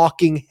have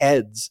talking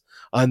heads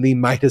on the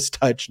Midas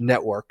Touch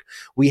Network.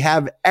 We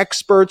have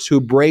experts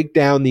who break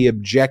down the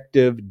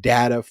objective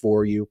data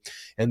for you,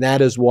 and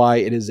that is why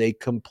it is a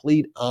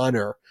complete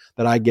honor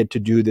that I get to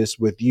do this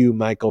with you,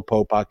 Michael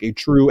Popok, a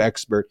true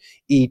expert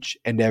each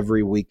and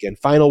every weekend.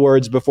 Final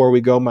words before we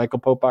go, Michael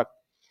Popok?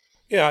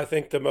 Yeah, I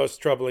think the most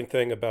troubling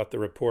thing about the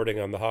reporting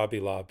on the Hobby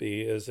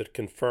Lobby is it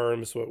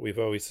confirms what we've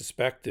always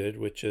suspected,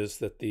 which is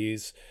that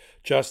these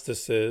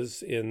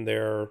justices in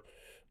their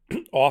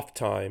off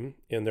time,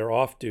 in their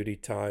off-duty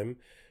time,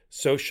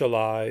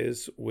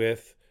 socialize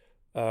with,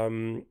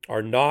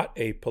 are not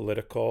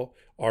apolitical,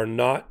 are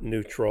not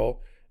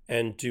neutral,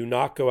 and do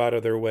not go out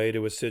of their way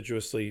to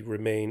assiduously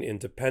remain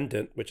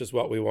independent, which is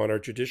what we want our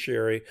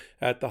judiciary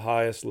at the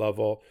highest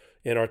level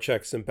in our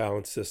checks and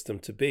balance system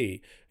to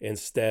be.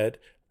 Instead,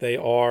 they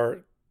are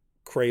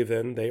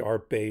craven, they are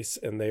base,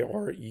 and they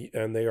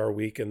are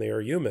weak, and they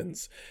are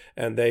humans,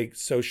 and they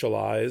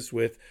socialize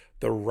with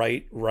the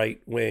right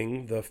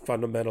wing, the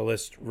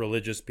fundamentalist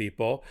religious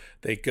people.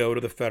 They go to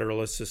the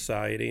Federalist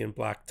Society in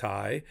black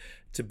tie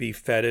to be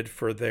feted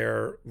for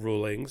their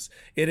rulings.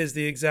 It is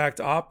the exact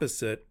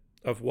opposite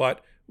of what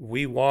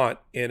we want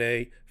in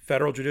a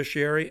federal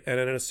judiciary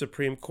and in a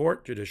Supreme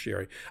Court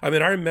judiciary. I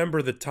mean, I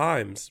remember the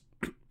times,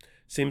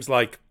 seems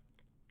like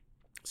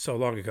so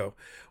long ago,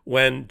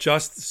 when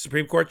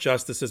Supreme Court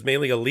justices,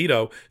 mainly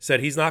Alito,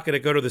 said he's not going to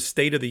go to the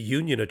State of the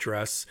Union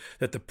address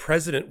that the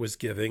president was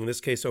giving, in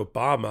this case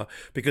Obama,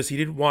 because he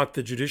didn't want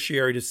the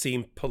judiciary to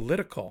seem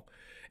political.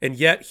 And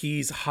yet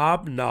he's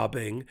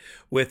hobnobbing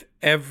with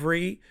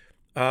everyone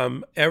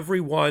on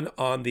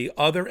the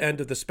other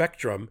end of the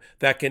spectrum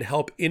that can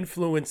help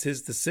influence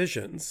his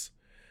decisions.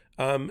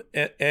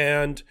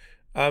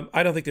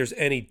 I don't think there's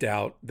any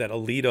doubt that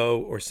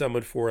Alito or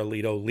someone for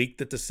Alito leaked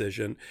the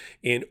decision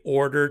in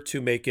order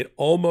to make it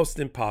almost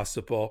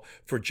impossible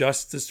for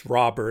Justice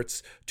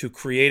Roberts to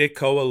create a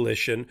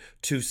coalition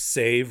to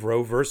save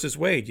Roe versus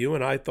Wade. You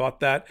and I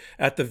thought that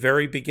at the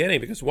very beginning,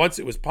 because once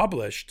it was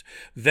published,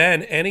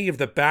 then any of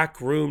the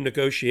backroom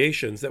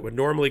negotiations that were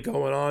normally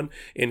going on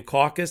in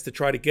caucus to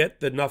try to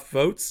get enough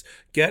votes,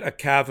 get a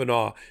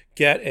Kavanaugh,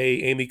 get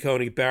a Amy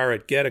Coney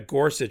Barrett, get a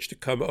Gorsuch to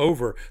come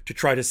over to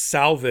try to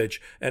salvage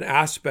an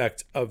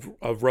aspect of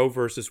Roe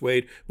versus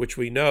Wade, which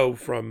we know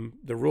from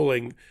the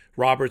ruling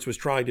Roberts was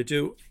trying to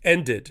do,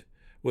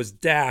 was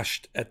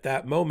dashed at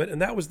that moment.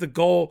 And that was the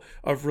goal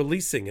of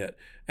releasing it.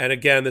 And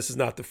again, this is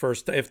not the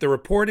first. If the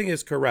reporting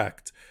is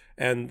correct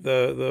and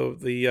the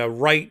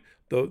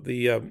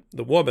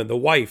woman, the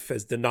wife,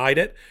 has denied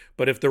it,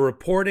 but if the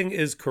reporting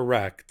is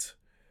correct,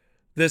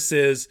 this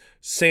is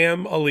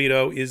Sam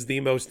Alito is the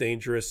most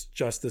dangerous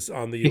justice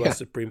on the U.S.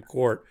 Supreme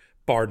Court,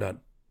 bar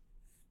none.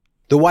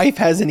 The wife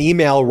has an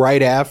email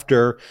right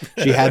after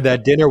she had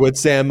that dinner with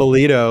Sam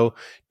Alito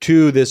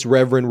to this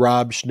Reverend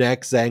Rob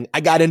Schneck saying,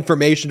 I got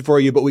information for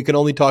you, but we can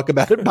only talk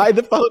about it by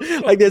the phone.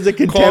 Like there's a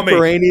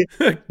contemporaneous,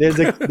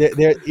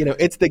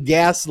 it's the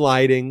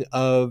gaslighting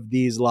of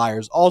these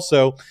liars.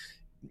 Also,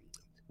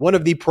 one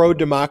of the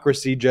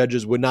pro-democracy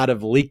judges would not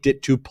have leaked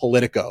it to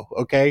Politico.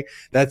 Okay,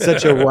 that's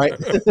such a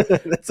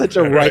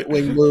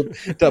right-wing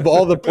move. Of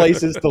all the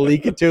places to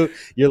leak it to,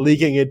 you're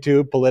leaking it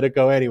to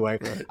Politico anyway.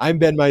 Right. I'm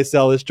Ben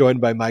Meiselas,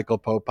 joined by Michael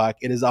Popok.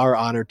 It is our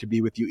honor to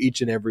be with you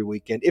each and every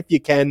weekend. If you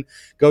can,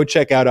 go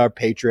check out our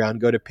Patreon.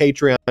 Go to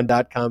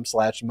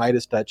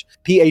patreon.com/MeidasTouch,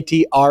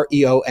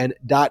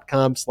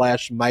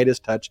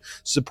 patreon.com/MeidasTouch.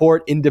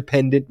 Support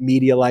independent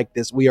media like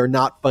this. We are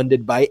not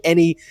funded by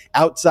any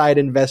outside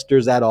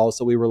investors at all,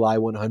 so we rely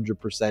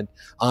 100%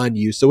 on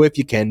you. So if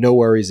you can, no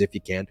worries if you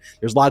can.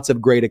 There's lots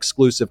of great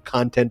exclusive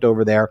content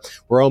over there.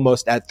 We're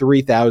almost at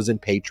 3,000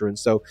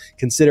 patrons, so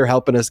consider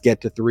helping us get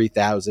to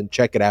 3,000.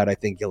 Check it out. I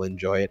think you'll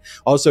enjoy it.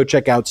 Also,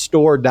 check out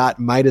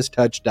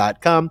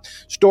store.MeidasTouch.com,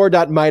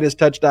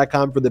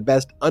 store.MeidasTouch.com for the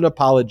best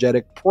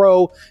unapologetic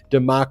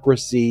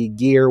pro-democracy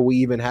gear. We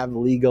even have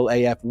Legal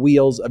AF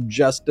Wheels of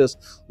Justice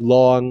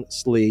long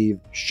sleeve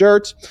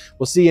shirts.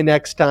 We'll see you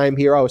next time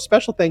here. Oh,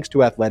 special thanks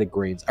to Athletic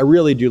Greens. I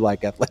really do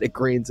like Athletic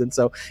Greens. And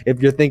so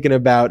if you're thinking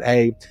about,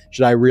 hey,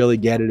 should I really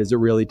get it? Does it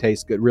really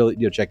taste good? Really,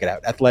 check it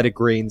out.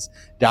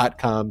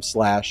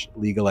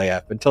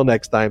 athleticgreens.com/legalaf. Until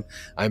next time,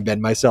 I'm Ben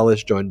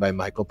Meiselas, joined by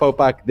Michael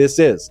Popok. This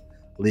is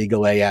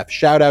Legal AF.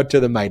 Shout out to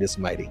the Midas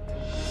Mighty.